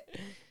good bit.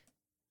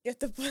 Get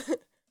the.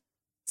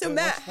 So Yeah,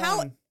 Matt, which how?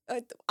 one?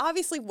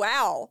 Obviously,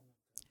 WoW.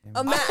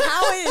 Matt,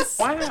 how is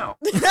Wow.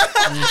 worth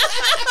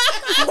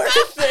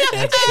it?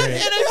 That's great.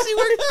 It actually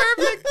worked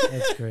perfect.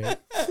 That's great.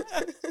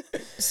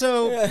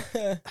 So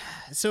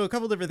a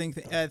couple different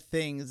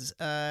things.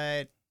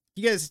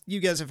 You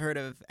guys have heard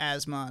of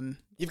Asmon?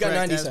 You've got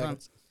correct, 90 Asmon?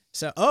 seconds.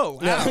 So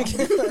wow,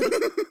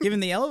 given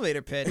the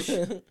elevator pitch.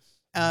 So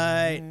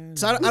I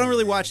don't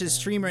really watch his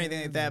stream or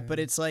anything like that, but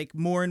it's like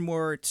more and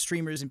more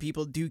streamers and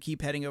people do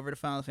keep heading over to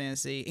Final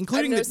Fantasy, I've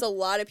including noticed a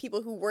lot of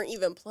people who weren't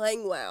even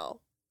playing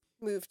WoW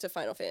moved to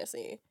Final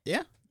Fantasy.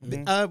 yeah.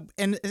 Mhm.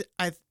 And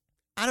I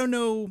don't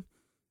know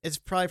it's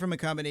probably from a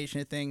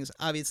combination of things.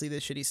 Obviously, the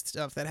shitty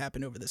stuff that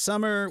happened over the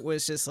summer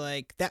was just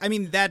like that. I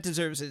mean, that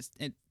deserves its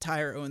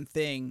entire own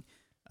thing.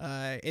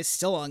 It's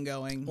still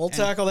ongoing. We'll and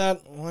tackle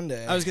that one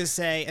day. I was gonna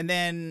say, and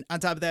then on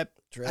top of that,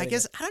 Dreading I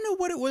guess I don't know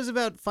what it was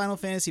about Final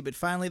Fantasy, but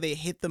finally they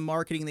hit the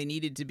marketing they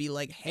needed to be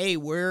like, "Hey,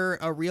 we're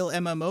a real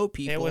MMO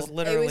people." It was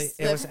literally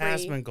the it was free-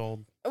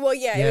 Asmongold. Well,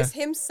 yeah, Yeah. it was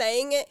him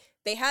saying it.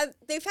 They've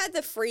had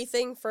the free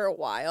thing for a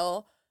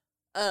while,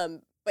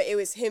 but it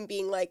was him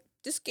being like,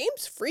 "This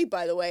game's free,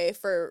 by the way,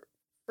 for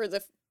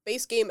the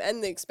base game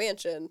and the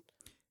expansion."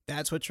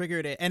 That's what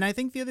triggered it. And I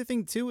think the other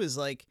thing too is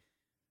like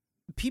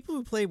people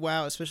who play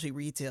WoW, especially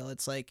retail,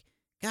 it's like,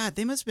 God,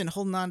 they must have been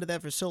holding on to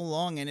that for so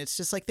long, and it's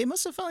just like they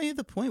must have finally hit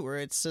the point where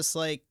it's just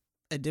like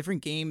a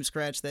different game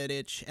scratched that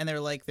itch, and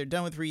they're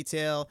done with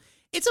retail.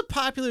 It's a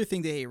popular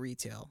thing to hate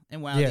retail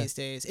in WoW Yeah. these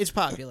days. It's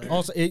popular.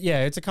 Also,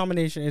 it's a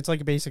combination. It's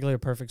like basically a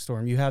perfect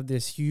storm. You have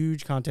this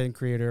huge content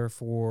creator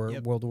for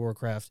Yep. World of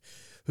Warcraft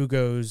who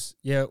goes,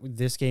 yeah,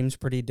 this game's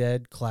pretty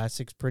dead.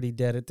 Classic's pretty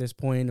dead at this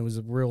point. It was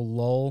a real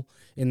lull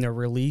in their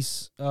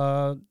release,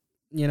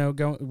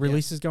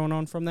 releases going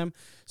on from them.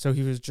 So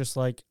he was just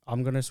like,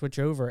 I'm going to switch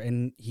over.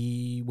 And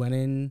he went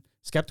in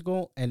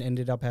skeptical and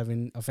ended up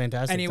having a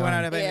fantastic And he time. went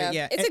out of it.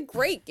 Yeah. It's a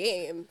great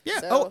game. Yeah.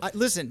 So.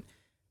 Listen.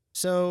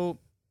 So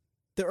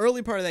the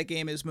early part of that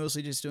game is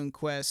mostly just doing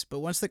quests, but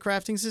once the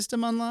crafting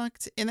system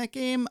unlocked in that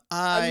game,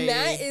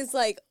 Matt is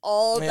like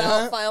all Yeah.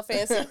 about Final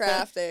Fantasy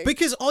crafting.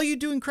 because all you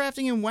do in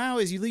crafting in WoW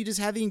is you literally just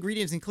have the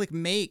ingredients and click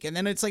make, and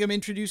then it's like I'm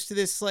introduced to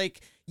this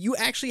like you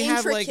actually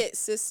have like Intricate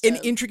system.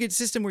 an intricate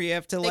system where you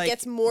have to It like.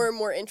 gets more and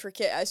more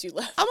intricate as you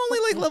level. I'm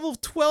only like level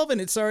 12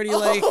 and it's already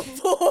like.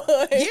 Oh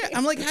boy. Yeah,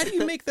 I'm like, how do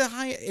you make the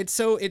high? It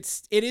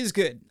is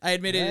good. I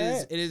admit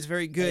Alright. it is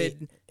very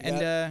good,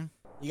 and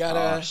You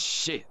gotta Oh,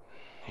 shit.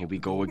 Here we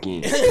go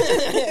again.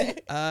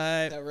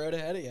 that road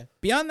ahead of you.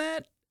 beyond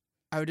that,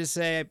 I would just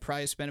say I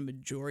probably spent a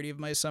majority of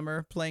my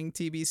summer playing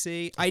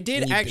TBC. I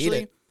did And you beat actually.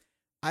 it.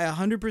 I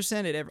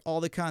 100%ed all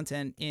the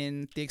content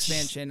in the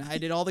expansion. I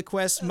did all the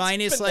quests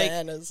minus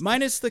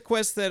the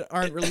quests that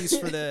aren't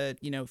released for the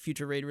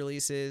future raid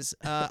releases.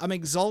 I'm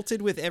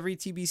exalted with every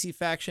TBC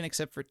faction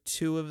except for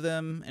 2 of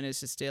them, and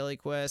it's just daily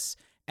quests.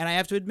 And I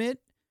have to admit,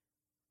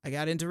 I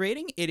got into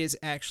raiding. It is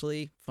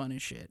actually fun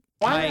as shit.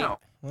 Wow.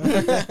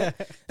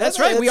 That's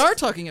right. We are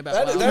talking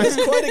about WoW. That is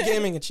quite a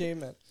gaming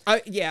achievement.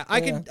 I Yeah.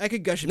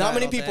 could gush Not about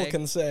many it all people day.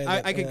 can say.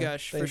 I that, could yeah,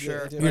 gush they for do-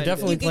 sure. they do. You're Right.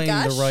 definitely You could playing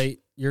the gush? right.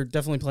 You're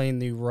definitely playing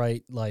the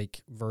right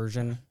like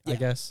version, I Yeah.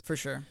 guess. For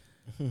sure.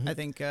 I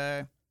think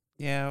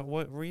Yeah,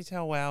 what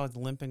retail WoW is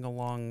limping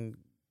along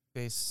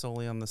based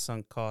solely on the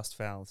sunk cost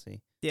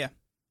fallacy. Yeah.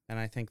 And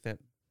I think that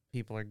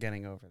people are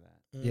getting over that.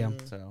 Yeah.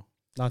 Mm. So,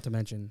 Not to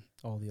mention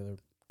all the other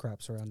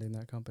crap surrounding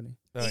that company.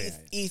 oh, yeah,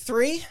 yeah.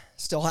 E3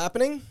 still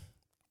happening,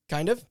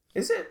 kind of.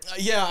 Is it?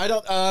 Yeah, I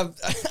don't.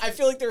 I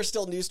feel like there are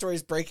still news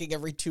stories breaking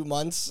every 2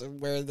 months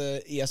where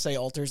the ESA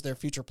alters their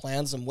future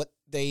plans and what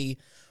they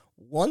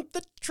want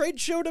the trade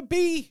show to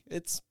be.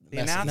 It's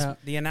messy.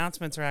 The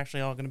announcements are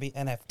actually all going to be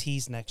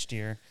NFTs next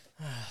year.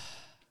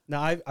 No,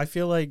 I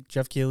feel like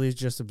Jeff Keighley is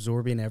just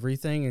absorbing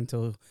everything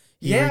until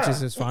he Yeah. reaches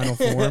his final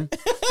form.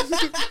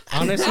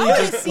 Honestly, I wanna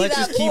just, see let's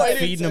that just keep boy.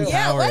 feeding him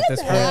Yeah, power let at this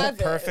him point. have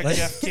it. Perfect Let's-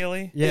 Jeff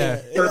Keighley.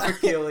 Yeah.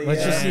 Perfect Keely.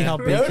 Let's just Yeah. see how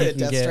big he Noted can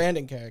Death get.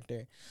 Stranding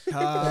character.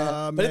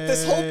 But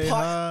this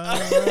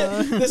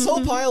whole this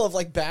whole pile of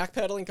like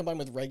backpedaling combined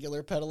with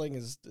regular pedaling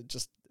is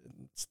just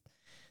it's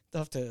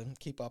tough to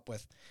keep up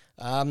with.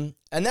 And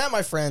that,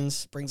 my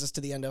friends, brings us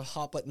to the end of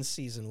Hot Button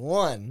Season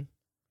 1.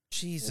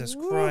 Jesus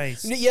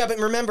Christ. Yeah, but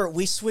remember,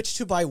 we switched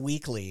to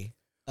bi-weekly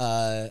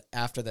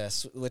after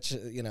this, which,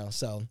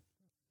 so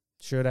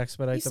Should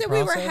expedite You the said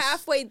process. we were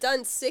halfway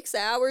done 6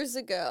 hours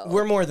ago.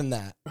 we're more than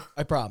that.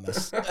 I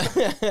promise.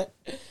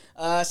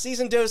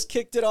 Season Dose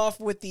kicked it off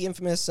with the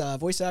infamous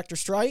voice actor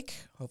strike.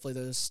 Hopefully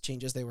those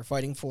changes they were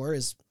fighting for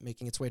is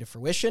making its way to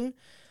fruition.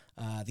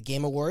 The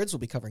Game Awards will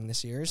be covering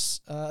this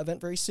year's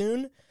event very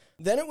soon.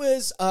 Then it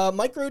was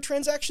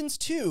Microtransactions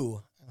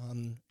 2.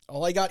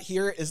 All I got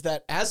here is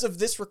that as of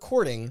this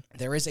recording,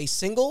 there is a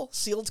single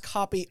sealed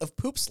copy of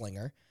Poop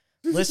Slinger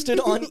listed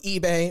on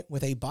eBay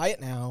with a buy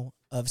it now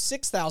of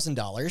 $6,000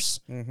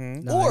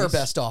 Mm-hmm. or Nice.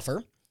 best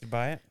offer. You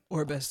buy it?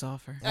 or best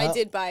offer. I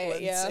did buy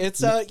it, yeah. It's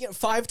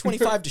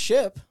 $525 to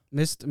ship.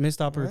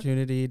 Missed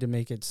opportunity to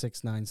make it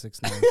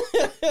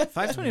 6969.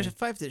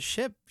 525 to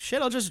ship.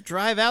 Shit, I'll just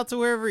drive out to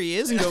wherever he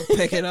is and go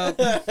pick it up.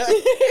 Yeah,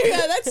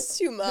 that's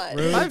too much.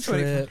 Road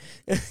 525.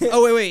 trip.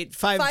 Oh wait,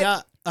 $5.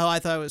 Five- Oh, I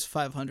thought it was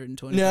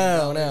 $520.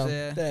 No,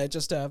 Yeah.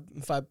 just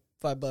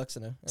 $5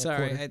 and a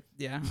Sorry.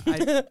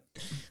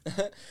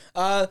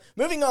 quarter.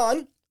 Moving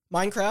on,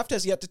 Minecraft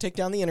has yet to take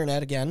down the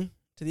internet again,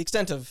 to the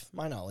extent of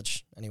my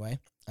knowledge, anyway.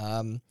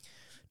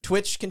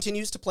 Twitch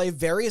continues to play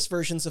various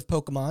versions of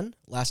Pokemon.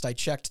 Last I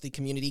checked, the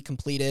community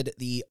completed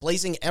the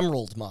Blazing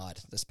Emerald mod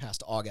this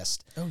past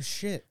August. Oh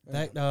shit!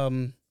 That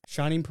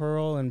Shining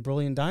Pearl and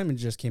Brilliant Diamond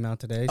just came out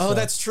today. Oh, so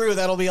that's true.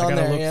 That'll be I on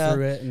gotta there. look Yeah.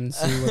 through it and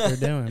see what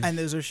they're doing. And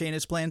those are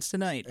Shayna's plans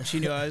tonight. She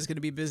knew I was going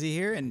to be busy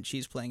here, and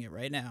she's playing it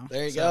right now.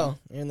 There you So, go.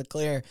 You're in the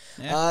clear.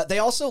 Yeah. They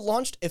also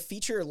launched a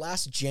feature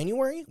last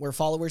January where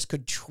followers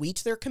could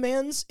tweet their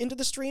commands into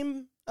the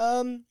stream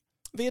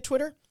via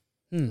Twitter.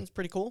 It's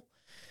pretty cool.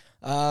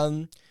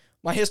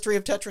 My history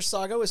of Tetris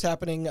Saga was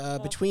happening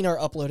between our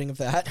uploading of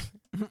that.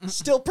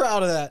 Still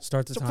proud of that.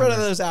 Start the Still proud of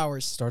timer. those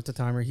hours. Start the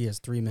timer. He has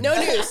 3 minutes.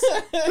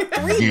 No news.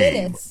 3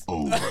 minutes.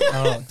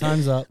 Oh,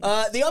 time's up.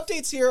 The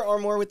updates here are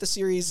more with the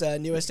series'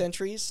 newest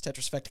entries.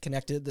 Tetris Effect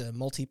Connected, the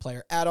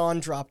multiplayer add-on,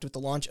 dropped with the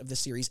launch of the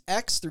Series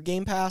X through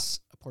Game Pass.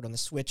 A port on the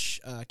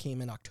Switch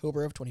came in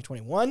October of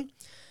 2021.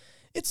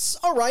 It's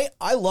all right.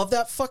 I love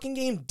that fucking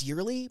game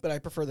dearly, but I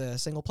prefer the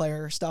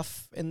single-player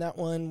stuff in that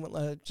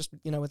one, just,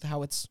 with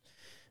how it's...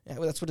 Yeah,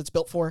 that's what it's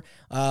built for.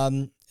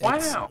 Wow.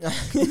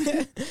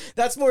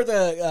 That's more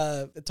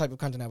the type of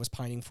content I was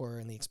pining for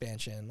in the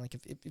expansion. Like,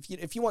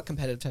 if you want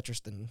competitive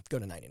Tetris, then go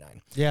to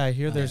 99. Yeah, I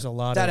hear there's a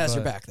lot That of... has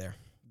your back there.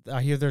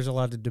 I hear there's a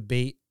lot of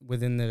debate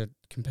within the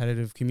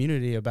competitive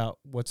community about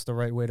what's the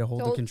right way to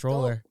hold the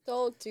controller.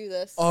 Don't do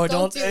this. Oh,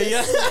 don't do this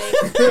yeah.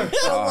 to me. For the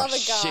Oh, love of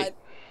shit. God.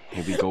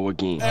 Here we go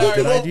again. All right,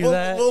 Did I do we'll,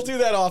 that? We'll do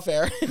that off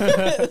air.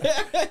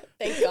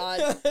 Thank God.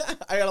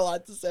 I got a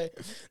lot to say.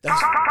 These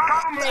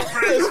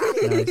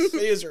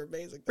videos are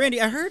amazing.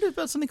 Randy, I heard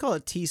about something called a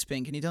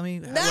T-spin. Can you tell me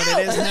No! what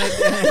it is?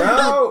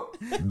 No.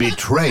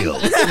 Betrayal.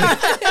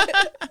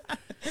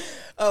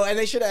 Oh, and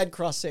they should add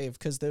cross save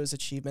because those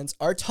achievements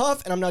are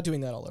tough, and I'm not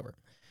doing that all over.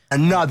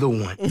 Another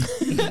one.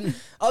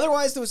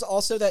 Otherwise, there was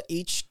also that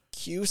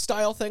HQ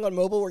style thing on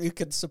mobile where you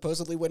could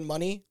supposedly win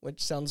money,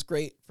 which sounds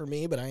great for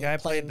me, but I ain't Yeah, I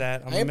playing, played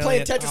that. I'm I a ain't playing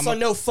million- Tetris I'm a- on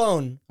no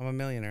phone. I'm a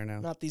millionaire now.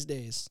 Not these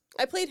days.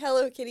 I played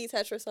Hello Kitty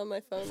Tetris on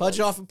my phone. Fudge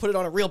once. off and put it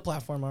on a real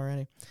platform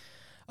already.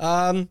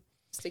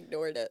 Just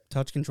ignored it.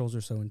 Touch controls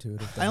are so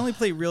intuitive. I only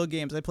play real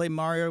games. I play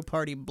Mario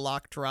Party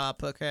Block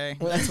Drop. Okay,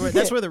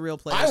 that's where the real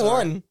players I are.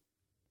 won.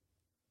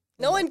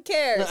 No one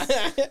cares.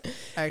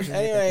 Actually,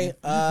 Anyway,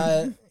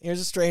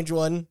 here's a strange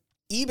one.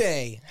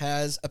 eBay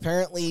has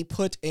apparently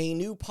put a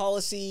new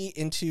policy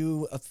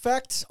into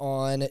effect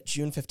on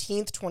June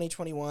 15th,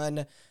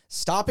 2021,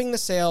 stopping the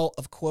sale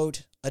of,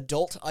 quote,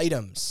 adult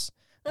items.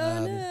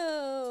 Oh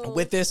no.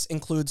 With this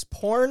includes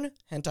porn,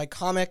 hentai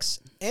comics,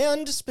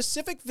 and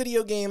specific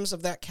video games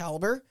of that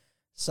caliber,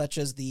 such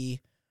as the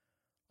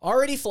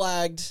already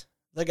flagged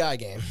The Guy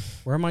Game.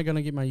 Where am I going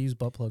to get my used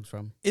butt plugs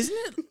from? Isn't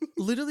it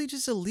literally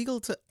just illegal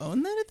to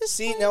own that at this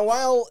See, point? now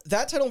while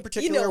that title in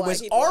particular why was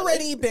he'd want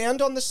already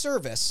banned on the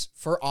service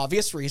for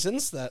obvious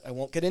reasons that I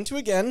won't get into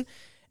again,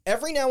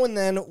 every now and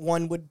then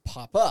one would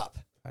pop up.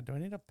 Do I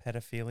need a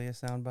pedophilia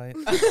soundbite?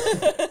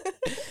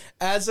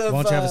 As of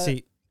Why don't you have a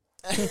seat?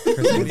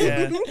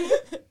 Yeah.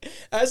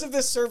 As of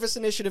this service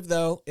initiative,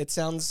 though, it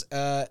sounds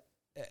as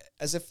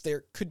if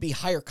there could be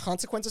higher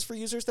consequences for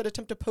users that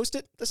attempt to post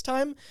it this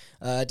time,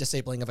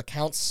 disabling of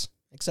accounts,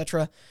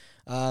 etc.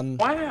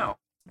 Wow.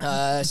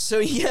 So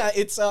yeah,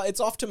 it's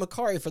off to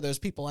Macari for those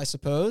people, I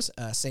suppose.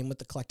 Same with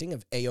the collecting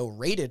of AO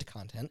rated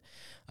content.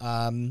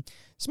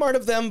 Smart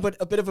of them, but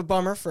a bit of a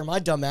bummer for my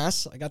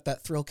dumbass. I got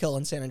that Thrill Kill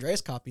and San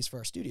Andreas copies for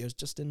our studios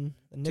just in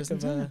the nick Just in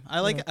of time.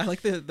 I like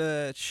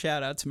the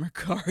shout out to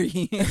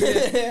Mercari.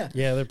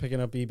 Yeah, they're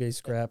picking up eBay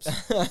scraps.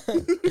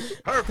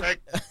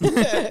 Perfect.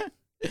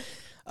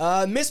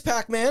 Miss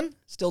Pac-Man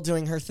still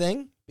doing her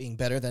thing, being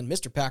better than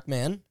Mr.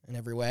 Pac-Man in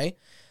every way.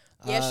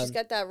 Yeah, she's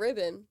got that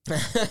ribbon.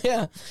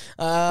 Yeah.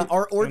 Our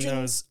And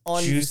origins those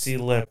on juicy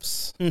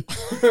lips. and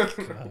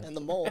the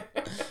mole.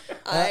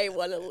 I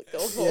want to go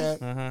home. Yeah,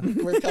 Uh-huh.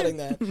 we're cutting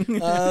that.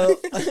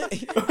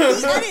 He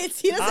edits.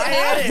 He doesn't I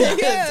have edit.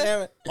 to.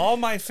 Damn it. All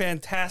my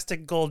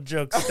fantastic gold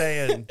jokes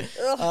stay in.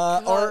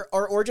 Our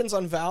origins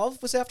on Valve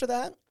was after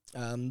that.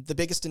 The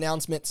biggest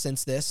announcement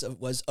since this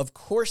was, of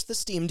course, the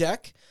Steam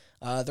Deck.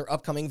 Their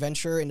upcoming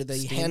venture into the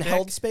Steam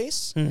handheld Deck?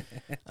 space.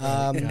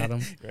 Got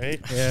 'em. Right?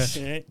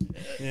 Yeah.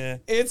 Yeah.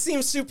 It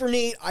seems super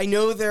neat. I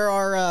know there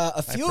are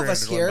a few of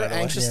us pre-ordered one, here by the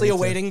way. anxiously Yeah, me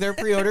too. awaiting their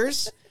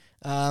pre-orders.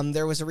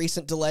 There was a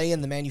recent delay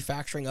in the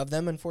manufacturing of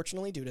them,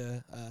 unfortunately, due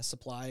to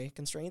supply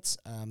constraints.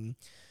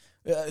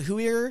 Who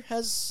here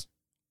has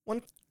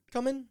one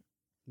coming?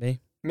 Me?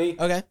 Me.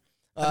 Okay.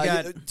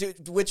 I've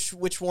got-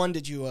 Which one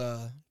did you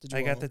I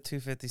got all- the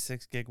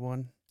 256 gig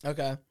one.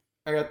 Okay.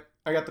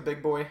 I got the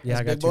big boy. Yeah, I That's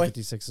got big boy?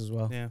 256 as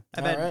well. Yeah.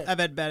 Alright. I've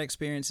had bad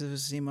experiences with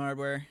Steam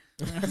hardware.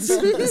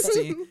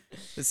 the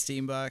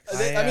Steam box.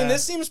 I mean,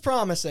 this seems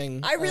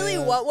promising. I really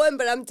want one,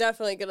 but I'm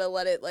definitely gonna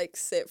let it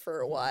sit for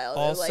a while and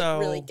Also,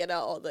 really get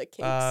out all the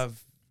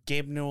kinks.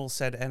 Gabe Newell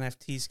said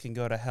NFTs can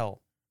go to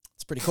hell.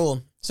 It's pretty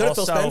cool. So did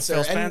Phil Also, Spencer,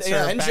 Phil Spencer,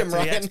 and back Jim to the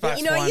Ryan.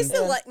 Xbox I used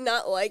to One.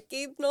 not like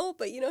Gabe Knoll,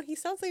 but he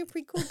sounds like a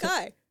pretty cool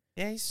guy.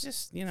 Yeah, he's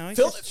just, he's Phil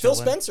just Phil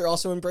chilling. Spencer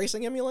also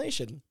embracing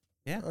emulation.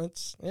 Yeah.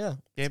 That's yeah.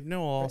 Gabe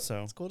Newell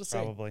also. It's cool to see.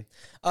 Probably.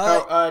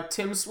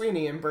 Tim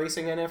Sweeney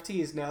embracing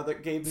NFTs now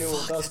that Gabe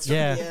Newell does.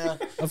 Yeah, Yeah.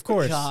 of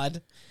course.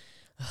 God.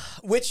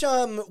 Which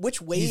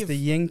He's wave the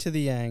yin to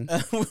the yang.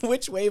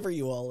 which wave are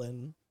you all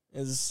in?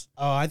 Is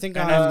I think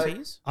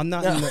NFTs? I'm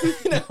not. no, In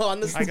the, no,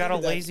 on this. I got a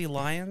Lazy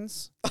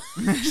Lions.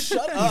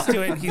 Shut up.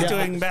 He's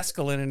doing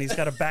mescaline and he's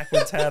got a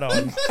backwards hat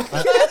on.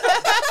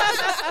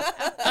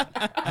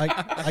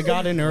 I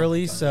got in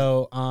early,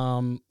 so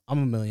I'm a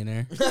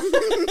millionaire.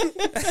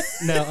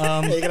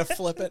 No, You're gonna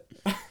flip it.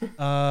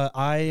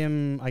 I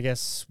am, I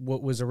guess,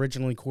 what was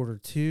originally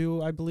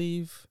Q2, I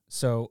believe.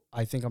 So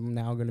I think I'm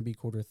now going to be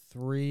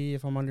Q3,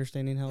 if I'm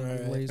understanding how Right.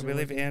 the I ways are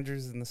believe working.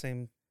 Andrew's in the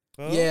same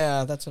boat.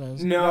 Yeah, that's what I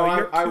was. No,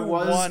 you're I Q1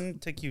 was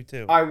to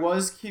Q2. I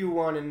was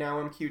Q1 and now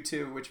I'm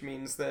Q2, which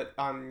means that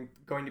I'm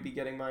going to be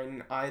getting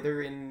mine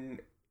either in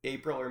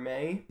April or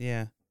May,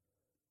 Yeah.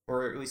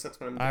 or at least that's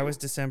what I'm doing. I was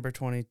December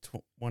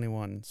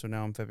 2021, so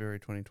now I'm February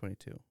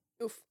 2022.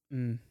 Oof.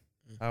 Mm.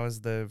 I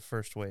was the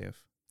first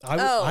wave.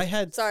 I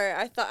had Sorry,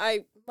 I thought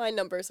my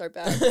numbers are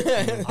bad.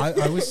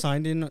 I was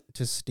signed in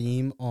to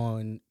Steam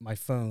on my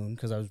phone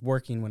because I was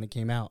working when it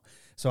came out.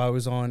 So I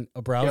was on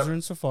a browser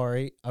in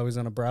Safari, I was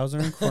on a browser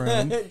in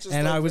Chrome, Just,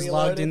 and like, I was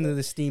logged reloaded into it.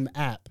 the Steam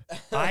app.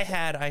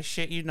 I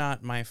shit you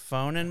not, my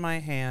phone in my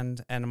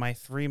hand and my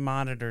 3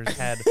 monitors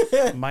had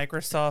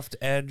Microsoft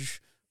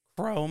Edge,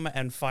 Chrome,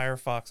 and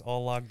Firefox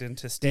all logged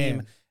into Steam.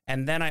 Damn.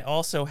 And then I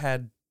also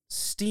had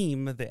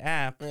Steam, the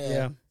app.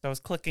 Yeah. So I was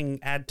clicking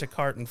add to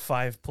cart in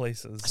 5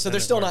 places. So and they're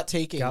it still worked. not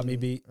taking. Got me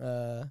beat.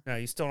 No,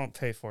 you still don't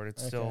pay for it.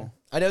 It's still...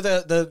 I know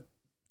the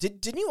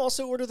didn't you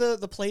also order the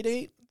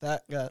Playdate?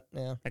 That got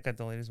That got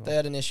delayed as well. They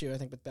had an issue, I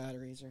think, with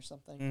batteries or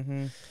something.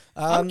 Mm-hmm.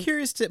 I'm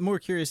more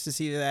curious to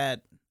see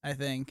that. I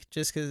think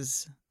just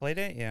because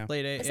Playdate? Yeah.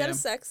 Playdate. Is that a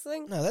sex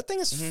thing? No, that thing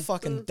is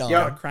fucking dumb.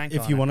 Yeah. Crank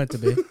If on you it. want it to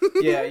be.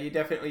 Yeah, you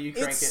crank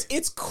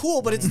It's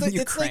cool, but it's the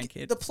You it's like crank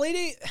it. the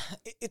Playdate.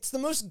 It's the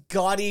most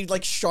gaudy,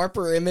 like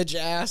sharper image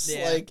ass.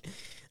 Yeah. Like,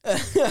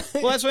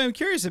 Well, that's why I'm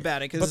curious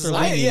about it But because they're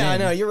like, leaning I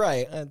in. know you're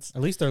right. It's,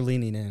 At least they're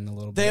leaning in a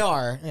little bit. they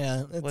are.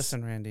 Yeah. It's,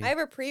 Listen, Randy. I have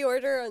a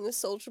pre-order on the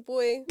Soulja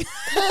Boy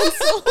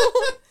console.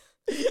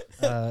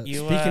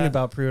 You, Speaking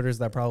about pre-orders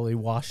that probably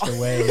washed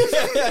away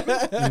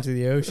into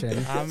the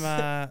ocean.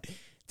 I'm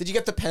Did you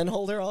get the pen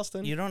holder,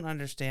 Austin? you don't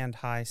understand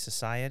high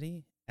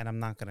society, and I'm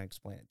not going to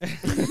explain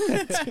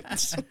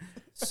it.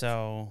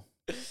 So,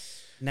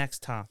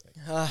 next topic.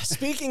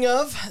 Speaking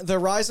of the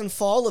rise and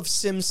fall of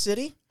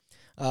SimCity,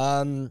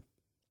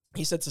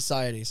 he said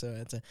society, so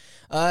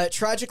it's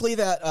tragically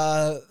that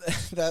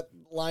that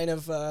line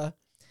of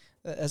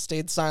has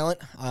stayed silent.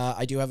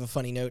 I do have a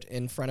funny note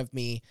in front of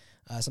me,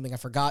 something I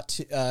forgot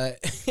to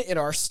in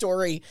our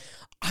story.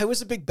 I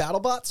was a big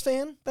BattleBots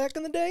fan back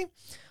in the day.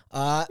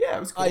 Yeah, it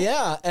was cool.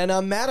 Yeah,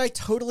 and Matt, I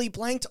totally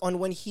blanked on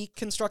when he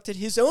constructed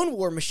his own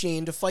war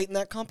machine to fight in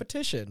that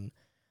competition.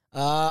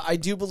 I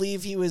do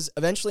believe he was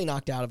eventually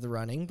knocked out of the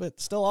running,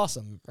 but still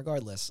awesome,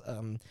 regardless.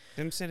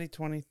 SimCity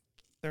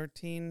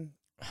 2013,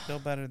 still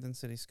better than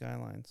City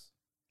Skylines.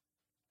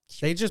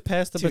 They just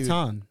passed the Dude.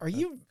 baton. Are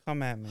you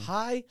Come at me.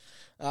 high?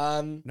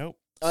 Nope.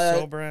 Uh,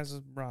 Sober as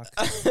a rock.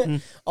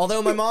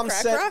 Although my mom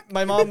Crack sent rock?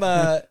 my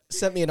mom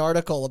sent me an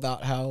article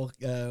about how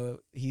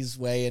he's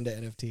way into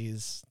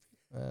NFTs.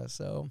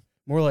 So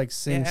More like Yeah,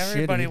 Sim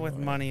everybody Shitty. with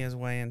money is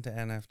way into I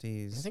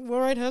NFTs. think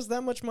Warride has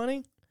that much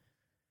money.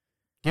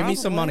 Give me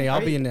some Probably. money.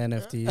 I'll be into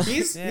NFTs.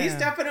 He's Yeah.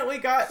 definitely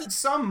got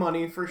some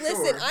money for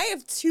sure. Listen, I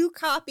have 2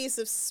 copies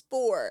of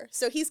Spore,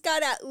 so he's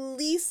got at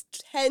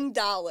least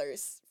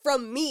 $10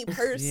 from me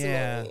personally.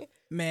 Yeah.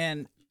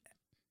 man,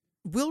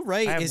 Will I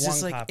Wright have is one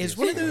just like copy is of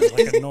one of Spore, those.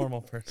 like a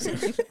normal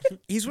person.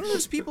 He's one of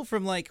those people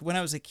from like when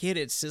I was a kid.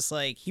 It's just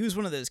like he was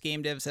one of those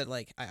game devs that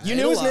like I You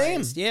knew his name.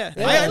 idolized. Yeah,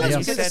 Yeah, I yeah. idolized You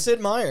him. said said- Sid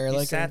Meier. You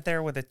Like sat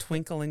there with a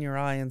twinkle in your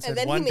eye and said,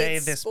 then he "One day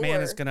made this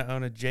man is Spore. going to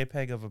own a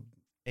JPEG of a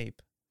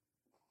ape."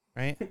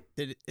 Right?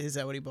 Is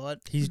that what he bought?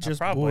 He's just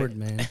probably. bored,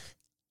 man.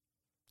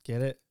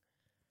 Get it?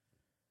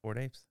 Bored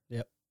apes.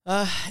 Duke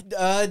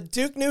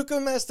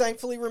Nukem has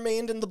thankfully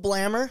remained in the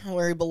Blammer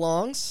where he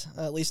belongs,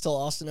 at least till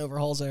Austin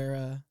overhauls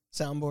our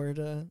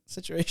soundboard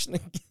situation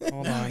again.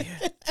 Hold on.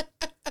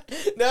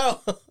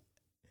 No.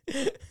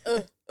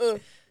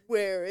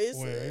 Where is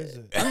Where it? is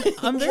it?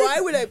 I'm very, Why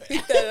would I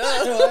pick that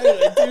up? Why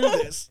did I do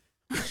this?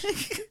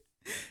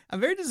 I'm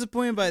very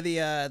disappointed by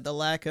the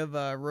lack of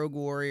Rogue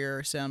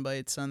Warrior sound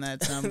bites on that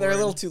soundboard. They're a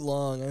little too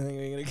long. I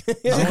think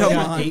we're I gonna. only Come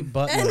got on. 8 And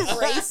buttons.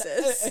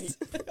 racist.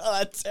 Oh,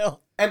 that's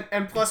all.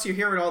 and plus you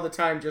hear it all the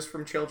time just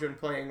from children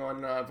playing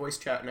on voice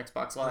chat and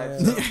Xbox Live.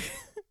 Yeah.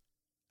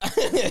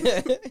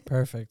 So.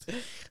 Perfect.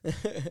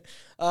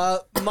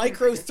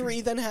 Micro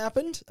 3 then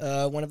happened.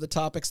 One of the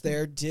topics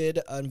there did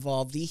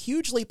involve the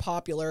hugely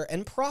popular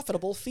and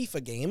profitable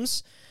FIFA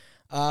games.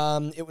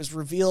 It was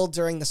revealed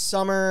during the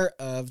summer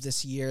of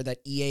this year that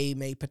EA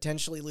may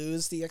potentially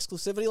lose the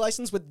exclusivity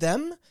license with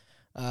them.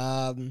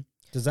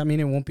 Does that mean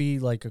it won't be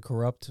like a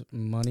corrupt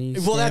money?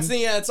 Well, that's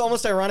scam? it's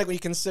almost ironic when you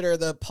consider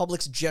the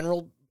public's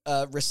general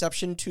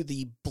reception to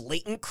the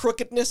blatant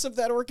crookedness of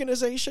that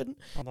organization.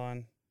 Hold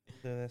on.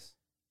 Do this.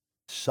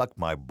 Suck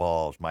my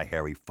balls, my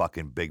hairy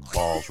fucking big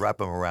balls. Wrap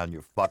them around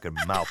your fucking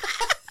mouth.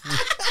 I'm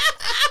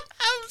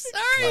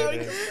sorry.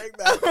 sorry.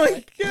 Oh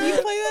my Can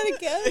you play that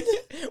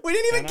again? We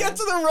didn't even get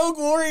to the Rogue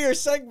Warrior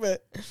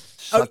segment.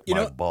 Suck you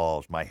my know-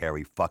 balls, my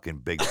hairy fucking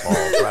big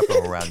balls. Wrap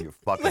them around your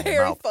fucking My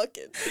hairy mouth.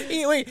 fucking.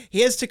 Wait,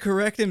 he has to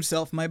correct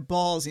himself. My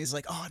balls. He's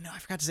like, oh no, I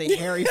forgot to say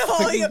hairy. No,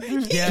 fucking...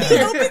 he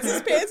opens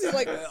his pants. He's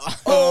like,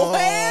 oh,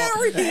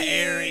 hairy,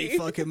 hairy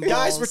fucking balls.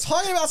 Guys, we're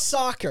talking about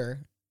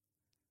soccer.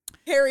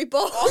 hairy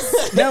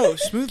balls. No,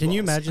 smooth. Can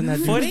you balls. imagine that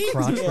Footy? dude's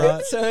crotch Yeah,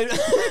 rot?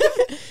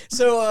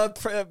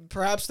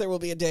 Perhaps there will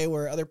be a day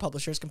where other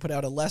publishers can put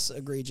out a less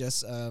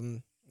egregious,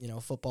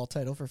 football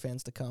title for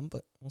fans to come,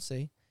 but we'll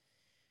see.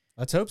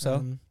 Let's hope so.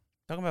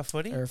 Talking about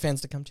footy? Or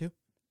fans to come to.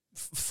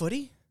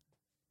 Footy?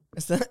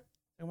 Is that? Talking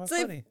about It's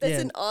like, footy. that's Yeah.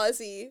 an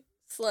Aussie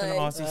It's slang. an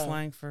Aussie Oh.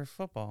 slang for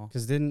football.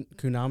 Because didn't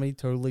Konami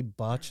totally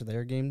botch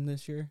their game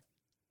this year?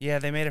 Yeah,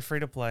 they made it free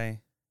to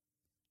play.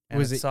 And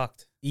Was it it-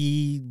 sucked.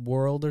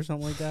 E-World or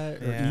something like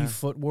that? Or Yeah.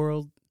 E-Foot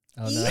World?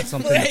 Oh, no, E-Foot that's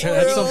something, World.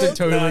 that's something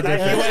totally No, that-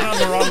 different. you went on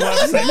the wrong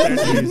website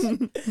there,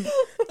 dude.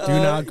 Do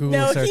not Google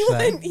no, search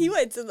that. he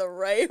went to the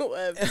right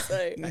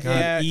website. God,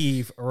 Yeah.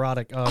 Eve,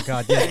 erotic. Oh,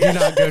 God. Yeah, do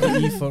not go to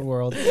E-Foot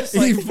World.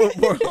 E-Foot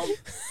World.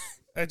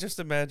 I just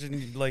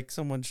imagine like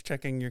someone's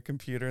checking your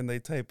computer and they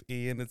type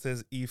E and it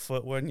says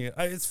E-foot when you.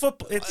 It's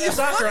football. It's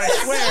soccer. I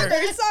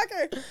swear.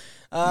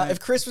 Soccer. If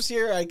Chris was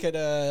here, I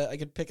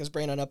could pick his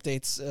brain on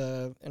updates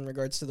in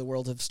regards to the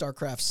world of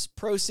StarCraft's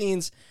pro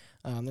scenes.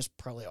 There's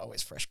probably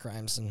always fresh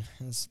crimes, and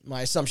it's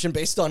my assumption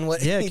based on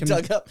what Yeah, he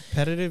dug up.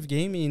 competitive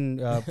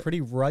gaming,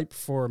 pretty ripe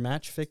for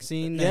match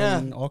fixing Yeah,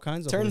 and all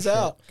kinds of turns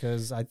out.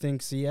 Because I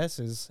think CS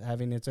is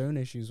having its own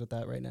issues with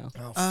that right now.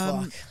 Oh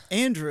fuck!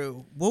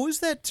 Andrew, what was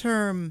that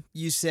term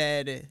you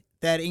said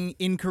that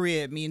in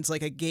Korea it means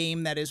like a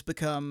game that has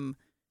become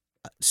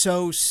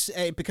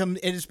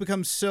it has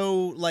become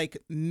so like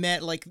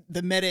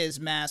the meta is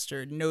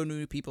mastered, no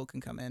new people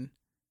can come in.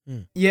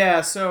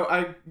 Yeah, so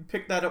I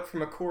picked that up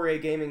from a Korea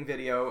gaming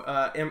video.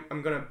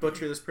 I'm going to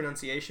butcher this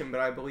pronunciation, but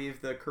I believe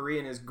the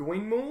Korean is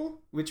goinmul,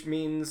 which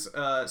means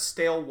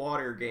stale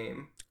water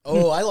game.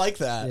 Oh, I like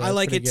that. Yeah, I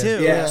like it pretty good.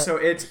 too. Yeah, so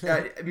it's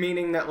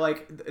meaning that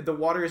like the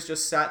water has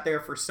just sat there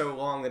for so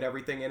long that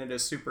everything in it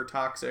is super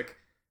toxic.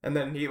 And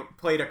then he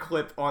played a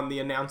clip on the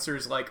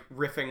announcers like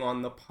riffing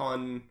on the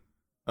pun,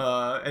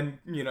 and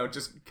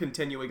just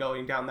continually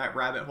going down that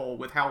rabbit hole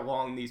with how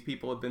long these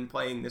people have been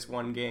playing this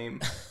one game.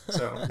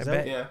 So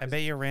I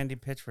bet you Randy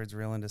Pitchford's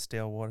real into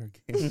stale water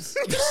games.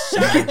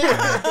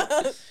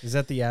 Is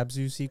that the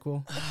Abzu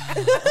sequel?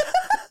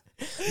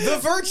 The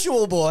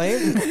Virtual Boy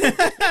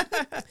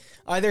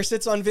either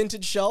sits on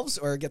vintage shelves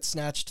or gets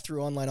snatched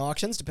through online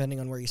auctions, depending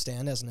on where you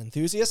stand as an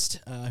enthusiast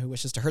who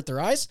wishes to hurt their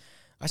eyes.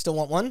 I still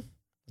want one.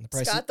 And the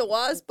price Scott the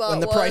Waz bought when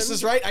the one. price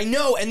is right. I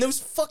know, and those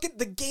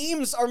the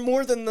games are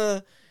more than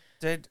the.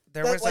 There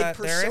That, is like, an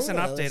Persona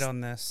update is-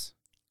 on this.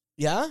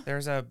 Yeah.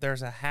 There's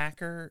a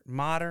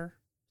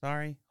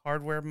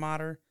hardware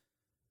modder,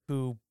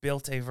 who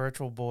built a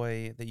Virtual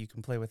Boy that you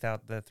can play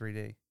without the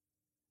 3D.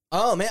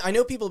 Oh man, I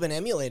know people have been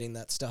emulating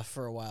that stuff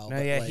for a while. No,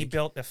 but, yeah, like, he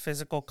built a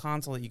physical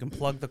console that you can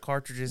plug the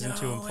cartridges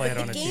into and play it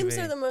on a The games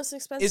TV. are the most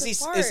expensive Is he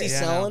part. is he Yeah,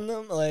 selling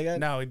them? Like,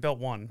 No, he built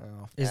one.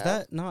 Oh. Is Yeah.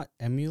 that not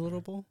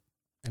emulatable?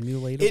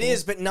 Emulatable? It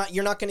is, but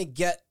you're not going to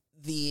get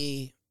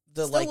the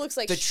Still looks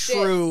like the shit.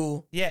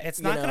 true. Yeah, it's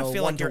You not going know, to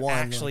feel like you're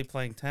one-to-one, actually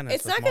playing tennis.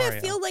 It's with not going to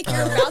Mario. feel like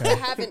you're about to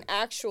have an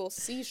actual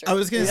seizure. I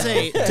was gonna Yeah.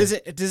 say,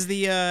 does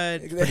the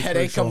The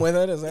headache come with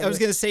it. Is that I was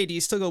gonna say, do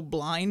you still go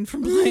blind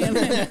from playing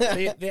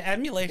it? the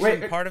emulation,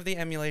 Wait. part of the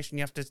emulation,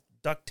 you have to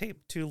duct tape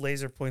 2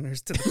 laser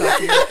pointers to the top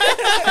of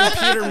your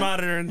computer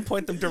monitor and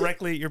point them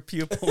directly at your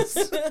pupils.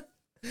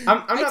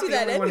 I'm I not do the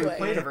that only one who anyway.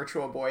 played a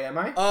Virtual Boy, am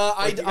I?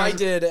 I Like, you guys-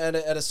 did at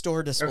a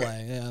store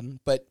display.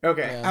 But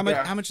Okay.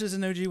 yeah. How much does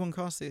an OG one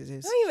cost these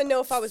days? I don't even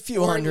know if I was Few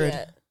born hundred.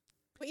 yet.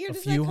 What year A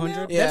does few that come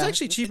hundred? out? Yeah. That's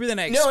actually cheaper than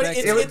I No,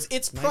 expected.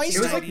 it's priced. It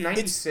was like it's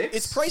 96.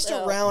 it's priced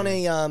Oh. around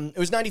a It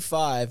was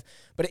 95,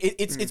 but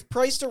it's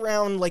priced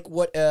around like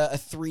what a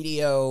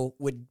 3DO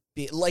would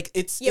be like.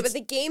 Yeah, but the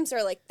games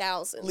are like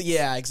thousands.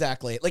 Yeah,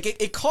 exactly. Like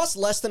it costs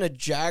less than a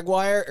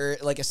Jaguar or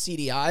like a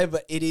CDI,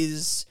 but it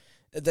is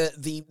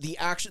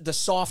the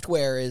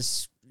software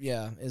is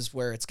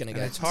where it's gonna An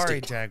get.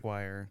 Atari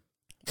Jaguar,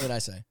 What did I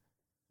say?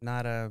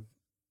 not a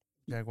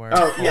Jaguar.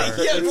 Oh, yeah. car.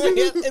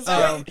 It's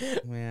Oh.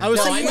 Yeah. I was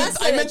No, thinking, Less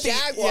I than meant a the-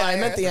 Jaguar. yeah, I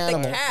meant the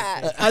animal. The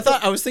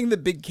cat. I was thinking the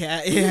big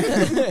cat.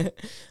 Yeah.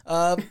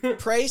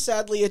 Prey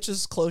sadly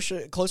itches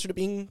closer to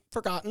being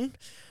forgotten.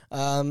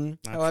 Not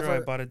However, true. I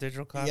bought a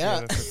digital copy yeah.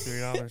 of it for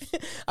 $3.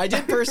 I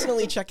did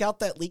personally check out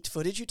that leaked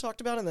footage you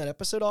talked about in that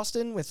episode,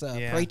 Austin, with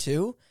Yeah. Prey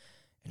 2.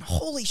 And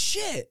holy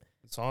shit!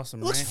 It's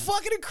awesome, It looks right?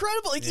 fucking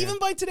incredible. Like, Yeah. even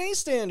by today's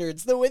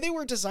standards, the way they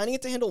were designing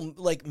it to handle,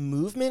 like,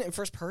 movement in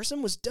first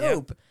person was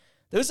dope.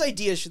 Those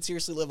ideas should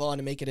seriously live on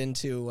and make it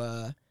into,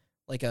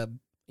 like,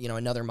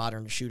 another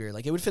modern shooter.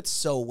 Like, it would fit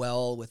so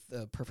well with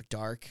the Perfect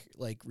Dark,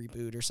 like,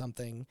 reboot or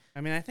something.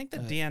 I mean, I think the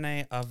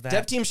DNA of that.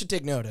 Dev team should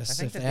take I notice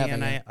think if the they haven't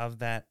DNA yet. of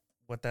that,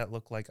 what that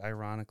looked like,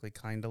 ironically,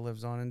 kind of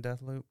lives on in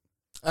Deathloop.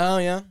 Oh,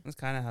 yeah? That's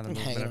kind of how the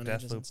Hanging movement of on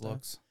edges and Deathloop stuff.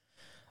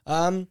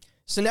 looks.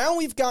 So now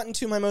we've gotten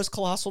to my most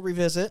colossal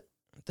revisit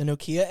the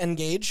Nokia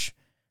N-Gage.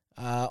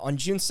 On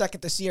June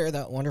 2nd this year,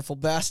 that wonderful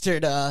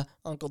bastard,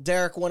 Uncle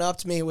Derek, went up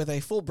to me with a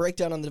full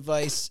breakdown on the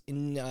device,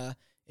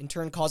 in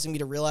turn causing me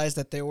to realize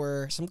that there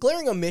were some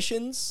glaring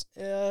omissions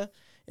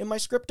in my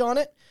script on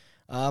it.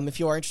 If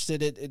you are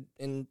interested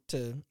in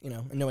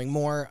knowing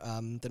more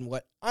than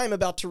what I'm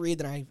about to read,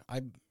 then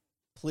I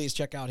please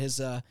check out his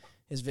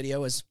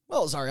video as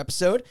well as our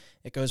episode.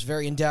 It goes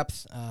very in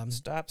depth.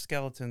 Stop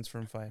Skeletons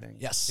from Fighting.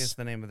 Yes, is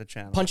the name of the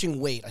channel. Punching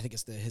Weight, I think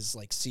is his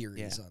like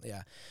series.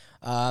 Yeah.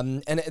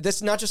 And this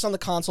is not just on the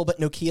console, but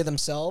Nokia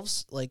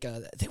themselves. Like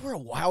they were a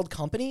wild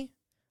company.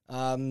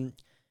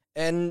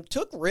 And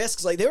took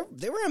risks. Like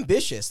they were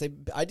ambitious.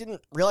 I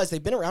didn't realize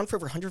they've been around for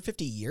over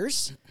 150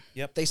 years.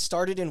 Yep. They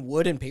started in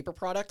wood and paper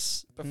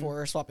products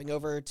before swapping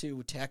over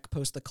to tech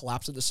post the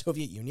collapse of the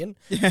Soviet Union.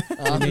 They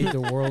made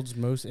the world's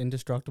most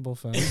indestructible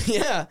phone.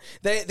 Yeah.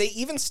 They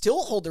even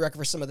still hold the record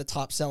for some of the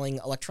top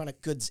selling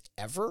electronic goods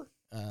ever.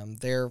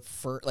 Their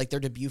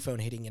debut phone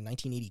hitting in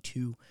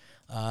 1982.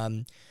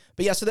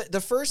 But yeah, so the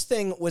first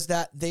thing was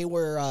that they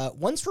were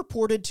once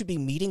reported to be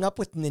meeting up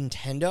with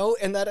Nintendo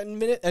in that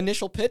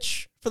initial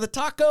pitch for the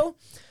Taco,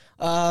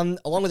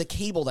 along with a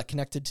cable that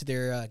connected to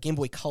their Game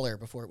Boy Color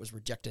before it was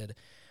rejected.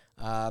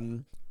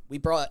 We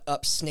brought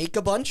up Snake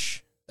a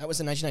bunch. That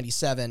was in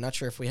 1997. Not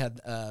sure if we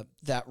had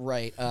that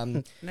right.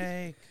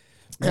 Snake.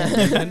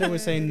 Nintendo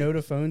was saying no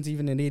to phones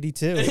even in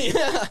 82.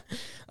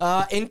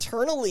 Yeah.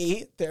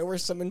 Internally, there were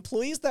some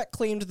employees that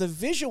claimed the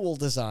visual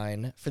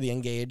design for the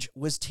N-Gage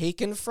was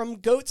taken from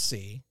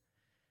Goatsy.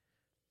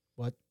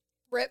 What?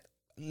 Rip.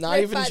 Not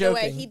Rip, even by joking. the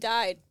way, he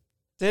died.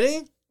 Did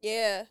he?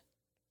 Yeah.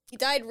 He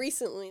died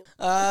recently.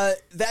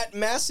 That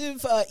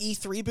massive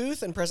E3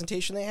 booth and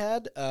presentation they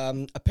had,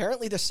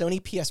 apparently the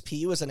Sony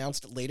PSP was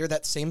announced later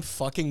that same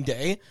fucking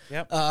day.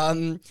 Yep.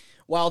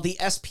 While the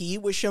SP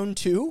was shown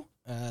too.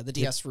 The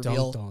DS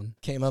reveal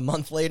came a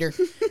month later.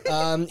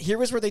 Here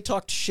was where they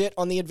talked shit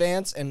on the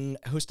Advance and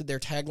hosted their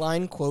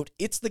tagline, quote,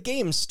 "It's the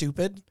game,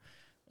 stupid,"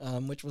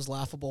 which was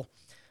laughable.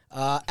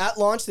 At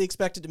launch, they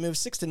expected to move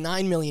 6 to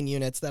 9 million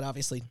units. That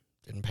obviously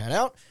didn't pan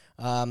out.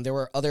 There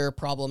were other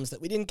problems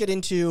that we didn't get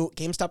into.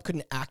 GameStop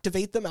couldn't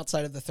activate them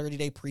outside of the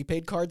 30-day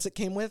prepaid cards it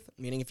came with,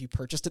 meaning if you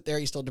purchased it there,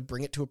 you still had to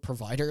bring it to a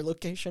provider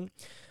location.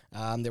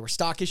 There were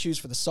stock issues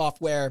for the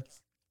software.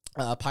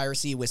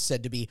 Piracy was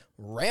said to be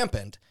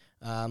rampant.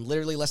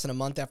 Literally less than a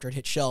month after it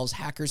hit shelves,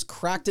 hackers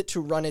cracked it to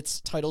run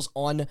its titles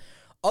on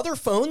other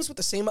phones with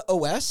the same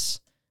OS.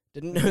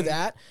 Didn't know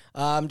that.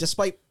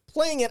 Despite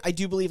playing it, I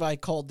do believe I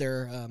called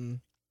their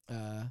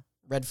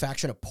Red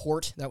Faction a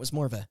port. That was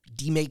more of a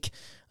demake.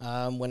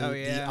 When on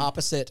the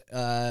opposite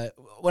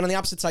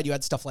side you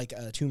had stuff like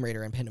Tomb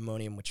Raider and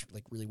Pandemonium, which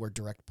like really were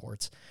direct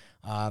ports.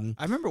 I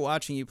remember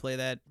watching you play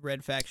that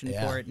Red Faction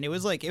port, and it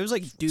was like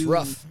Doom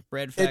rough.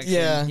 Red Faction.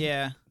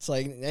 Yeah. It's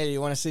like, hey,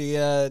 you want to see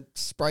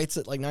sprites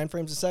at like 9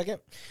 frames a second?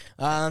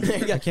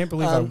 I can't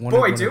believe I wanted boy,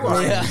 one do of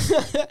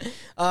those. I.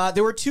 Yeah.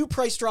 There were 2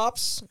 price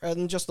drops rather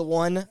than just the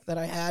one that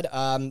I had.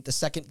 The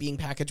second being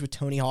packaged with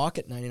Tony Hawk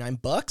at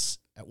 $99.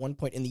 At one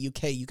point in the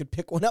UK, you could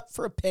pick one up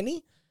for a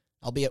penny,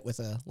 albeit with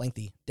a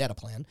lengthy data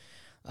plan.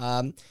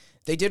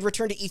 They did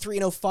return to E3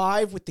 in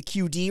 05 with the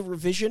QD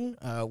revision,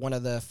 one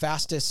of the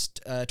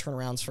fastest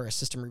turnarounds for a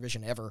system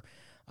revision ever.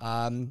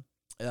 The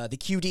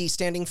QD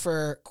standing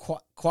for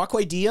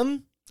Quoque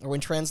Diem, or when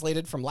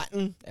translated from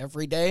Latin,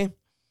 every day.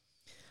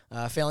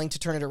 Failing to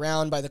turn it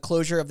around by the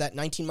closure of that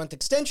 19-month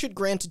extension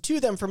granted to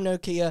them from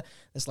Nokia.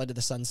 This led to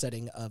the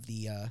sunsetting of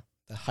the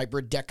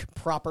hybrid deck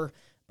proper.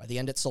 By the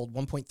end, it sold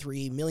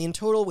 1.3 million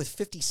total, with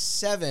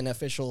 57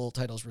 official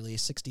titles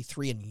released,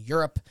 63 in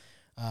Europe.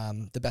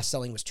 The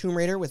best-selling was Tomb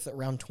Raider with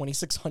around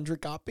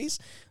 2,600 copies.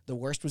 The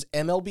worst was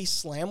MLB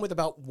Slam with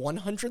about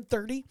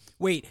 130.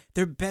 Wait,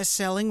 their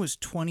best-selling was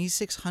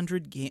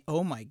 2,600 games?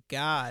 Oh my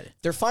god.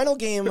 Their final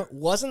game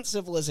wasn't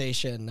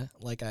Civilization,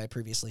 like I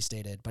previously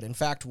stated, but in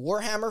fact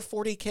Warhammer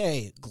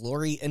 40k,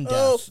 Glory and Death.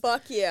 Oh,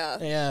 fuck yeah.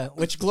 Yeah,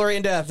 which Glory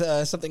and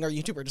Death, something our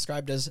YouTuber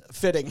described as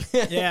fitting.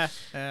 Yeah.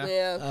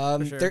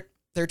 For sure.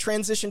 Their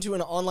transition to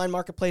an online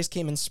marketplace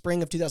came in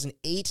spring of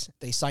 2008.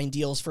 They signed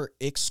deals for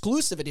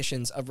exclusive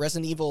editions of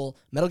Resident Evil,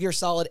 Metal Gear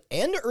Solid,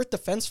 and Earth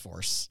Defense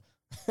Force.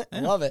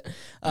 I love it.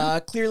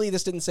 Clearly,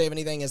 this didn't save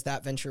anything, as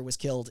that venture was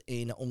killed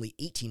in only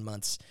 18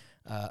 months.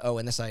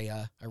 And this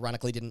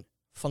ironically didn't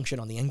function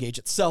on the N-Gage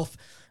itself.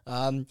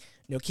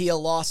 Nokia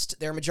lost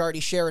their majority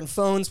share in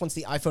phones once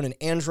the iPhone and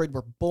Android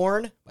were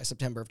born. By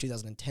September of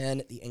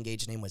 2010, the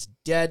N-Gage name was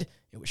dead.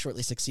 It was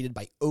shortly succeeded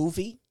by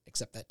Ovi,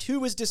 except that too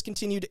was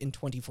discontinued in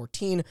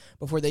 2014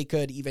 before they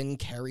could even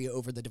carry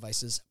over the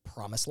device's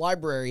promise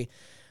library,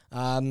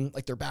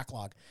 like their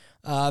backlog.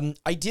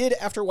 I did,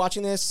 after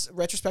watching this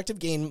retrospective,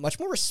 gain much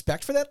more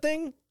respect for that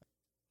thing.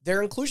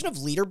 Their inclusion of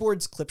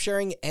leaderboards, clip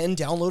sharing, and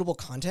downloadable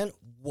content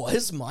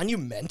was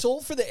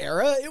monumental for the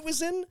era it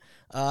was in,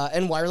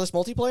 and wireless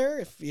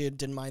multiplayer, if you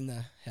didn't mind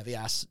the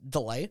heavy-ass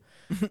delay.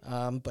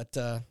 But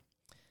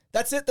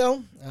that's it,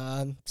 though.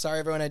 Sorry,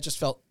 everyone. I just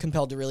felt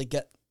compelled to really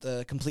get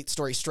the complete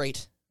story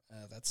straight.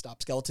 That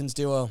Stop Skeletons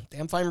duo.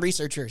 Damn fine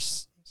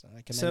researchers. So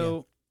I commend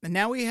you. And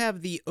now we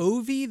have the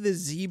Ovi, the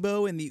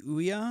Zeebo, and the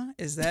Ouya.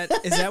 Is that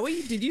what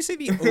you did? You say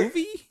the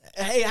Ovi?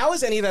 Hey, how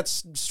is any of that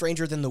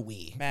stranger than the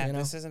Wii? Matt, you know?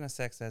 this isn't a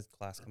sex ed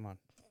class. Come on.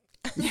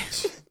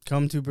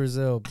 Come to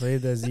Brazil, play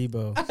the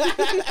Zeebo.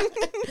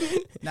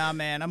 Nah,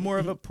 man, I'm more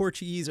of a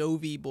Portuguese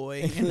Ovi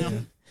boy. You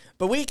know?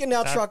 But we can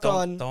now truck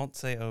on. Don't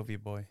say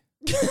Ovi boy.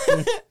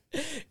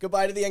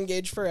 Goodbye to the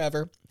Engage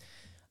forever.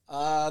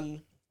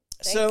 God.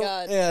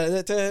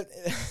 Yeah,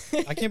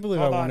 I can't believe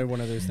Hold I on. wanted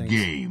one of those things.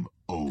 Game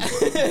over.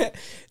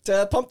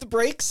 to pump the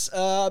brakes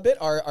a bit,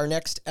 our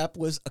next ep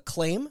was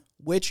Acclaim,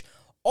 which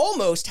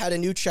almost had a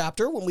new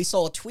chapter when we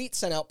saw a tweet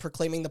sent out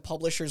proclaiming the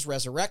publisher's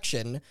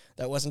resurrection.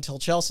 That wasn't until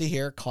Chelsea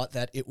here caught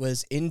that it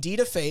was indeed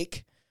a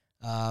fake.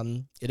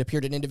 It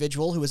appeared an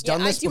individual who has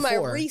done this before. I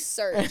do my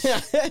research.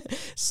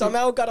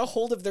 Somehow got a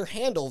hold of their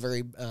handle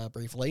very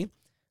briefly.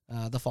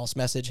 The false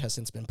message has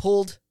since been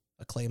pulled.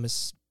 Acclaim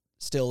is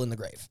still in the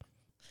grave.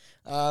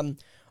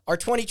 Our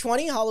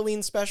 2020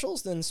 Halloween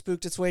specials then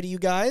spooked its way to you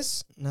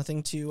guys.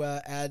 Nothing to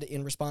add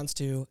in response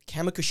to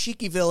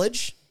Kamakushiki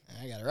Village.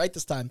 I got it right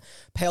this time.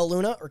 Pale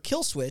Luna or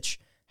Kill Switch.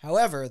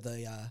 However,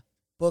 the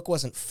book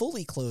wasn't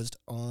fully closed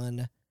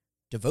on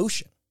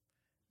Devotion.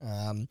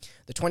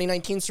 The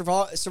 2019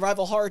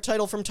 survival horror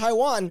title from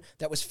Taiwan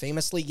that was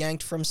famously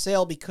yanked from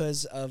sale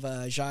because of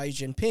Xi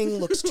Jinping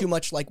looks too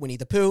much like Winnie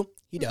the Pooh.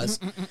 He does.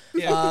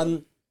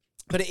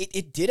 But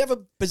it did have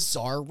a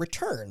bizarre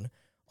return.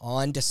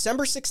 On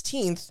December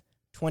 16th,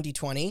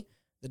 2020,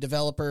 the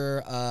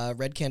developer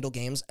Red Candle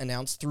Games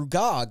announced through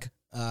GOG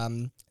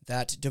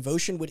that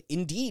Devotion would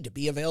indeed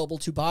be available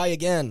to buy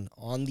again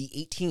on the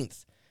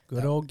 18th.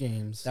 Good old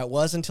games. That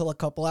was until a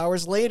couple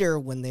hours later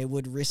when they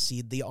would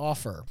rescind the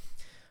offer.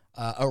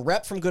 A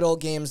rep from Good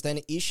Old Games then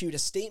issued a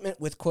statement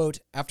with, quote,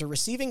 "After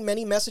receiving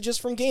many messages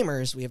from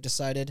gamers, we have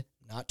decided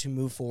not to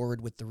move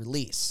forward with the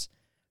release."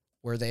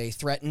 Were they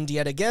threatened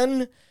yet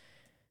again?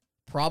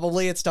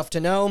 Probably. It's tough to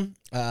know.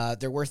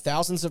 There were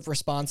thousands of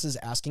responses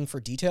asking for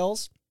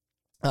details.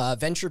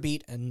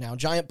 VentureBeat and now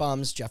Giant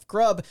Bomb's Jeff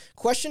Grubb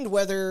questioned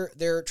whether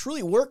there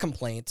truly were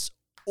complaints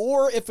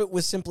or if it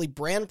was simply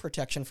brand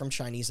protection from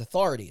Chinese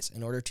authorities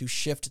in order to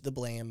shift the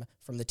blame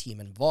from the team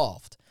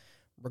involved.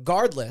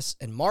 Regardless,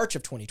 in March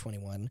of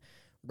 2021,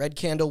 Red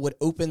Candle would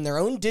open their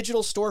own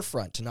digital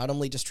storefront to not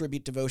only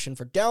distribute Devotion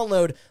for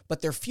download,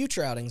 but their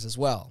future outings as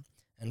well.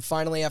 And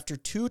finally, after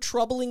 2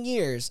 troubling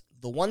years,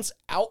 the once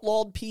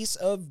outlawed piece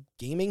of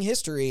gaming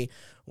history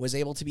was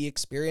able to be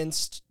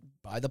experienced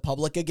by the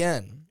public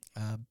again,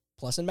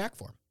 plus in Mac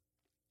form.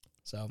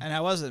 So, And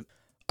how was it?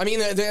 I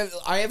mean,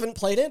 I haven't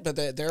played it, but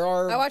there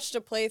are. I watched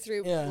a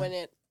playthrough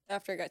Yeah.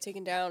 after it got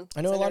taken down.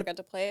 I know a so lot never of- got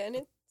to play it, and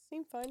it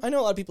seemed fine. I know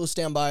a lot of people who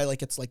stand by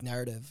like it's like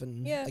narrative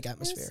and Yeah, like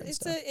atmosphere and it's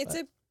stuff. it's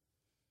a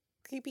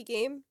creepy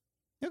game.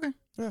 Okay.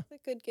 It's a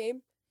good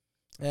game.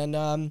 and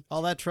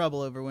All that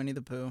trouble over Winnie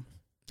the Pooh.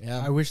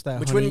 yeah, I wish that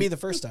which honey, wouldn't be the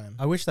first time.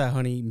 I wish that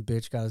honey-eating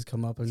bitch guys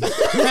come up and I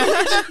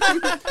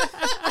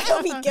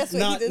hope he gets what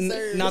not he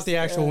deserves. not the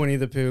actual Winnie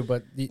the Pooh,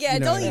 but Yeah, you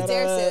know, don't you That,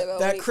 dare say about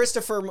that Winnie.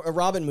 Christopher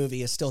Robin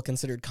movie is still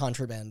considered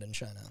contraband in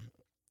China.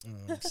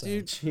 So.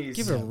 dude, Jeez.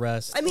 give it a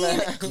rest. I mean,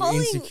 You calling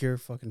insecure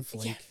fucking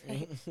flake.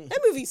 that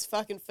movie's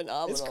fucking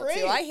phenomenal It's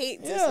great. too. I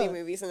hate Yeah. Disney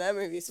movies, and that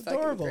movie's fucking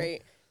adorable.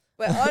 great.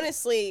 But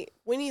honestly,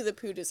 Winnie the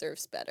Pooh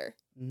deserves better.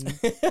 Yeah,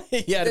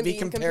 to than be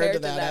being compared to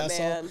that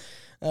asshole.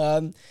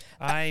 man.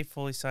 I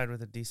fully side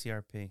with the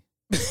DCRP.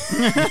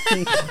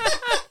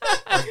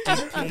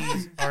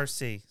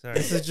 DPRC. Sorry.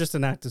 This is just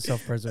an act of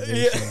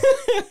self-preservation.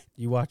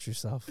 You watch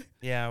yourself.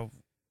 Yeah,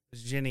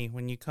 Ginny,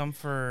 when you come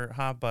for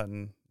Hot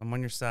Button, I'm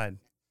on your side.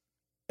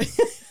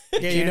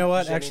 Yeah, you know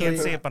what? I Actually, can't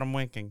see it, but I'm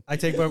winking. I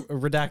take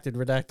redacted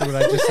what I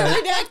just said.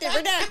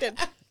 redacted.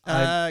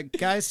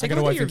 Guys, I take a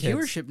got a look at your wife and kids.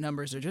 viewership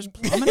numbers. They're just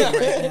plummeting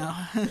right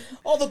now.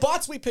 All the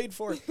bots we paid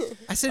for.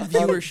 I said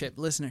viewership,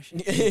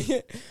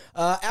 listenership.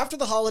 After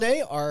the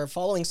holiday, our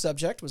following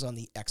subject was on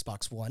the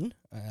Xbox One.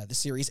 The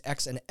Series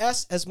X and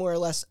S has more or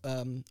less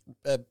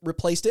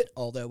replaced it,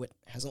 although it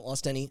hasn't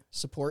lost any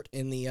support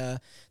in the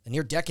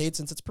near decade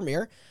since its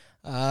premiere.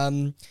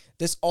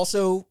 This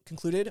also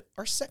concluded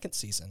our second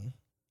season.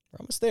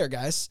 We're almost there,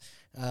 guys.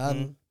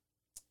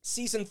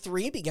 Season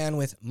 3 began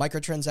with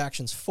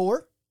Microtransactions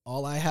 4.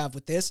 All I have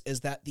with this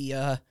is that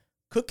the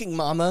Cooking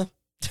Mama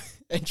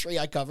entry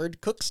I covered,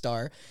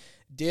 Cookstar,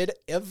 did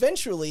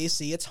eventually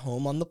see its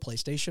home on the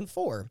PlayStation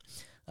 4.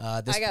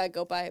 I gotta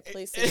go buy a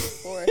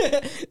PlayStation 4.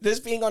 This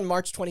being on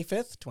March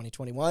 25th,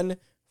 2021.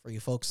 For you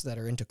folks that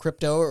are into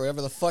crypto or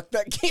whatever the fuck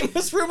that game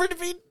was rumored to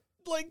be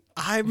like.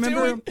 I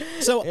remember.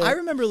 So Yeah. I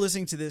remember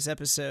listening to this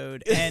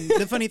episode, and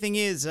the funny thing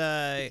is,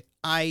 I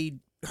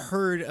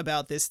heard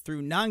about this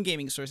through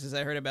non-gaming sources.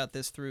 I heard about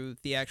this through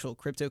the actual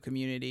crypto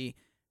community,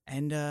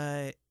 and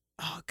oh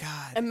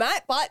god, And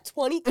Matt bought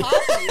 20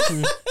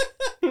 copies.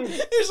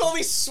 There's all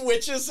these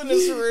switches in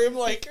his room.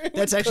 Like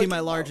That's actually my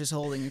largest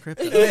holding in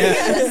crypto.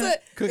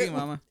 That's Cooking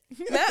Mama.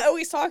 Matt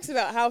always talks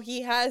about how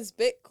he has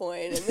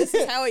Bitcoin, and this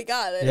is how he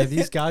got it. Yeah,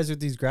 these guys with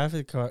these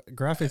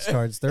graphics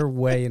cards, they're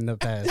way in the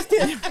past.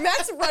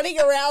 Matt's running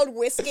around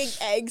whisking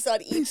eggs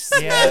on each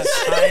switch. Yeah,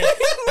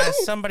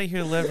 as somebody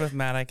who lived with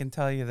Matt, I can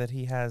tell you that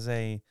he has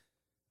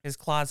his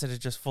closet is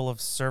just full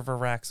of server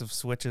racks of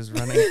switches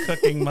running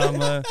Cooking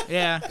Mama,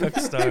 Yeah.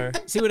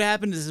 Cookstar. See, what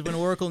happens is when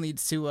Oracle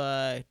needs to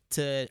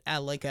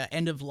at like a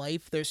end of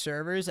life their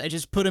servers, I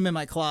just put them in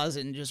my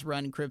closet and just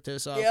run crypto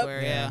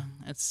software. Yeah,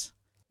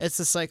 it's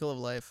the cycle of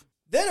life.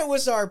 Then it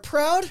was our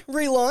proud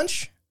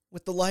relaunch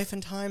with the life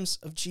and times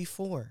of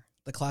G4,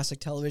 the classic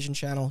television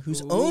channel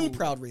whose own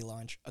proud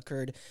relaunch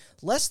occurred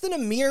less than a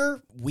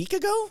mere week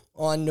ago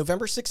on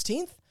November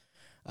 16th.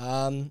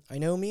 I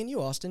know me and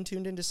you, Austin,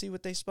 tuned in to see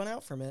what they spun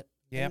out from it.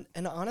 Yeah.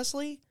 And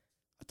honestly,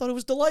 I thought it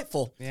was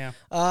delightful. Yeah.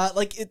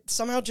 Like it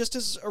somehow just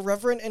as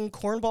irreverent and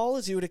cornball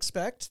as you would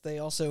expect. They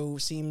also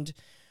seemed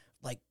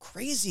like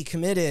crazy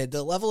committed.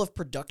 The level of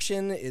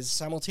production is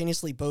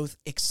simultaneously both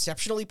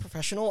exceptionally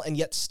professional and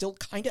yet still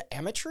kind of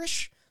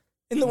amateurish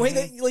in the way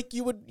that like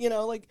you would,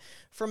 like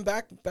from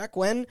back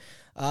when.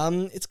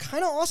 It's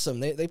kind of awesome.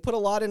 They put a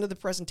lot into the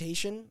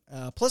presentation.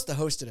 Plus the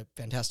host did a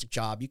fantastic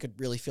job. You could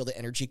really feel the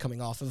energy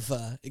coming off of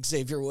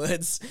Xavier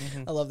Woods.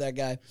 I love that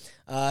guy.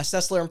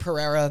 Sessler and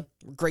Pereira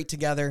were great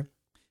together.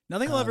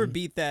 Nothing will ever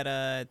beat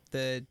that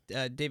the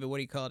David, what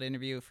do you call it,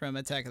 interview from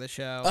Attack of the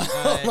Show.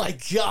 Oh my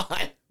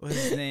God. What's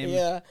his name?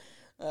 Yeah.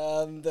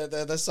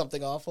 The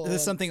Something Awful. The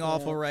Something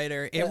Awful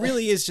writer. It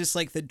really is just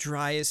like the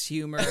driest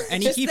humor.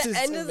 And he Just keeps the his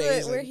end of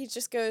amazing. where he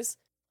just goes,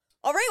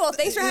 all right, well,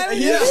 thanks for having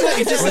me. Yeah.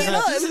 It's just Was like,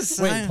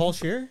 that- "Oh, Wait, Paul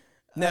Shear?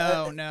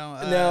 No.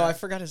 No, I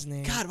forgot his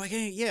name. God, why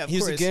can't he? Yeah, of he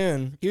was course. a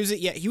goon.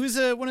 He was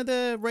one of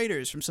the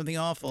writers from Something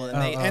Awful,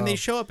 and they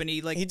show up and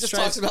he like He just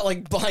tries- talks about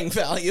like buying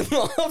value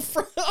on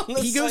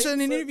the he goes site.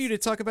 on an interview to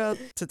talk about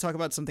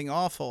Something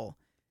Awful,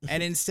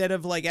 and instead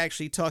of like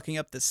actually talking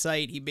up the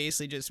site, he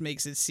basically just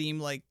makes it seem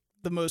like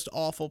the most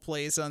awful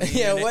place on the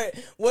Yeah, internet.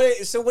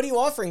 so what are you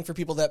offering for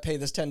people that pay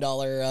this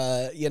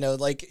 $10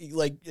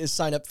 like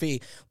sign up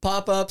fee?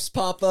 Pop-ups,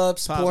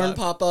 porn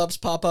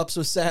pop-ups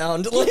with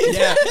sound. Like,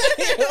 Yeah,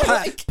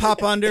 like, pop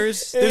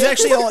unders.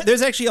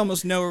 There's actually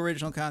almost no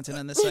original content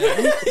on this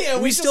site. yeah,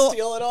 we still- just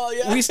steal it all.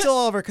 Yeah, We steal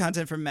all of our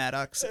content from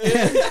Maddox.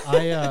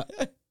 I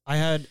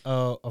had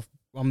a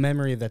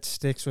memory that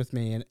sticks with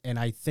me, and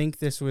I think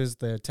this was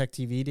the Tech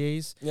TV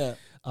days. yeah.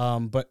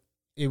 But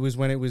it was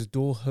when it was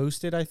dual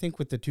hosted, I think,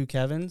 with the two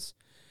Kevins.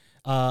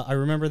 I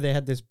remember they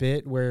had this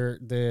bit where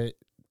the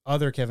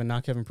other Kevin,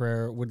 not Kevin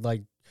Pereira, would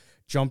like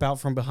jump out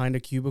from behind a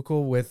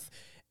cubicle with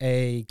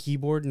a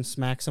keyboard and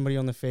smack somebody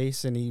on the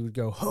face, and he would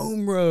go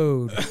home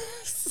road.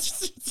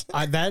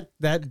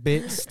 That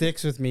bit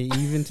sticks with me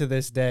even to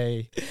this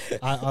day.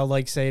 I'll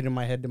like say it in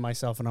my head to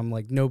myself, and I'm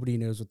like, nobody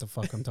knows what the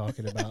fuck I'm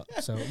talking about.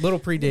 So a little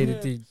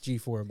predated the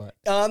G4, but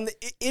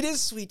It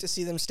is sweet to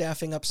see them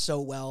staffing up so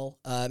well.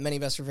 Many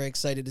of us were very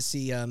excited to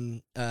see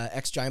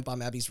ex Giant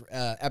Bomb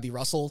Abby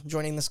Russell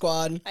joining the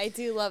squad. I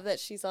do love that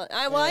she's on.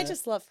 I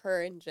just love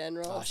her in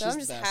general. Oh, so she's I'm the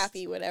just best.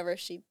 happy whatever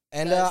she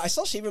And does. I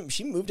saw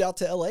she moved out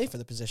to LA for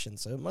the position,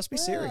 so it must be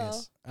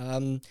serious.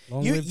 Long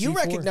You live G4.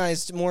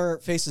 recognized more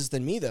faces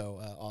than me though,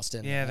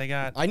 Austin. Yeah, they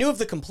got I knew of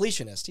the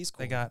completionist. He's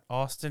cool. they got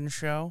Austin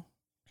Show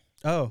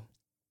oh,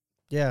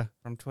 yeah,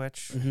 from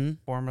Twitch, mm-hmm.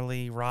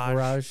 formerly Raj.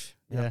 Raj,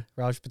 Yep. yeah,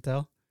 Raj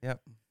Patel.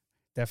 Yep.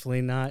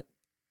 Definitely not.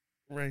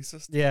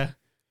 Racist. Yeah.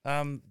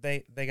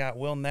 They got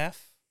Will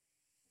Neff,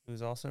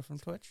 who's also from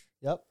Twitch.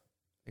 Yep.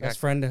 They Best got,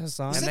 friend to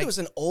Hassan. I And said they- it was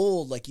an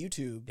old like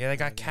YouTube. yeah, they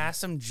got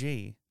Kasim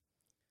G.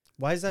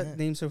 Why is that Yeah.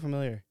 name so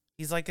familiar?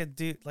 He's like a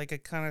dude, like a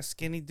kind of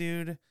skinny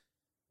dude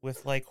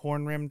with like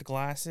horn rimmed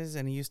glasses,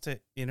 and he used to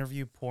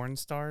interview porn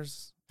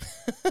stars.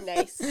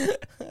 Nice.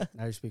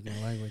 Now you're speaking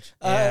my language.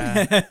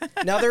 Yeah.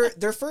 Now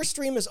their first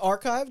stream is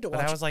archived to But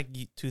watch. that was like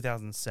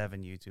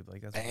 2007 YouTube.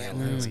 Like that's Damn,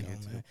 real that's early going,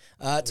 YouTube.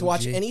 man. To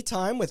watch OG.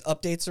 anytime with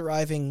updates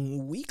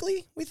arriving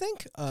weekly, we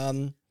think.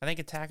 I think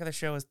Attack of the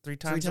Show is three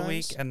times a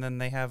week, times? and then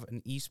they have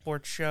an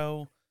esports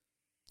show.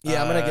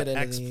 Yeah, I'm gonna get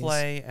into X these.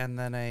 Play, and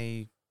then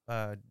a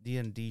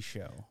D&D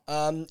show.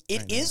 It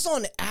Right is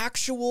on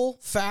actual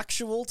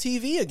factual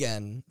TV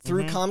again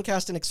through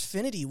Comcast and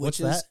Xfinity,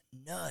 which What's is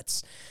that?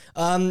 nuts.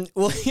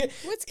 Well,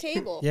 What's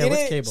cable? Yeah,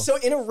 what's cable? So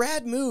in a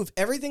rad move,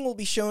 everything will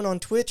be shown on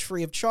Twitch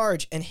free of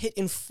charge and hit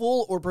in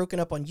full or broken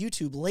up on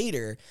YouTube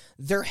later.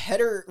 Their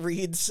header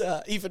reads,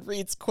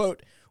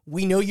 quote,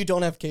 "We know you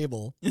don't have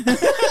cable." Yeah,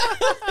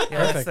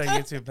 that's the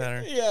YouTube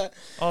header. Yeah.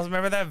 Oh,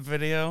 remember that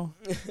video?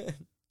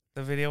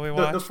 The video we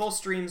watched? The full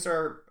streams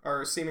are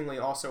seemingly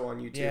also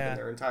on YouTube Yeah. in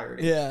their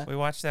entirety. Yeah. We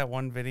watched that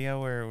one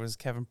video where it was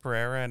Kevin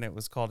Pereira, and it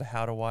was called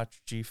How to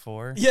Watch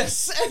G4.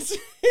 Yes.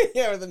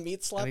 Yeah, with the meat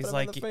And slapping he's him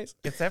like, in the face.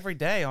 it's every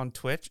day on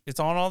Twitch.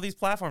 It's on all these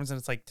platforms, and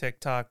it's like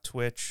TikTok,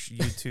 Twitch,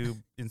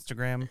 YouTube,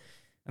 Instagram.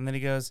 And then he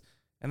goes,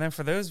 and then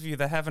for those of you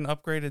that haven't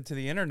upgraded to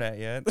the internet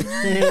yet,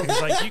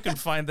 he's like, you can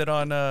find it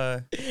on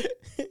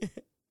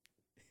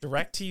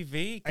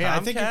DirecTV, Yeah, I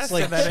think it's Comcast,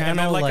 like and then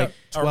channel like like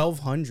a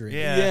 1200.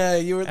 Yeah,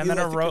 you were. and then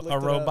a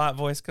robot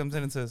voice comes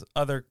in and says,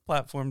 "Other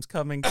platforms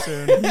coming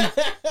soon."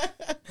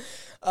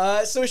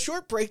 So a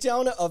short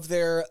breakdown of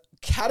their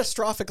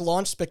catastrophic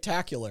launch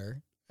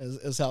spectacular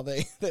is how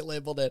they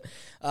labeled it.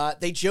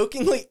 They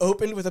jokingly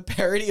opened with a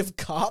parody of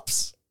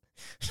Cops.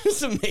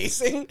 It's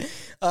amazing.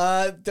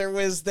 There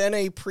was then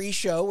a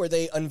pre-show where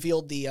they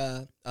unveiled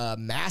the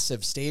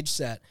massive stage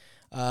set.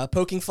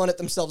 Poking fun at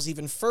themselves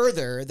even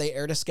further, they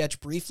aired a sketch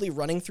briefly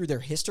running through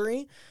their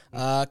history,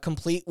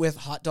 complete with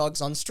hot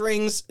dogs on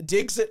strings,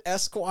 digs at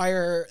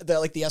Esquire,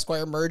 the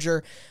Esquire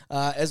merger,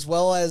 as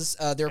well as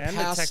their and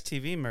past the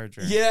Tech TV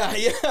merger. Yeah.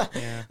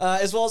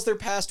 As well as their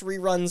past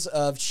reruns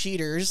of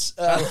Cheaters.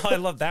 I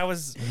love that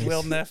was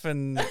Will Neff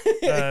and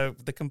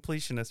the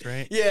completionist,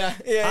 right?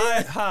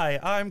 Yeah. Hi,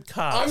 I'm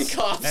Cops. I'm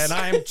Cops. And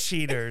I'm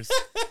Cheaters.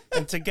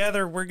 And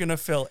together we're going to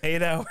fill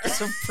 8 hours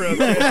of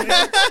programming.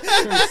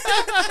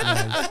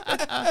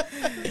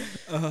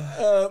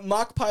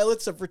 Mock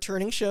pilots of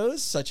returning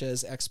shows such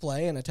as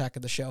X-Play and Attack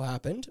of the Show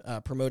happened,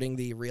 promoting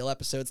the real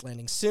episodes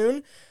landing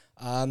soon.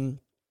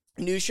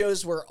 New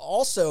shows were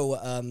also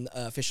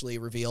officially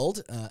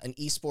revealed. An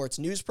esports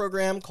news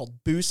program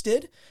called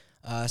Boosted,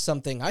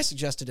 something I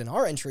suggested in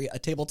our entry, a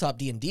tabletop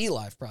D&D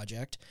live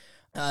project.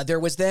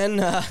 There was then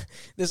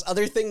this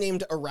other thing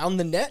named Around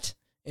the Net,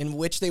 in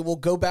which they will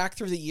go back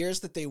through the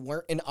years that they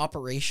weren't in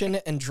operation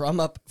and drum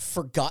up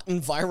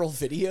forgotten viral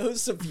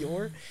videos of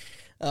yore.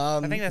 I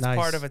think that's Nice.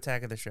 part of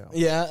Attack of the Show.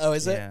 Yeah. Oh,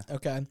 is it? Yeah.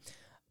 Okay.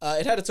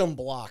 It had its own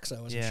block, so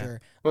I wasn't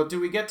sure. Well, do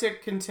we get to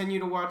continue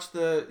to watch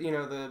the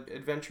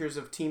adventures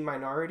of Team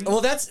Minority?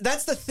 Well, that's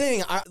the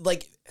thing.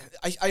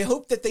 I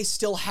hope that they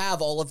still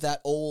have all of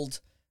that old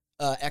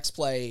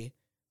X-Play,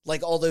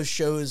 like all those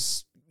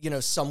shows,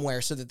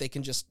 somewhere, so that they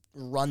can just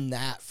run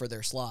that for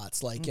their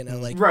slots. Like,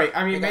 right.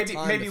 I mean, they got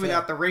time maybe to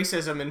without fill. the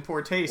racism and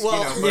poor taste,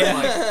 Well, but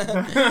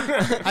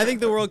yeah. I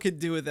think the world could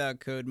do without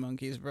Code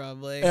Monkeys,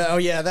 probably. Oh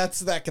yeah,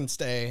 that can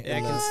stay. Yeah,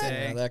 it can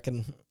stay. That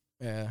can.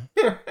 Yeah.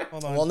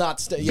 Hold on. Well, not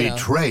stay.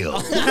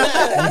 Betrayal.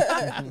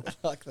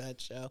 Fuck that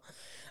show.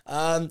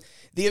 The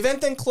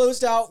event then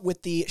closed out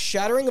with the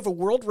shattering of a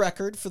world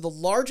record for the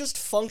largest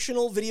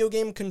functional video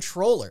game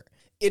controller,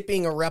 it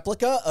being a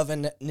replica of a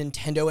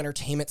Nintendo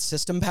Entertainment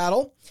System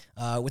paddle.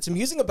 What's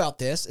amusing about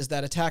this is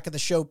that Attack of the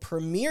Show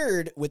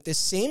premiered with this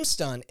same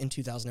stunt in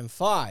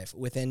 2005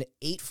 with an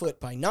 8-foot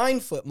by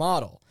 9-foot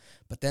model.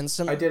 But then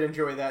some... I did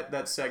enjoy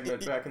that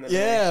segment back in the day.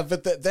 Yeah,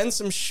 but then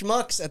some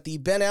schmucks at the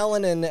Ben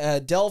Allen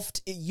and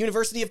Delft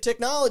University of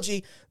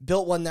Technology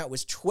built one that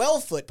was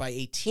 12 foot by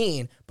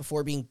 18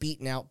 before being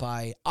beaten out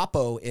by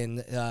Oppo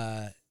in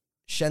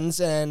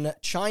Shenzhen,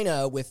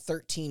 China with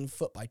 13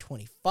 foot by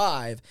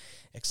 25.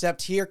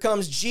 Except here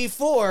comes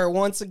G4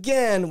 once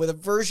again with a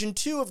version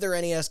 2 of their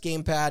NES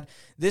gamepad,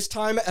 this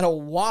time at a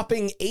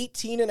whopping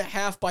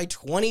 18.5 by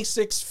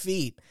 26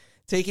 feet,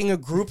 taking a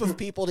group of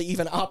people to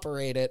even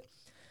operate it.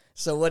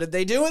 So what did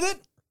they do with it?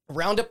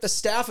 Round up the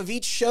staff of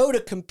each show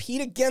to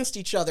compete against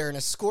each other in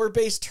a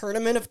score-based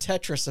tournament of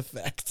Tetris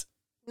Effect.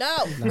 No,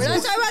 we're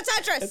not talking about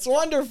Tetris. It's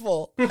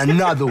wonderful.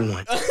 Another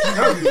one.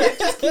 No, you can't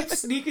just keep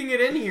sneaking it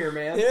in here,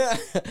 man. Yeah.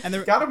 And the,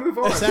 Gotta move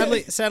on.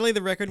 sadly,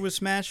 the record was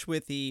smashed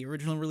with the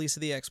original release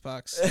of the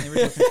Xbox and the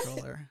original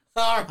controller.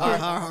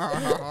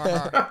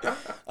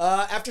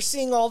 After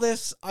seeing all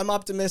this, I'm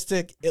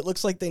optimistic. It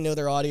looks like they know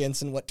their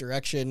audience and what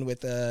direction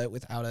with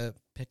how to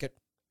pick it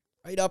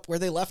right up where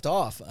they left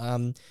off.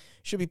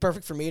 Should be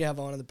perfect for me to have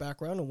on in the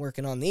background and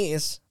working on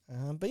these.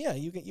 But yeah,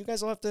 you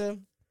guys will have to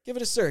give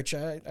it a search.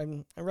 I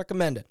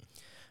recommend it.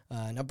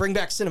 Now bring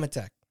back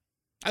Cinematech.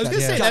 I was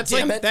gonna say God that's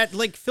damn like it. that.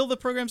 Like fill the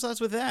program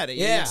slots with that.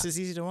 Yeah. It's as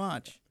easy to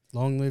watch.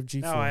 Long live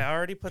G4. No, I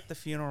already put the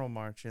funeral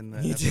march in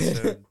the You did.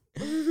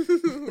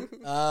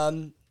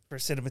 episode. For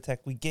Cinematech,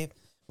 we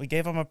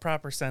gave them a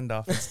proper send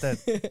off instead.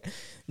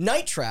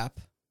 Night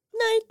Trap.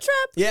 Night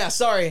Trap. Yeah,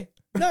 sorry.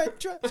 Night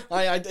Trap.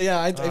 I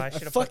I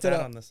should have fucked put it that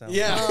up. on the sound.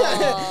 Yeah.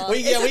 Aw. we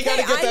It's gotta okay,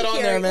 get that I'm on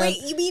here. there, man.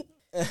 Wait, you mean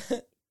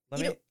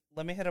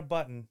Let me hit a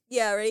button.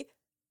 yeah, ready?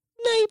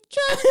 Night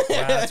Trap.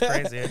 Wow, that's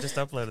crazy. I just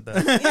uploaded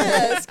that.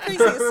 Yeah, it's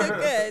crazy. It's so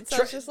good. It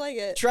sounds just like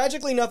it.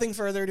 Tragically, nothing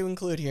further to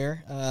include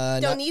here.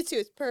 Don't need to.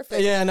 It's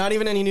perfect. Yeah, not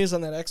even any news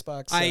on that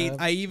Xbox. I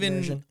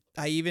version.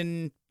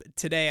 even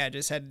today I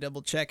just had to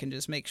double check and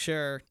just make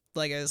sure.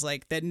 Like I was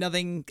like that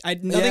nothing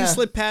Yeah.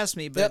 slipped past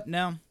me, but Yep.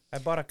 no. I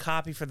bought a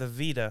copy for the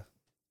Vita.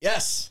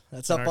 Yes,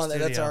 that's In up our on there.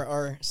 That's studio.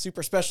 our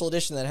super special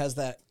edition that has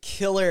that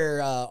killer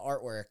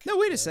artwork. No,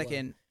 wait Yeah, a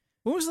second.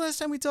 When was the last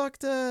time we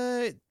talked?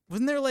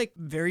 Wasn't there like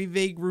very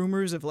vague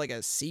rumors of like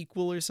a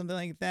sequel or something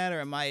like that?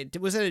 Or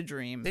was that a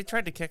dream? They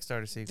tried to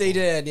Kickstarter sequel. They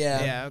did,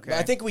 yeah. Yeah, okay.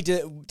 I think we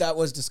did. That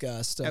was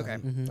discussed. Okay.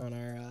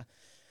 On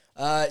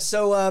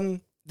our.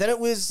 Then it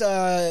was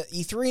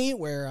E3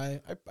 where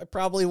I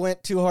probably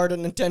went too hard on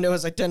Nintendo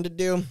as I tend to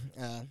do.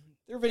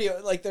 Their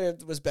video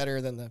was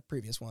better than the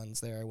previous ones.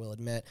 There, I will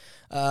admit.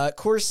 Of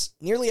course,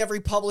 nearly every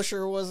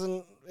publisher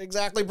wasn't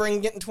exactly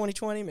bringing it in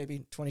 2020. Maybe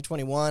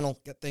 2021 will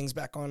get things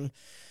back on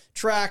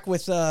track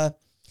with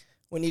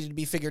what needed to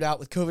be figured out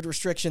with COVID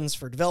restrictions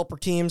for developer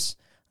teams.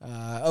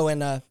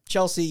 And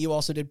Chelsea, you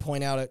also did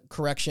point out a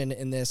correction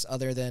in this,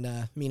 other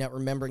than me not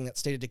remembering that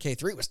State of Decay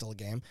 3 was still a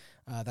game.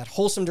 That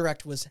Wholesome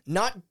Direct was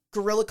not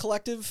Guerrilla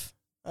Collective,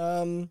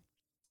 right?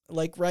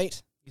 You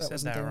said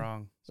that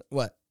wrong.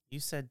 What? You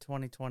said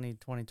 2020,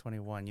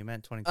 2021. You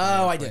meant 2020.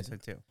 Oh, I did.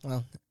 2022.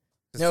 Well,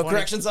 no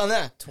corrections on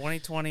that.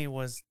 2020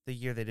 was the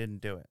year they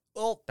didn't do it.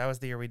 Well, that was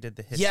the year we did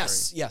the history.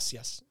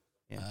 Yes.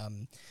 Yeah.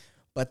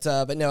 But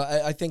no,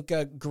 I think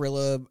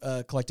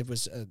Guerrilla Collective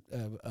was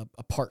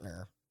a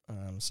partner.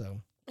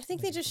 So I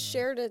think they just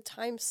shared a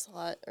time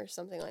slot or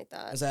something like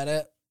that. Is that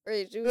it? Or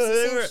it was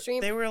the same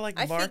stream. They were like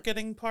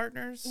marketing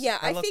partners. Yeah,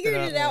 I figured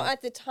it out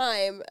at the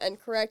time and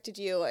corrected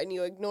you, and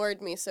you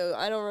ignored me, so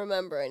I don't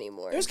remember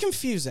anymore. It was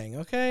confusing.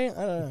 Okay, I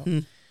don't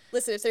know.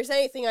 Listen, if there's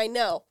anything I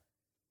know,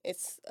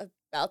 it's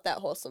about that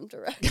Wholesome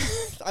Direct.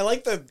 I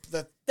like the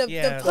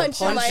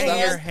punch in my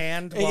hand. your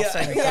hand while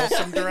saying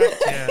Wholesome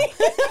Direct. Yeah.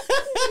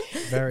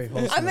 Very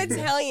wholesome. I'm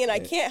Italian. I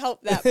can't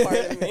help that part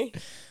of me.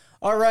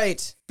 All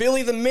right,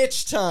 Billy the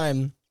Mitch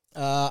time.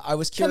 I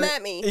was curious. Come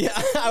at me.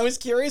 Yeah, I was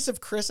curious if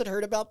Chris had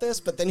heard about this,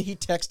 but then he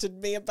texted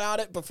me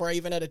about it before I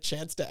even had a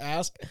chance to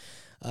ask.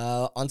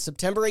 On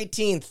September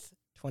 18th,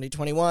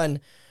 2021,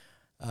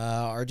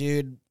 our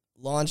dude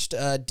launched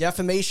a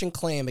defamation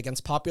claim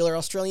against popular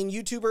Australian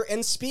YouTuber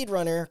and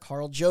speedrunner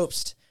Carl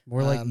Jobst.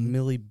 More like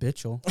Millie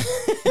Bitchell.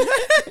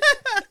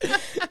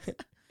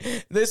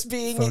 This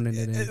being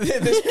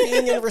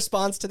in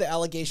response to the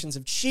allegations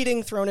of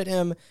cheating thrown at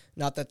him.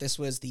 Not that this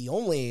was the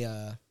only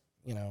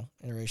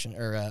iteration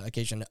or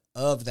occasion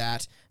of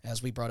that,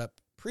 as we brought up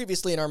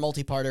previously in our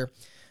multi-parter.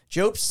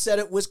 Jobst said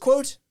it was,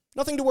 quote,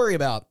 nothing to worry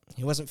about.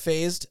 He wasn't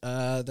fazed,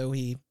 though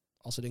he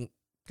also didn't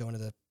go into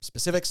the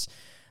specifics.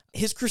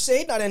 His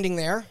crusade not ending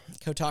there.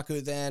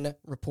 Kotaku then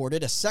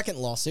reported a second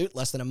lawsuit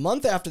less than a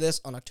month after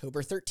this on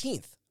October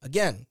 13th,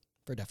 again,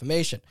 for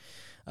defamation.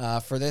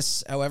 For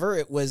this, however,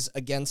 it was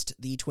against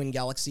the Twin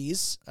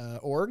Galaxies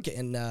org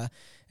and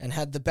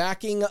had the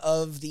backing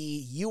of the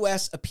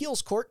U.S.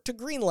 Appeals Court to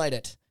greenlight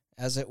it,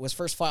 as it was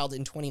first filed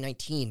in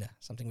 2019,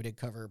 something we did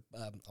cover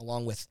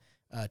along with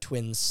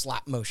Twin's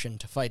slap motion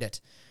to fight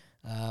it.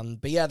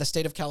 But yeah, the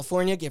state of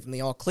California gave him the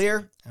all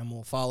clear, and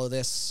we'll follow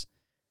this.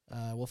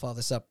 We'll follow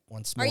this up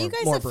once more. Are you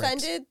guys more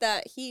offended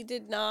that he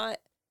did not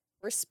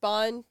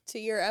respond to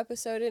your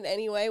episode in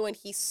any way when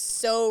he's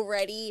so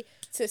ready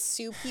to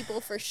sue people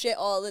for shit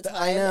all the time?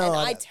 I know. And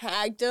I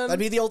tagged him. That'd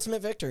be the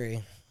ultimate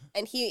victory.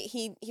 And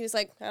he was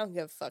like, I don't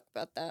give a fuck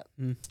about that.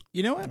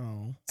 You know what?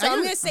 Oh. So I'm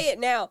going to say it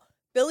now.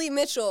 Billy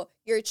Mitchell,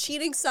 you're a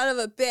cheating son of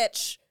a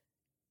bitch.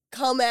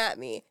 Come at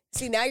me.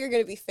 See, now you're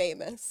going to be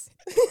famous.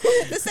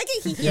 The second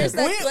he hears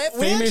that clip,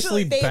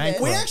 famously famous.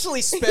 We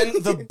actually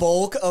spent the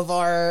bulk of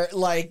our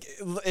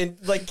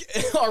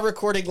our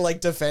recording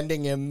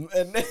defending him,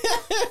 and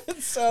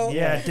so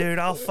yeah, dude,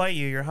 I'll fight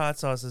you. Your hot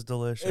sauce is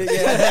delicious.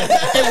 Yeah.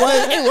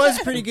 it was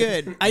pretty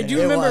good. I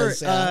do remember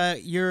was, yeah.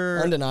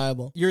 your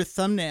undeniable. Your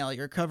thumbnail,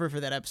 your cover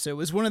for that episode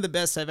was one of the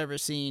best I've ever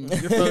seen.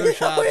 Your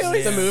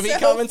Photoshop, the movie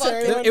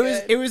commentary.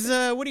 It was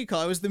what do you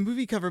call it? It was the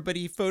movie cover, but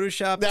he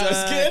photoshopped. That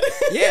was good.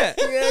 Yeah,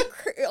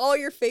 all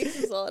your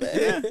faces on it.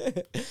 Yeah.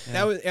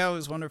 That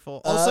was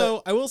wonderful.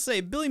 Also, I will say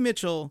Billy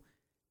Mitchell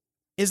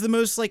is the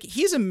most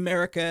he's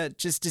America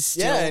just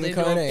distilled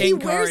incarnate. He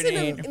wears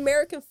an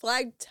American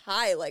flag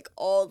tie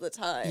all the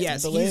time.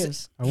 Yes, I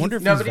wonder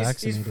if he's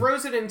vaccinated. He's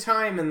frozen in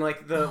time in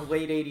the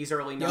late 80s,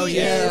 early 90s. Oh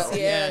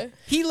yeah.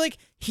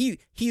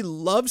 He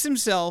loves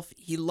himself.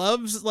 He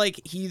loves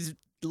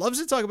loves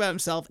to talk about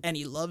himself, and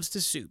he loves to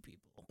sue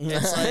people.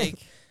 It's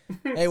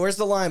hey, where's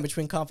the line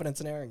between confidence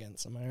and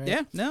arrogance? Am I right?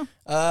 Yeah, no.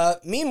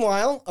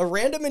 Meanwhile, a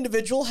random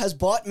individual has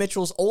bought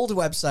Mitchell's old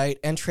website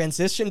and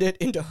transitioned it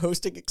into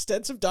hosting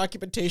extensive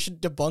documentation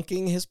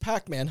debunking his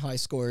Pac-Man high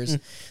scores.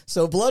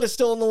 So blood is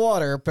still in the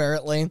water,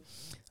 apparently.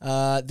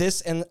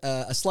 This and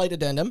a slight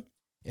addendum,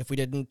 if we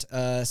didn't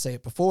say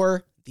it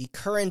before. The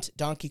current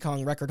Donkey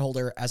Kong record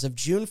holder as of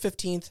June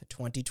 15th,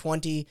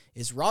 2020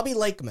 is Robbie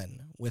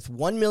Lakeman with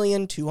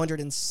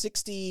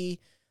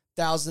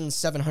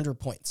 1,260,700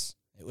 points.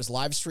 It was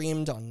live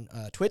streamed on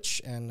Twitch,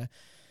 and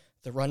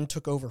the run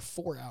took over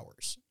 4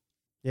 hours.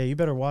 Yeah, you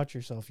better watch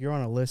yourself. You're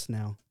on a list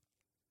now.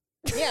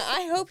 Yeah,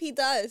 I hope he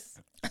does.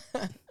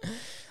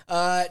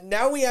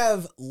 Now we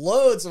have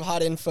loads of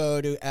hot info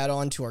to add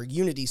on to our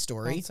Unity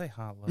story. Don't say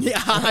hot loads. Yeah,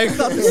 I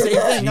thought the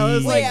same thing. I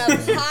was We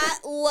have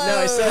hot loads. No,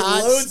 I said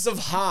loads of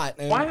hot.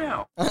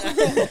 Wow.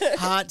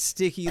 hot,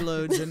 sticky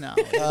loads of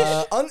knowledge.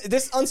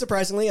 This,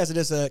 unsurprisingly, as it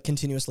is a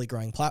continuously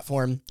growing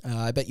platform,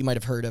 I bet you might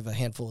have heard of a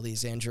handful of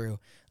these, Andrew.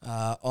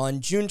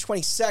 On June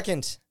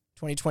 22nd,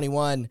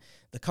 2021,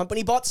 the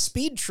company bought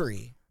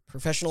SpeedTree,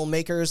 professional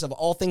makers of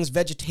all things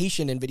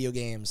vegetation in video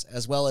games,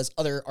 as well as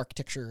other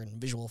architecture and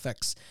visual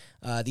effects,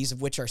 these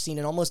of which are seen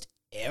in almost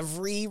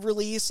every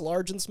release,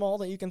 large and small,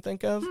 that you can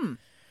think of.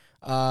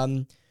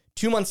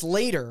 2 months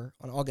later,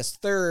 on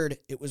August 3rd,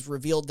 it was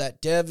revealed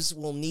that devs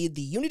will need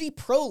the Unity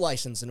Pro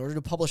license in order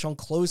to publish on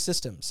closed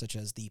systems, such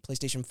as the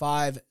PlayStation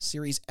 5,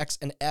 Series X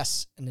and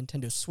S, and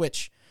Nintendo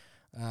Switch.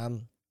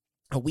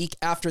 A week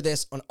after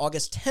this, on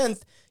August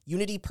 10th,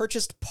 Unity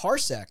purchased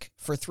Parsec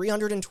for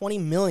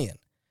 $320 million.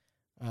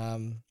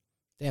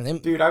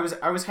 Dude, I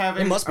was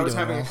having well.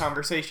 a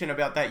conversation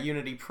about that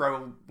Unity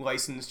Pro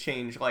license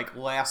change like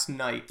last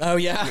night. Oh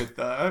yeah,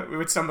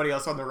 with somebody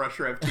else on the Rush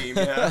Rev team.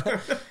 Yeah,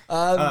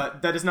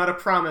 that is not a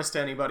promise to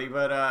anybody,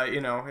 but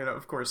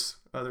of course,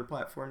 other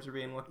platforms are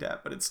being looked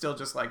at. But it's still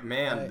just like,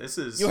 man, this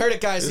is. You heard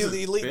it, guys. You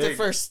leaked it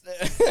first.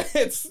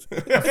 It's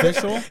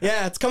official.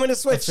 Yeah, it's coming to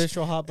Switch.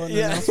 Official hot button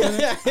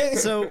announcement.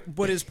 So,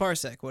 what is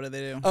Parsec? What do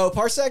they do? Oh,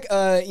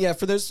 Parsec.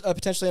 For those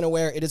potentially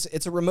unaware,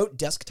 it's a remote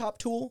desktop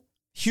tool.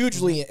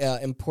 Hugely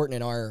important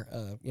in our,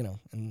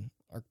 in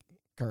our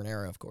current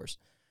era, of course.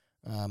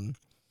 It's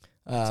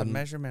a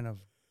measurement of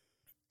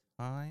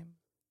time.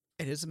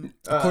 It is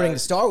according to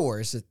Star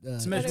Wars.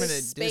 It's a measurement of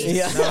distance.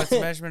 Yeah. No, it's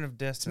a measurement of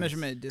distance. It's a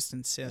measurement of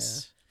distance.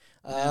 Yes.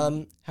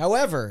 Yeah.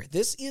 However,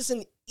 this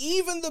isn't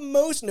even the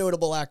most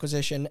notable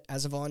acquisition.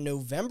 As of on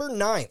November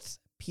 9th,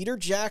 Peter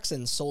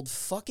Jackson sold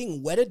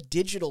fucking Weta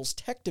Digital's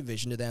tech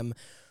division to them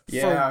for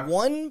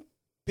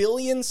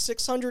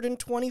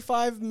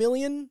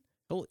 $1,625,000,000.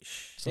 Holy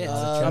shit.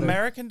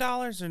 American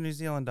dollars or New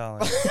Zealand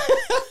dollars?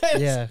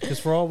 Yeah, because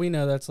for all we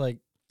know, that's like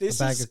a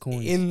bag of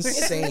coins.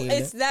 Insane.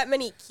 It's that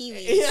many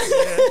kiwis.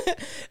 Yeah.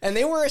 And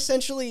they were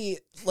essentially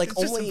like it's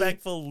only just a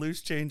bag full of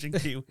loose changing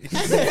kiwis.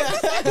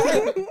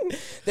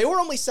 They were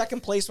only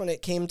second place when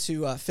it came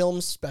to film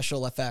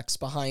special effects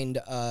behind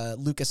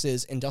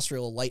Lucas's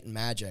Industrial Light and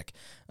Magic.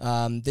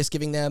 This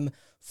giving them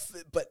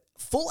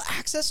full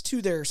access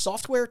to their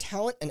software,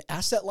 talent, and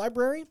asset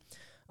library.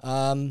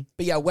 But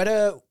yeah,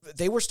 Weta,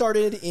 they were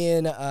started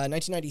in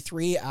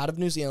 1993 out of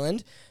New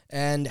Zealand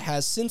and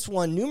has since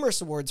won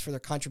numerous awards for their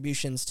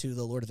contributions to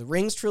the Lord of the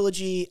Rings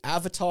trilogy,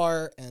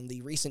 Avatar, and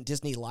the recent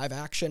Disney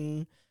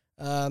live-action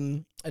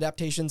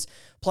adaptations,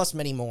 plus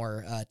many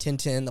more.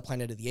 Tintin, the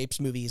Planet of the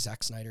Apes movies,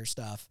 Zack Snyder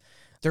stuff.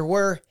 There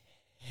were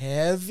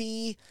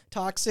heavy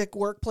toxic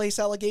workplace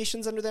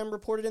allegations under them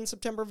reported in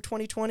September of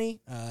 2020.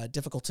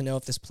 Difficult to know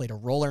if this played a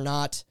role or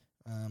not.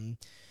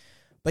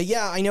 But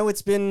yeah, I know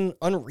it's been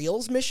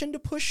Unreal's mission to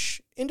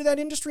push into that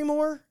industry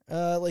more,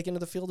 like into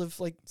the field of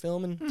like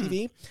film and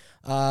TV.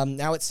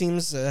 Now it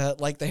seems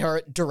like they are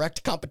at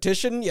direct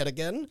competition yet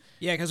again.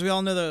 Yeah, because we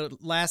all know the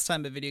last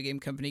time a video game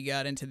company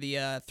got into the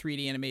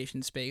 3D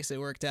animation space, it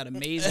worked out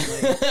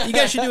amazingly. You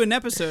guys should do an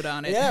episode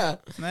on it. Yeah.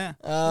 No,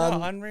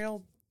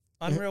 Unreal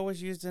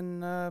was used in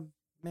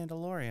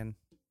Mandalorian.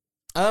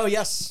 Oh,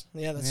 yes.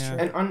 Yeah, that's true.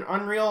 And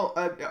Unreal,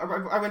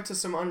 I went to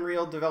some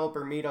Unreal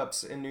developer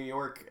meetups in New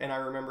York, and I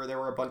remember there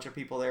were a bunch of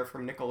people there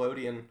from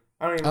Nickelodeon.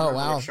 I don't even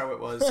remember what show it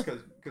was,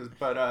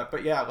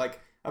 but yeah, like,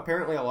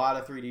 apparently a lot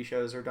of 3D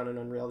shows are done in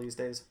Unreal these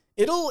days.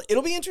 It'll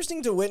be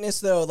interesting to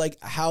witness, though,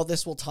 like, how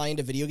this will tie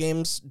into video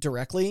games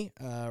directly.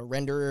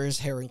 Renderers,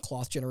 hair and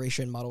cloth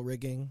generation, model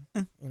rigging.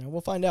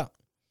 We'll find out.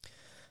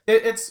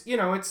 It's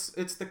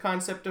the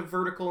concept of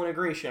vertical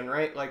integration,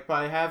 right? Like,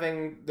 by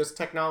having this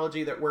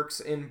technology that works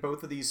in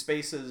both of these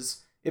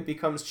spaces, it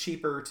becomes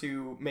cheaper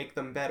to make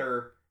them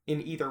better in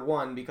either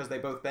one because they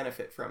both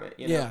benefit from it.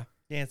 You know? Yeah.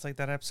 Yeah, it's like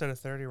that episode of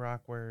 30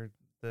 Rock where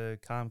the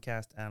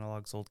Comcast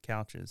analog sold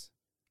couches.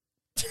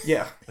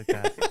 Yeah. Like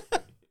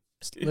that.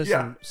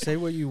 Listen, say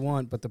what you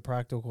want, but the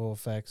practical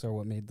effects are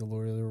what made the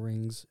Lord of the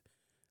Rings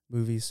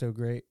movies so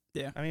great.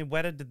 Yeah. I mean,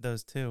 Weta did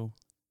those too.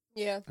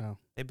 Yeah. Oh.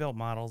 They built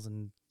models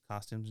and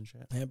costumes and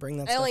shit. Yeah, bring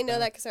that I stuff only know back.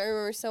 that because I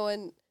remember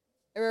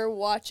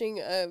watching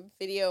a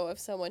video of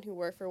someone who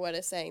worked for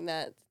Weta saying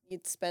that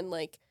you'd spend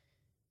like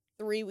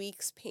 3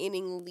 weeks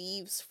painting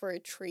leaves for a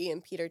tree,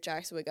 and Peter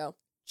Jackson would go,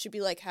 should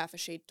be like half a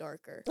shade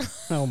darker.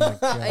 Oh my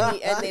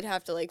god. and they'd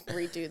have to like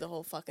redo the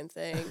whole fucking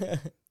thing.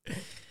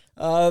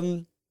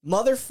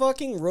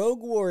 Motherfucking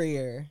Rogue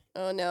Warrior.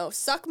 Oh no.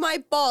 Suck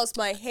my balls,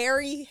 my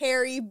hairy,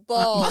 hairy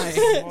balls.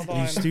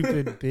 You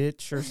stupid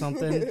bitch or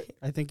something,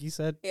 I think you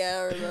said.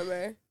 Yeah, I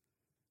remember.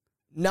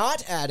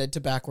 Not added to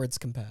backwards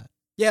compat.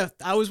 Yeah,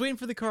 I was waiting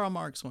for the Karl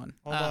Marx one.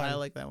 Hold on. I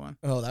like that one.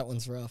 Oh, that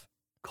one's rough.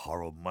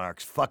 Karl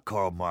Marx. Fuck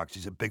Karl Marx.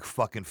 He's a big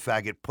fucking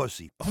faggot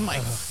pussy. Oh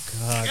my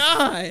God.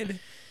 god.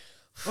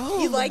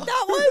 You like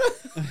that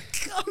one?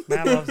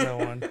 Matt loves that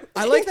one.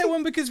 I like that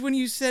one because when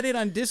you said it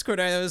on Discord,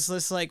 I was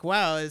just like,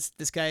 wow,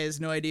 this guy has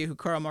no idea who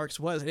Karl Marx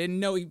was. I didn't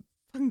know he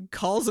fucking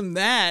calls him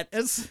that.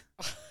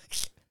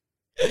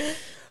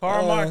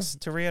 Karl Marx,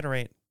 to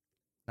reiterate,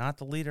 not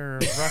the leader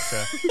of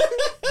Russia.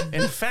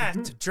 In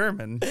fact,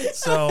 German.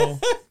 So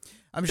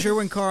I'm sure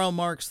when Karl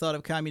Marx thought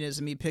of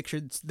communism, he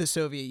pictured the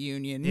Soviet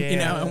Union,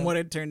 and what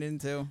it turned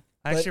into.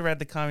 I actually read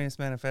the Communist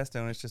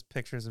Manifesto, and it's just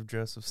pictures of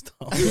Joseph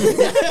Stalin.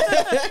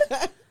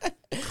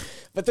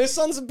 But they're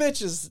sons of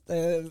bitches.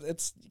 You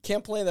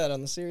can't play that on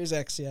the Series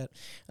X yet.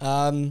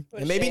 And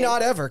maybe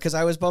not ever, because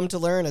I was bummed to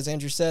learn, as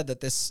Andrew said,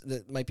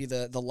 that might be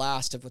the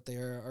last of what they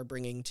are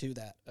bringing to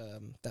that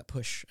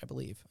push, I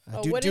believe,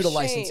 due to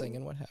licensing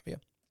and what have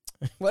you.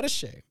 What a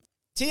shame.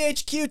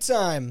 THQ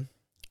time.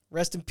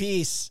 Rest in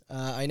peace.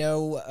 I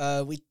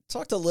know we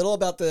talked a little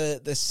about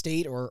the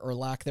state or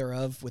lack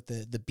thereof with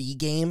the B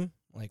game,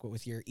 like what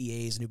with your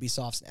EAs and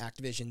Ubisofts and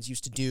Activisions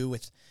used to do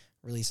with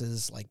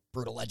releases like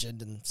Brutal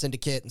Legend and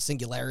Syndicate and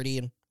Singularity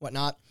and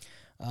whatnot.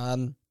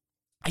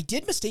 I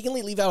did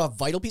mistakenly leave out a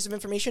vital piece of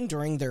information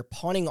during their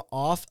pawning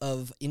off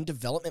of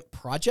in-development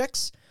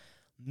projects.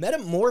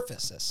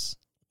 Metamorphosis,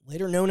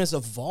 later known as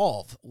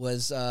Evolve,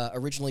 was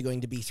originally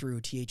going to be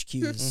through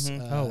THQ's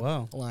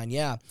line.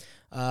 Yeah.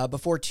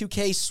 Before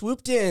 2K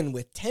swooped in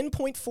with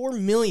 $10.4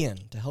 million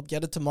to help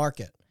get it to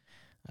market.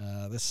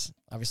 This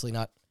obviously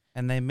not.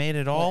 And they made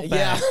it all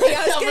back. Yeah,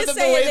 I was going to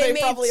say, they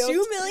made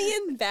 $2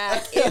 million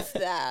back, if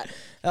that.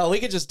 Oh, we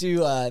could just do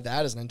that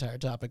as an entire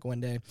topic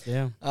one day.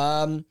 Yeah.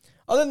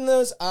 Other than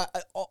those,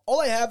 all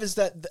I have is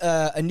that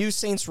a new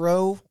Saints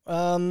Row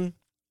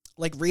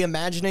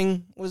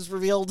reimagining was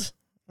revealed.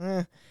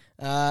 And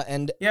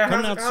how's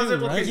it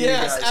looking? Right?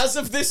 Yes, as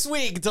of this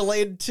week,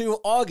 delayed to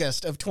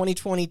August of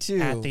 2022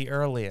 At the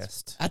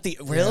earliest.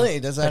 Really?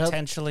 Does that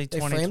potentially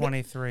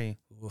 2023?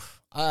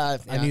 I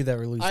knew that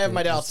release. I have date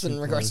my was doubts in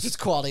too regards to close. its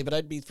quality, but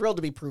I'd be thrilled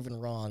to be proven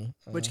wrong.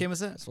 Which game was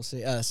that? We'll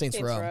see.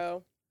 Saints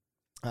Row.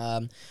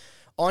 Row.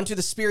 On to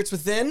the Spirits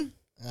Within.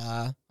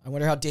 I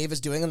wonder how Dave is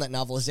doing on that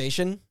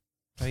novelization.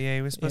 Oh, yeah,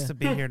 he was supposed to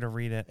be here to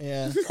read it.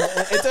 Yeah.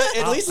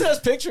 At least it has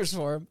pictures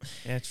for him.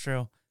 Yeah, it's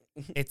true.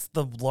 It's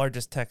the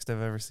largest text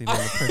I've ever seen in a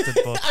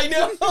printed book. I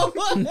know.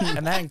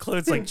 And that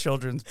includes,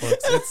 children's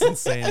books. It's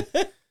insane.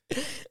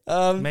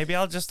 Maybe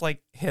I'll just,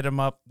 hit him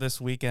up this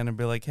weekend and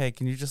be like, hey,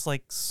 can you just,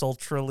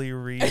 sultrily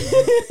read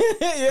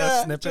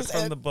a snippet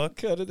from the book?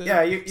 Cut it in.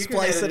 Yeah, you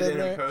Splice can edit it in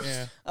there. post.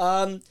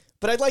 Yeah.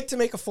 But I'd like to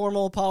make a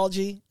formal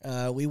apology.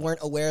 We weren't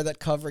aware that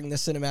covering the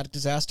cinematic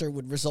disaster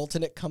would result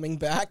in it coming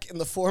back in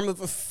the form of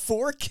a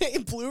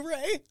 4K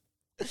Blu-ray.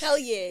 Hell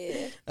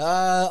yeah.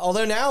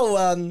 Although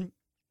now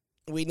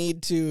we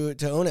need to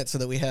own it so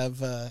that we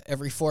have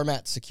every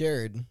format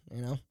secured,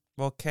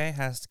 Well, Kay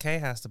has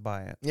to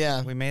buy it.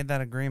 Yeah. We made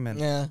that agreement.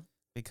 Yeah.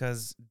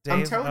 Because I'm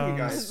Dave telling you owns,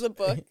 guys. This is the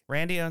book.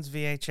 Randy owns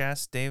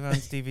VHS, Dave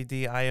owns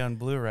DVD, I own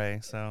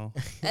Blu-ray. So,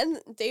 And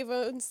Dave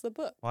owns the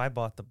book. I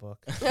bought the book.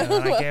 And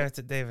I gave it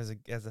to Dave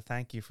as a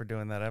thank you for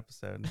doing that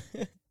episode.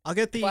 I'll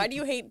get the. Why do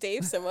you hate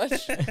Dave so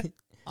much?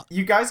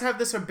 You guys have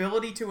this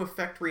ability to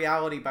affect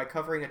reality by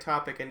covering a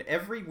topic, and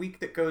every week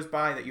that goes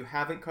by that you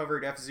haven't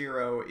covered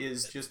F-Zero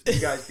is just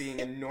you guys being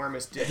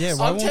enormous dicks. Yeah,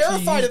 why I'm won't you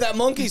terrified use- of that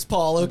monkey's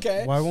paw,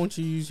 okay? Why won't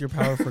you use your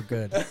power for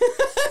good?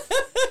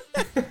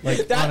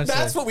 Honestly.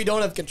 That's what we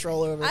don't have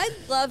control over. I'd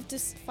love to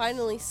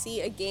finally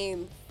see a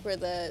game for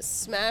the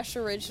Smash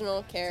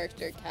original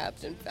character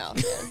Captain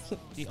Falcon.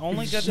 The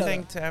only good Shut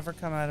thing up. to ever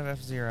come out of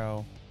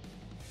F-Zero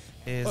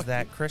is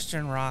that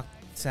Christian rock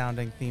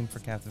sounding theme for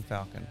Captain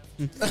Falcon.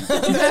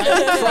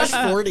 Crush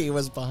 40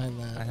 was behind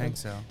that. I think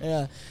so.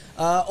 Yeah.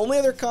 Only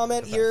other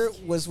comment here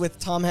was with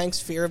Tom Hanks'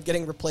 fear of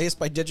getting replaced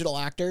by digital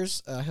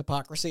actors.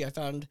 Hypocrisy I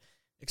found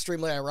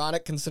extremely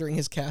ironic considering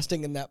his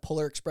casting in that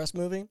Polar Express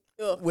movie,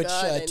 Oh, which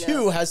God, I know.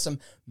 too has some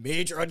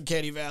major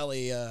Uncanny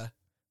Valley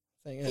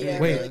thing. Yeah,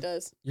 Wait. it really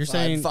does. You're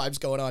saying vibes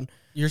going on.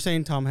 You're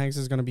saying Tom Hanks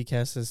is going to be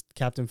cast as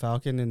Captain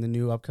Falcon in the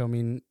new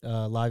upcoming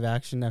live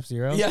action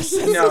F-Zero? Yes.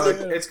 No,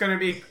 it's gonna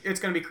be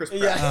Chris Pratt.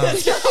 Yeah.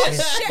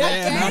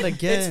 Yeah, not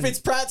again. It's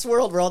Pratt's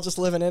world. We're all just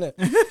living in it.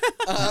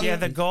 Yeah,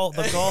 the goal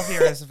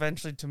here is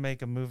eventually to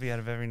make a movie out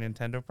of every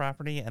Nintendo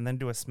property and then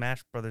do a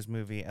Smash Brothers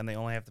movie, and they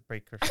only have to pay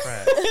Chris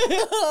Pratt.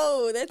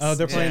 Oh, that's. Oh,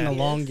 they're playing the Yeah.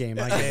 long game.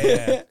 I get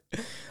it.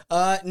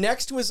 Yeah.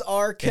 Next was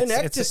our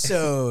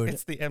Connect-a-sode.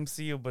 It's the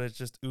MCU, but it's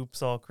just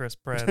oops all Chris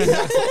Pratt.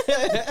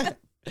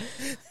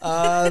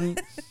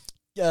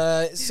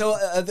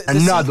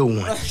 Another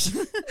one.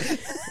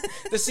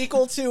 The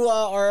sequel to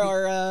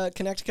our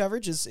Connect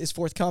coverage is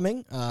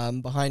forthcoming.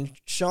 Behind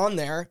Sean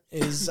there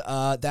is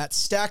that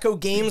stack of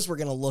games we're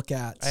gonna look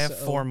at. I have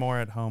So- 4 more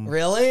at home.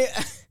 Really?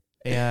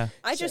 Yeah.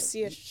 I just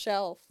see a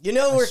shelf. You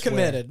know I we're swear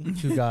committed.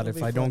 To God, It'll if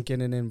be I fun. don't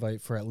get an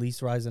invite for at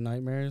least Rise of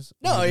Nightmares,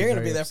 No, I'm you're gonna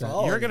very be there for upset.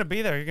 all. You're going to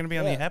be there. You're going to be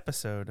on Yeah. the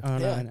episode. Oh,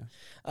 no, Yeah.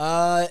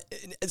 I know.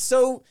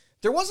 So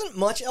there wasn't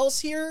much else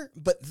here,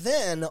 but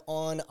then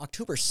on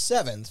October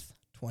 7th,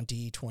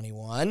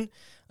 2021,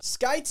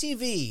 Sky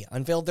TV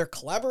unveiled their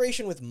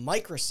collaboration with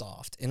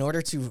Microsoft in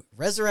order to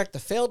resurrect the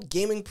failed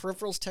gaming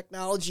peripherals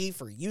technology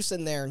for use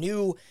in their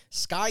new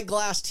Sky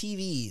Glass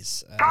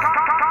TVs.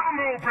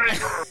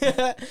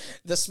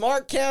 The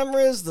smart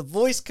cameras, the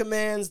voice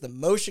commands, the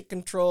motion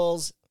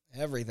controls,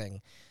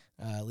 everything.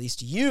 At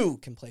least you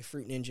can play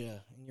Fruit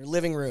Ninja in your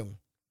living room,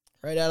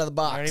 right out of the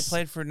box. I already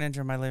played Fruit Ninja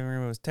in my living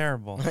room. It was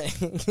terrible.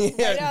 Right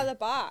out of the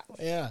box.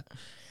 Yeah.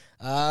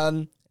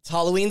 It's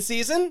Halloween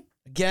season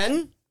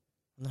again.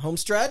 In the home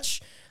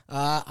stretch.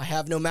 I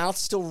Have No Mouth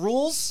still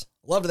rules.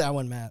 Loved that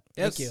one, Matt.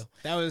 Thank you.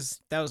 That was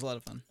a lot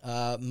of fun.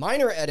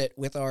 Minor edit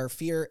with our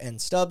Fear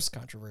and Stubbs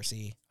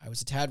controversy. I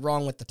was a tad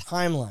wrong with the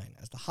timeline,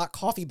 as the hot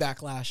coffee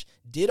backlash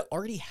did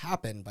already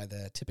happen by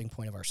the tipping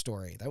point of our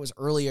story. That was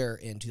earlier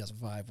in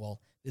 2005. Well,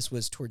 this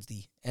was towards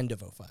the end of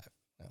 2005.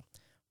 So,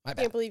 my I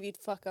bad. can't believe you'd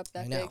fuck up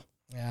that I know. big.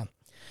 Yeah.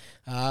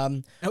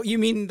 Oh, you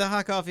mean the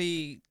hot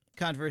coffee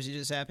controversy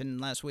just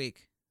happened last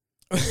week?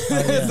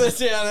 That's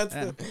Yeah.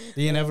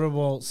 The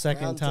inevitable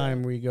second Round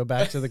time two. we go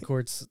back to the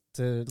courts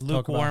to talk about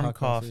Lukewarm hot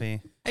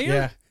coffee. And you're-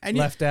 Yeah, and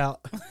you- left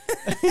out.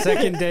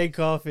 Second day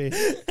coffee.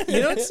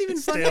 You know what's even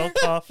Stale funnier?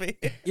 coffee.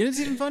 You know what's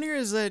even funnier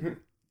is that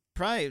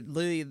probably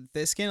literally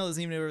the scandal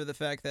isn't even over the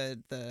fact that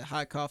the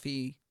hot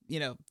coffee,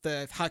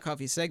 the hot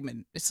coffee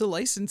segment, it's the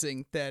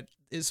licensing that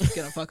is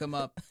gonna fuck them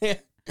up. Yeah.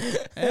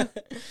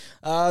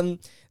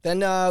 Then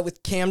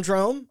with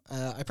Camdrome,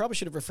 I probably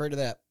should have referred to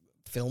that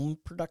film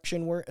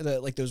production work,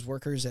 like those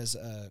workers as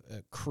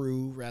a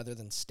crew rather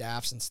than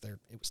staff, since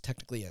it was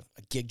technically a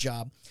gig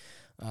job.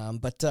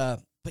 But I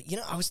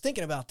was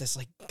thinking about this,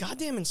 like,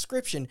 goddamn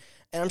Inscription,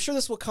 and I'm sure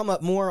this will come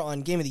up more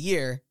on Game of the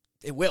Year.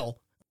 It will.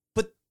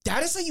 But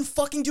that is how you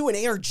fucking do an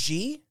ARG?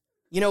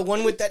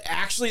 One with that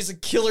actually is a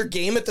killer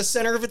game at the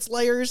center of its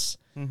layers.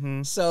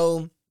 Mm-hmm.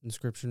 So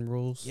Inscription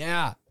rules.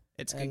 yeah,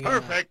 It's and, good.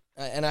 perfect.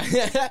 And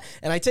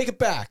I take it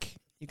back.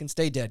 You can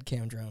stay dead,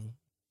 Camdrome.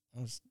 I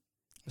was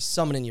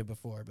summoning you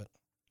before, but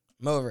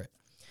I'm over it.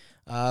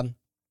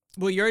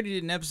 Well, you already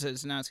did an episode,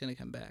 so now it's gonna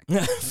come back.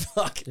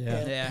 Fuck.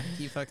 Yeah. Yeah,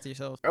 you fucked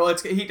yourself. Oh,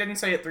 he didn't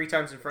say it 3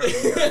 times in front of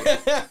me.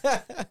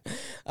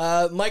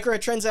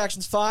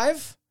 Microtransactions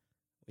 5.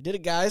 We did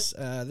it, guys.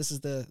 This is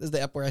the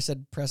ep where I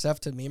said press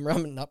F to meme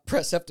rum and not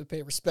press F to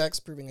pay respects,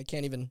 proving I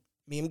can't even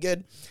meme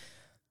good.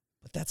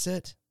 But that's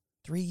it.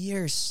 3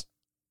 years.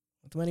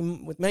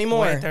 With many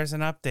more. Wait, there's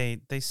an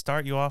update. They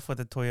start you off with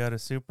a Toyota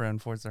Supra in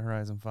Forza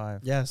Horizon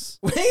 5. Yes.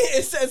 Wait,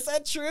 is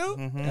that true?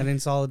 Mm-hmm. And in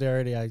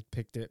solidarity, I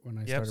picked it when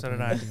I started. so did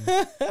playing I.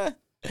 the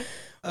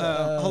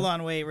game. Hold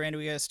on, wait, Randy,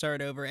 we gotta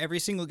start over. Every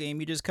single game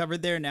you just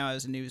covered there now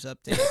is a news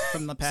update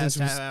from the past Since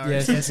we- half hour.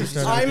 yeah, since we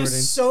started I'm recording.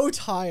 so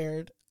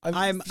tired.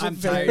 I'm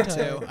very tired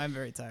too. I'm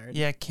very tired.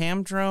 Yeah,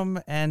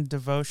 Camdrome and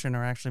Devotion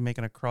are actually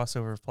making a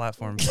crossover of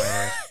platforms.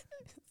 by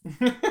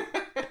the way.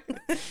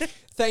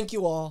 Thank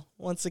you all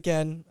once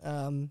again.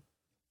 From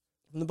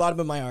the bottom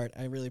of my heart,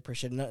 I really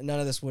appreciate it. None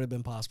of this would have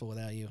been possible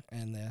without you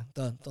and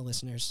the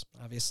listeners,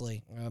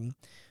 obviously.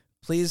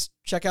 Please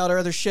check out our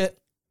other shit.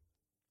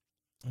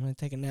 I'm going to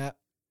take a nap.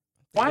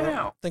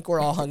 I think we're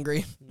all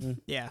hungry.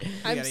 Yeah.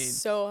 I'm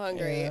so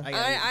hungry. Yeah.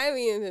 I haven't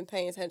even been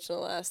paying attention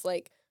the last,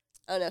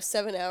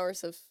 7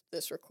 hours of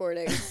this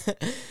recording.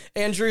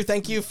 Andrew,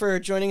 thank you for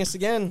joining us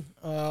again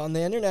on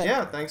the internet.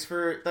 Yeah, thanks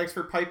for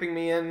piping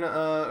me in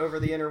over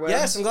the interwebs.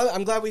 Yes,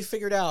 I'm glad we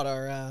figured out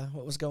our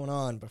what was going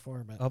on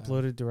before. But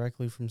Uploaded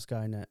directly from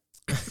Skynet.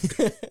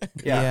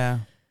 Yeah.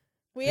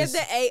 We had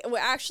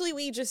actually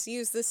we just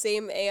used the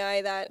same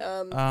AI that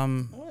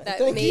that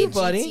Thank made you,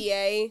 buddy.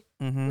 GTA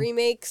Mm-hmm.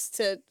 remakes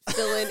to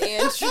fill in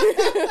Andrew.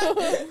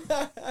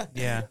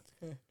 Yeah.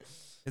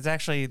 It's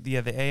actually, the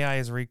AI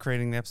is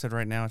recreating the episode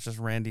right now. It's just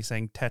Randy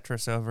saying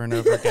Tetris over and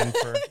over again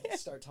for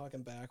start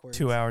talking backwards.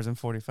 2 hours and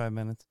 45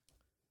 minutes.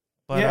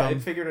 But, yeah,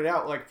 it figured it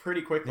out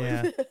pretty quickly.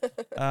 yeah.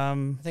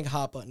 I think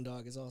Hot Button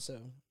Dog is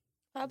also.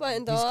 Hot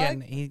Button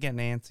Dog. He's getting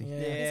antsy. Yeah.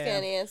 He's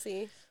getting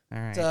antsy. All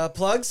right.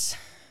 Plugs.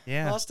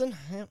 Yeah. Austin.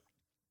 Yeah.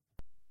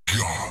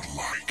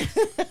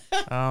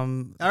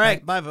 All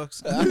right, bye,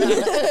 folks.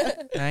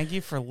 Thank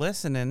you for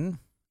listening.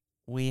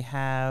 We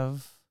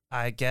have,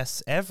 I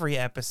guess, every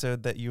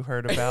episode that you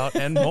heard about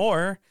and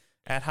more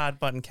at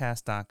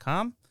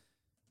hotbuttoncast.com.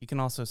 You can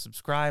also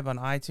subscribe on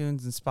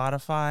iTunes and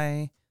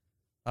Spotify,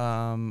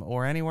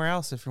 or anywhere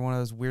else if you're one of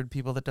those weird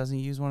people that doesn't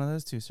use one of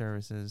those two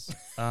services.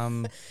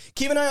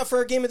 Keep an eye out for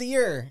our Game of the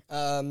Year.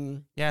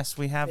 Yes,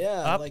 we have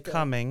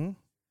upcoming.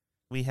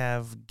 We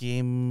have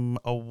Game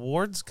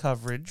Awards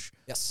coverage.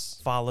 Yes.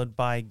 Followed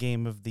by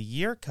Game of the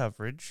Year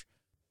coverage.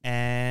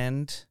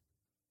 And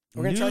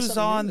We're gonna try news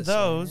something new on this year,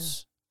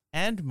 those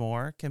and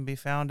more can be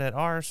found at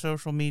our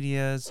social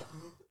medias: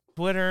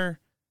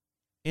 Twitter,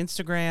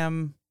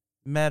 Instagram,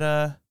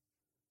 Meta,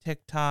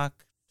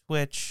 TikTok,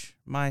 Twitch,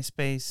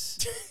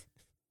 MySpace,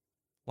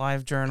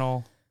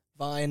 LiveJournal,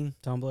 Vine,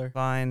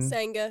 Tumblr,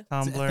 Senga.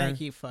 Tumblr, Thank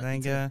you,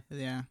 fucking Senga,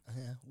 yeah.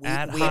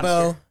 at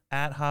Weibo.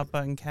 Hot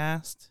Button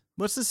Cast.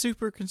 What's the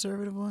super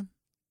conservative one?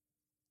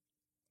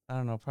 I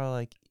don't know, probably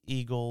like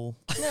Eagle.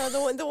 No,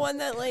 the one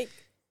that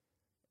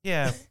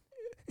Yeah.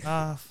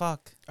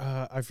 Fuck.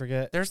 I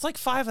forget. There's like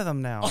 5 of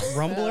them now.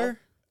 Rumbler?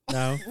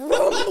 No.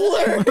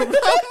 Rumbler.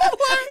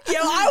 Yo,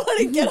 I want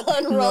to get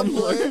on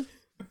Rumbler.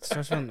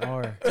 Starts with an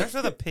R. Starts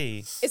with a P.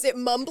 Is it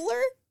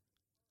Mumbler?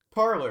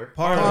 Parlor.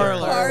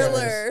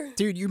 Parlor.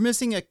 Dude, you're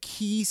missing a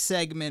key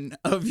segment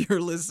of your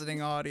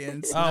listening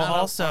audience. Oh, not a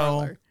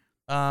also,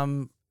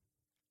 parlor.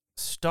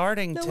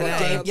 Starting No,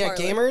 today. Yeah,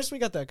 Parlor. gamers, we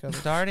got that covered.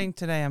 Starting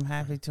today, I'm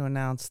happy to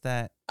announce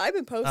that I've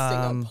been posting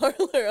on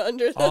Parlor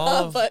under the all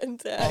hot of- button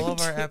tag. all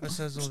of our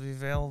episodes will be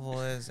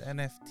available as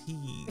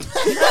NFTs.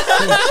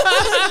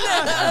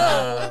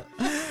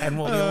 And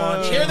we'll be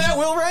launching. You hear that,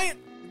 Will Wright?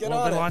 Get we'll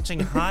on be it. launching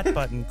Hot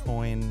Button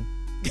Coin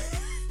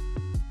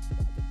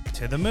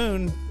to the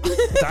moon.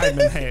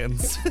 Diamond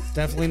hands.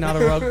 Definitely not a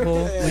rug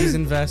pull. Please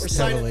invest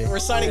heavily. We're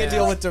signing a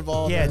deal with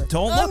Devolver. Yeah,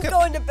 don't I'm look at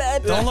going to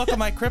bed. don't look at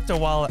my crypto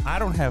wallet. I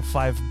don't have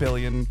 5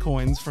 billion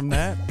coins from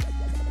that.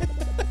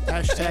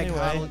 Hashtag Anyway.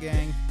 Hodl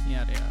Gang.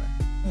 Yada yada.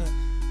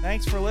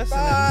 Thanks for listening.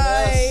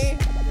 Bye.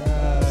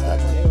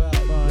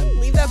 Fun.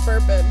 Leave that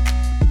burp in.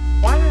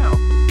 Wow.